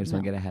wedding. And I just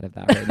want to get ahead of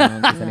that right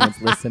now. If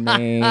anyone's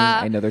listening,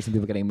 I know there's some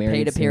people getting married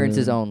Paid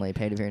appearances soon. only.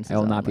 Paid appearances I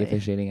will not be only.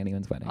 officiating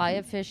anyone's wedding. I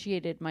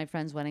officiated my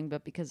friend's wedding,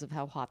 but because of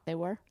how hot they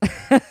were.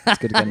 It's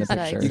good to get in the It's like-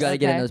 picture. You got to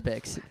get in Okay. those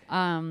pics.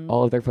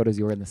 All of their photos,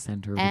 you were in the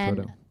center of the And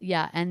photo.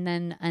 yeah, and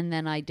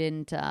then I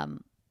didn't.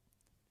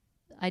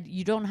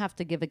 You don't have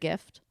to give a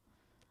gift,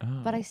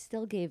 but I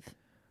still gave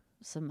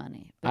some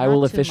money. But I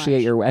will not too officiate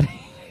much. your wedding.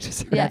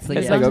 Just Yeah, That's the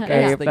it's gift. like,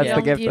 okay, Yeah. if that's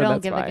the gift, you then don't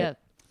that's give fine. a gift.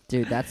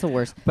 Dude, that's the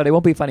worst. But it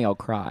won't be funny. I'll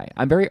cry.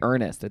 I'm very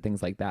earnest at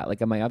things like that.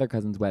 Like at my other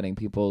cousin's wedding,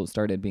 people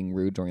started being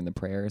rude during the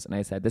prayers, and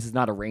I said, "This is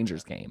not a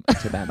Rangers game."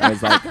 To them, I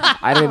was like,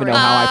 "I don't even know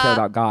how I feel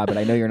about God, but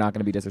I know you're not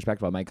going to be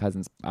disrespectful of my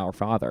cousin's our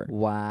father."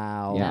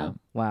 Wow. Yeah.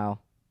 Wow.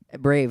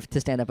 Brave to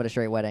stand up at a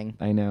straight wedding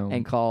I know.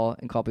 and call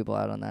people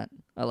out on that.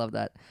 I love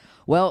that.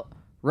 Well,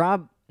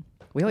 Rob,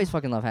 we always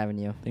fucking love having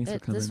you. Thanks for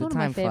coming. This is one of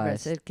Time my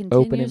favorites. flies. It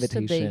continues Open to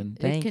invitation.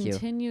 be. Thank it you.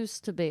 continues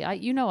to be.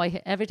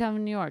 Every time I'm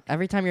in New York,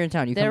 Every time you're in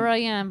town, you there come. I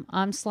am.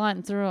 I'm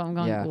sliding through. I'm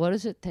going, Yeah. what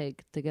does it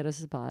take to get us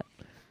a spot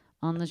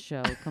on the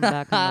show? Come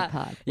back on the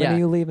pod. When Yeah. are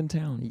you leaving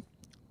town?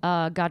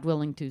 God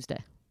willing, Tuesday.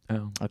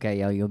 Oh, Okay,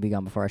 you'll be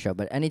gone before our show.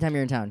 But anytime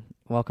you're in town,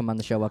 welcome on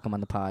the show. Welcome on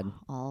the pod.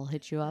 I'll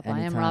hit you up. I am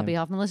Anytime. Robby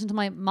Hoffman. Listen to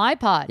my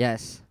pod.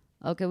 Yes.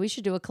 Okay, we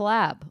should do a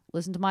collab.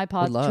 Listen to my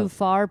pod, Would love.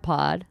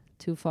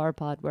 Too Far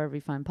Pod, wherever you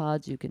find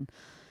pods. You can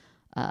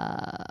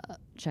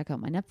check out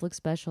my Netflix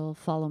special.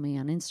 Follow me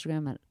on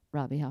Instagram at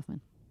Robby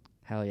Hoffman.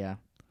 Hell yeah.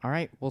 All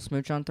right, we'll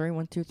smooch on 3.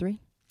 1, 2, 3.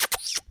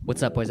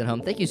 What's up, boys at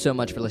home? Thank you so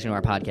much for listening to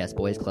our podcast,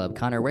 Boys Club.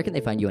 Connor, where can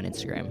they find you on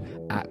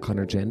Instagram? at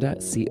Conor Janda,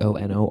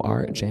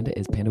 CONOR. Janda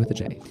is Panda with a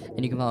J.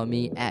 And you can follow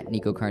me at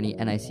Nico Carney,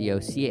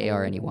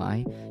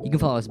 NICOCARNEY. You can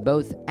follow us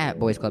both at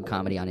Boys Club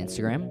Comedy on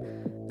Instagram.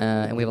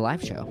 And we have a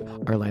live show.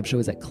 Our live show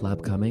is at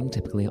Club Coming,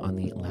 typically on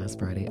the last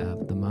Friday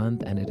of the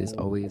month, and it is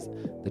always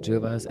the two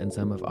of us and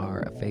some of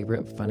our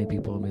favorite funny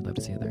people, and we'd love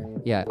to see you there.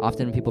 Yeah,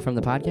 often people from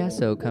the podcast,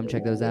 so come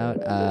check those out.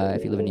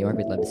 If you live in New York,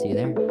 we'd love to see you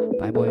there.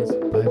 Bye, boys.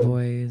 Bye,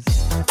 boys.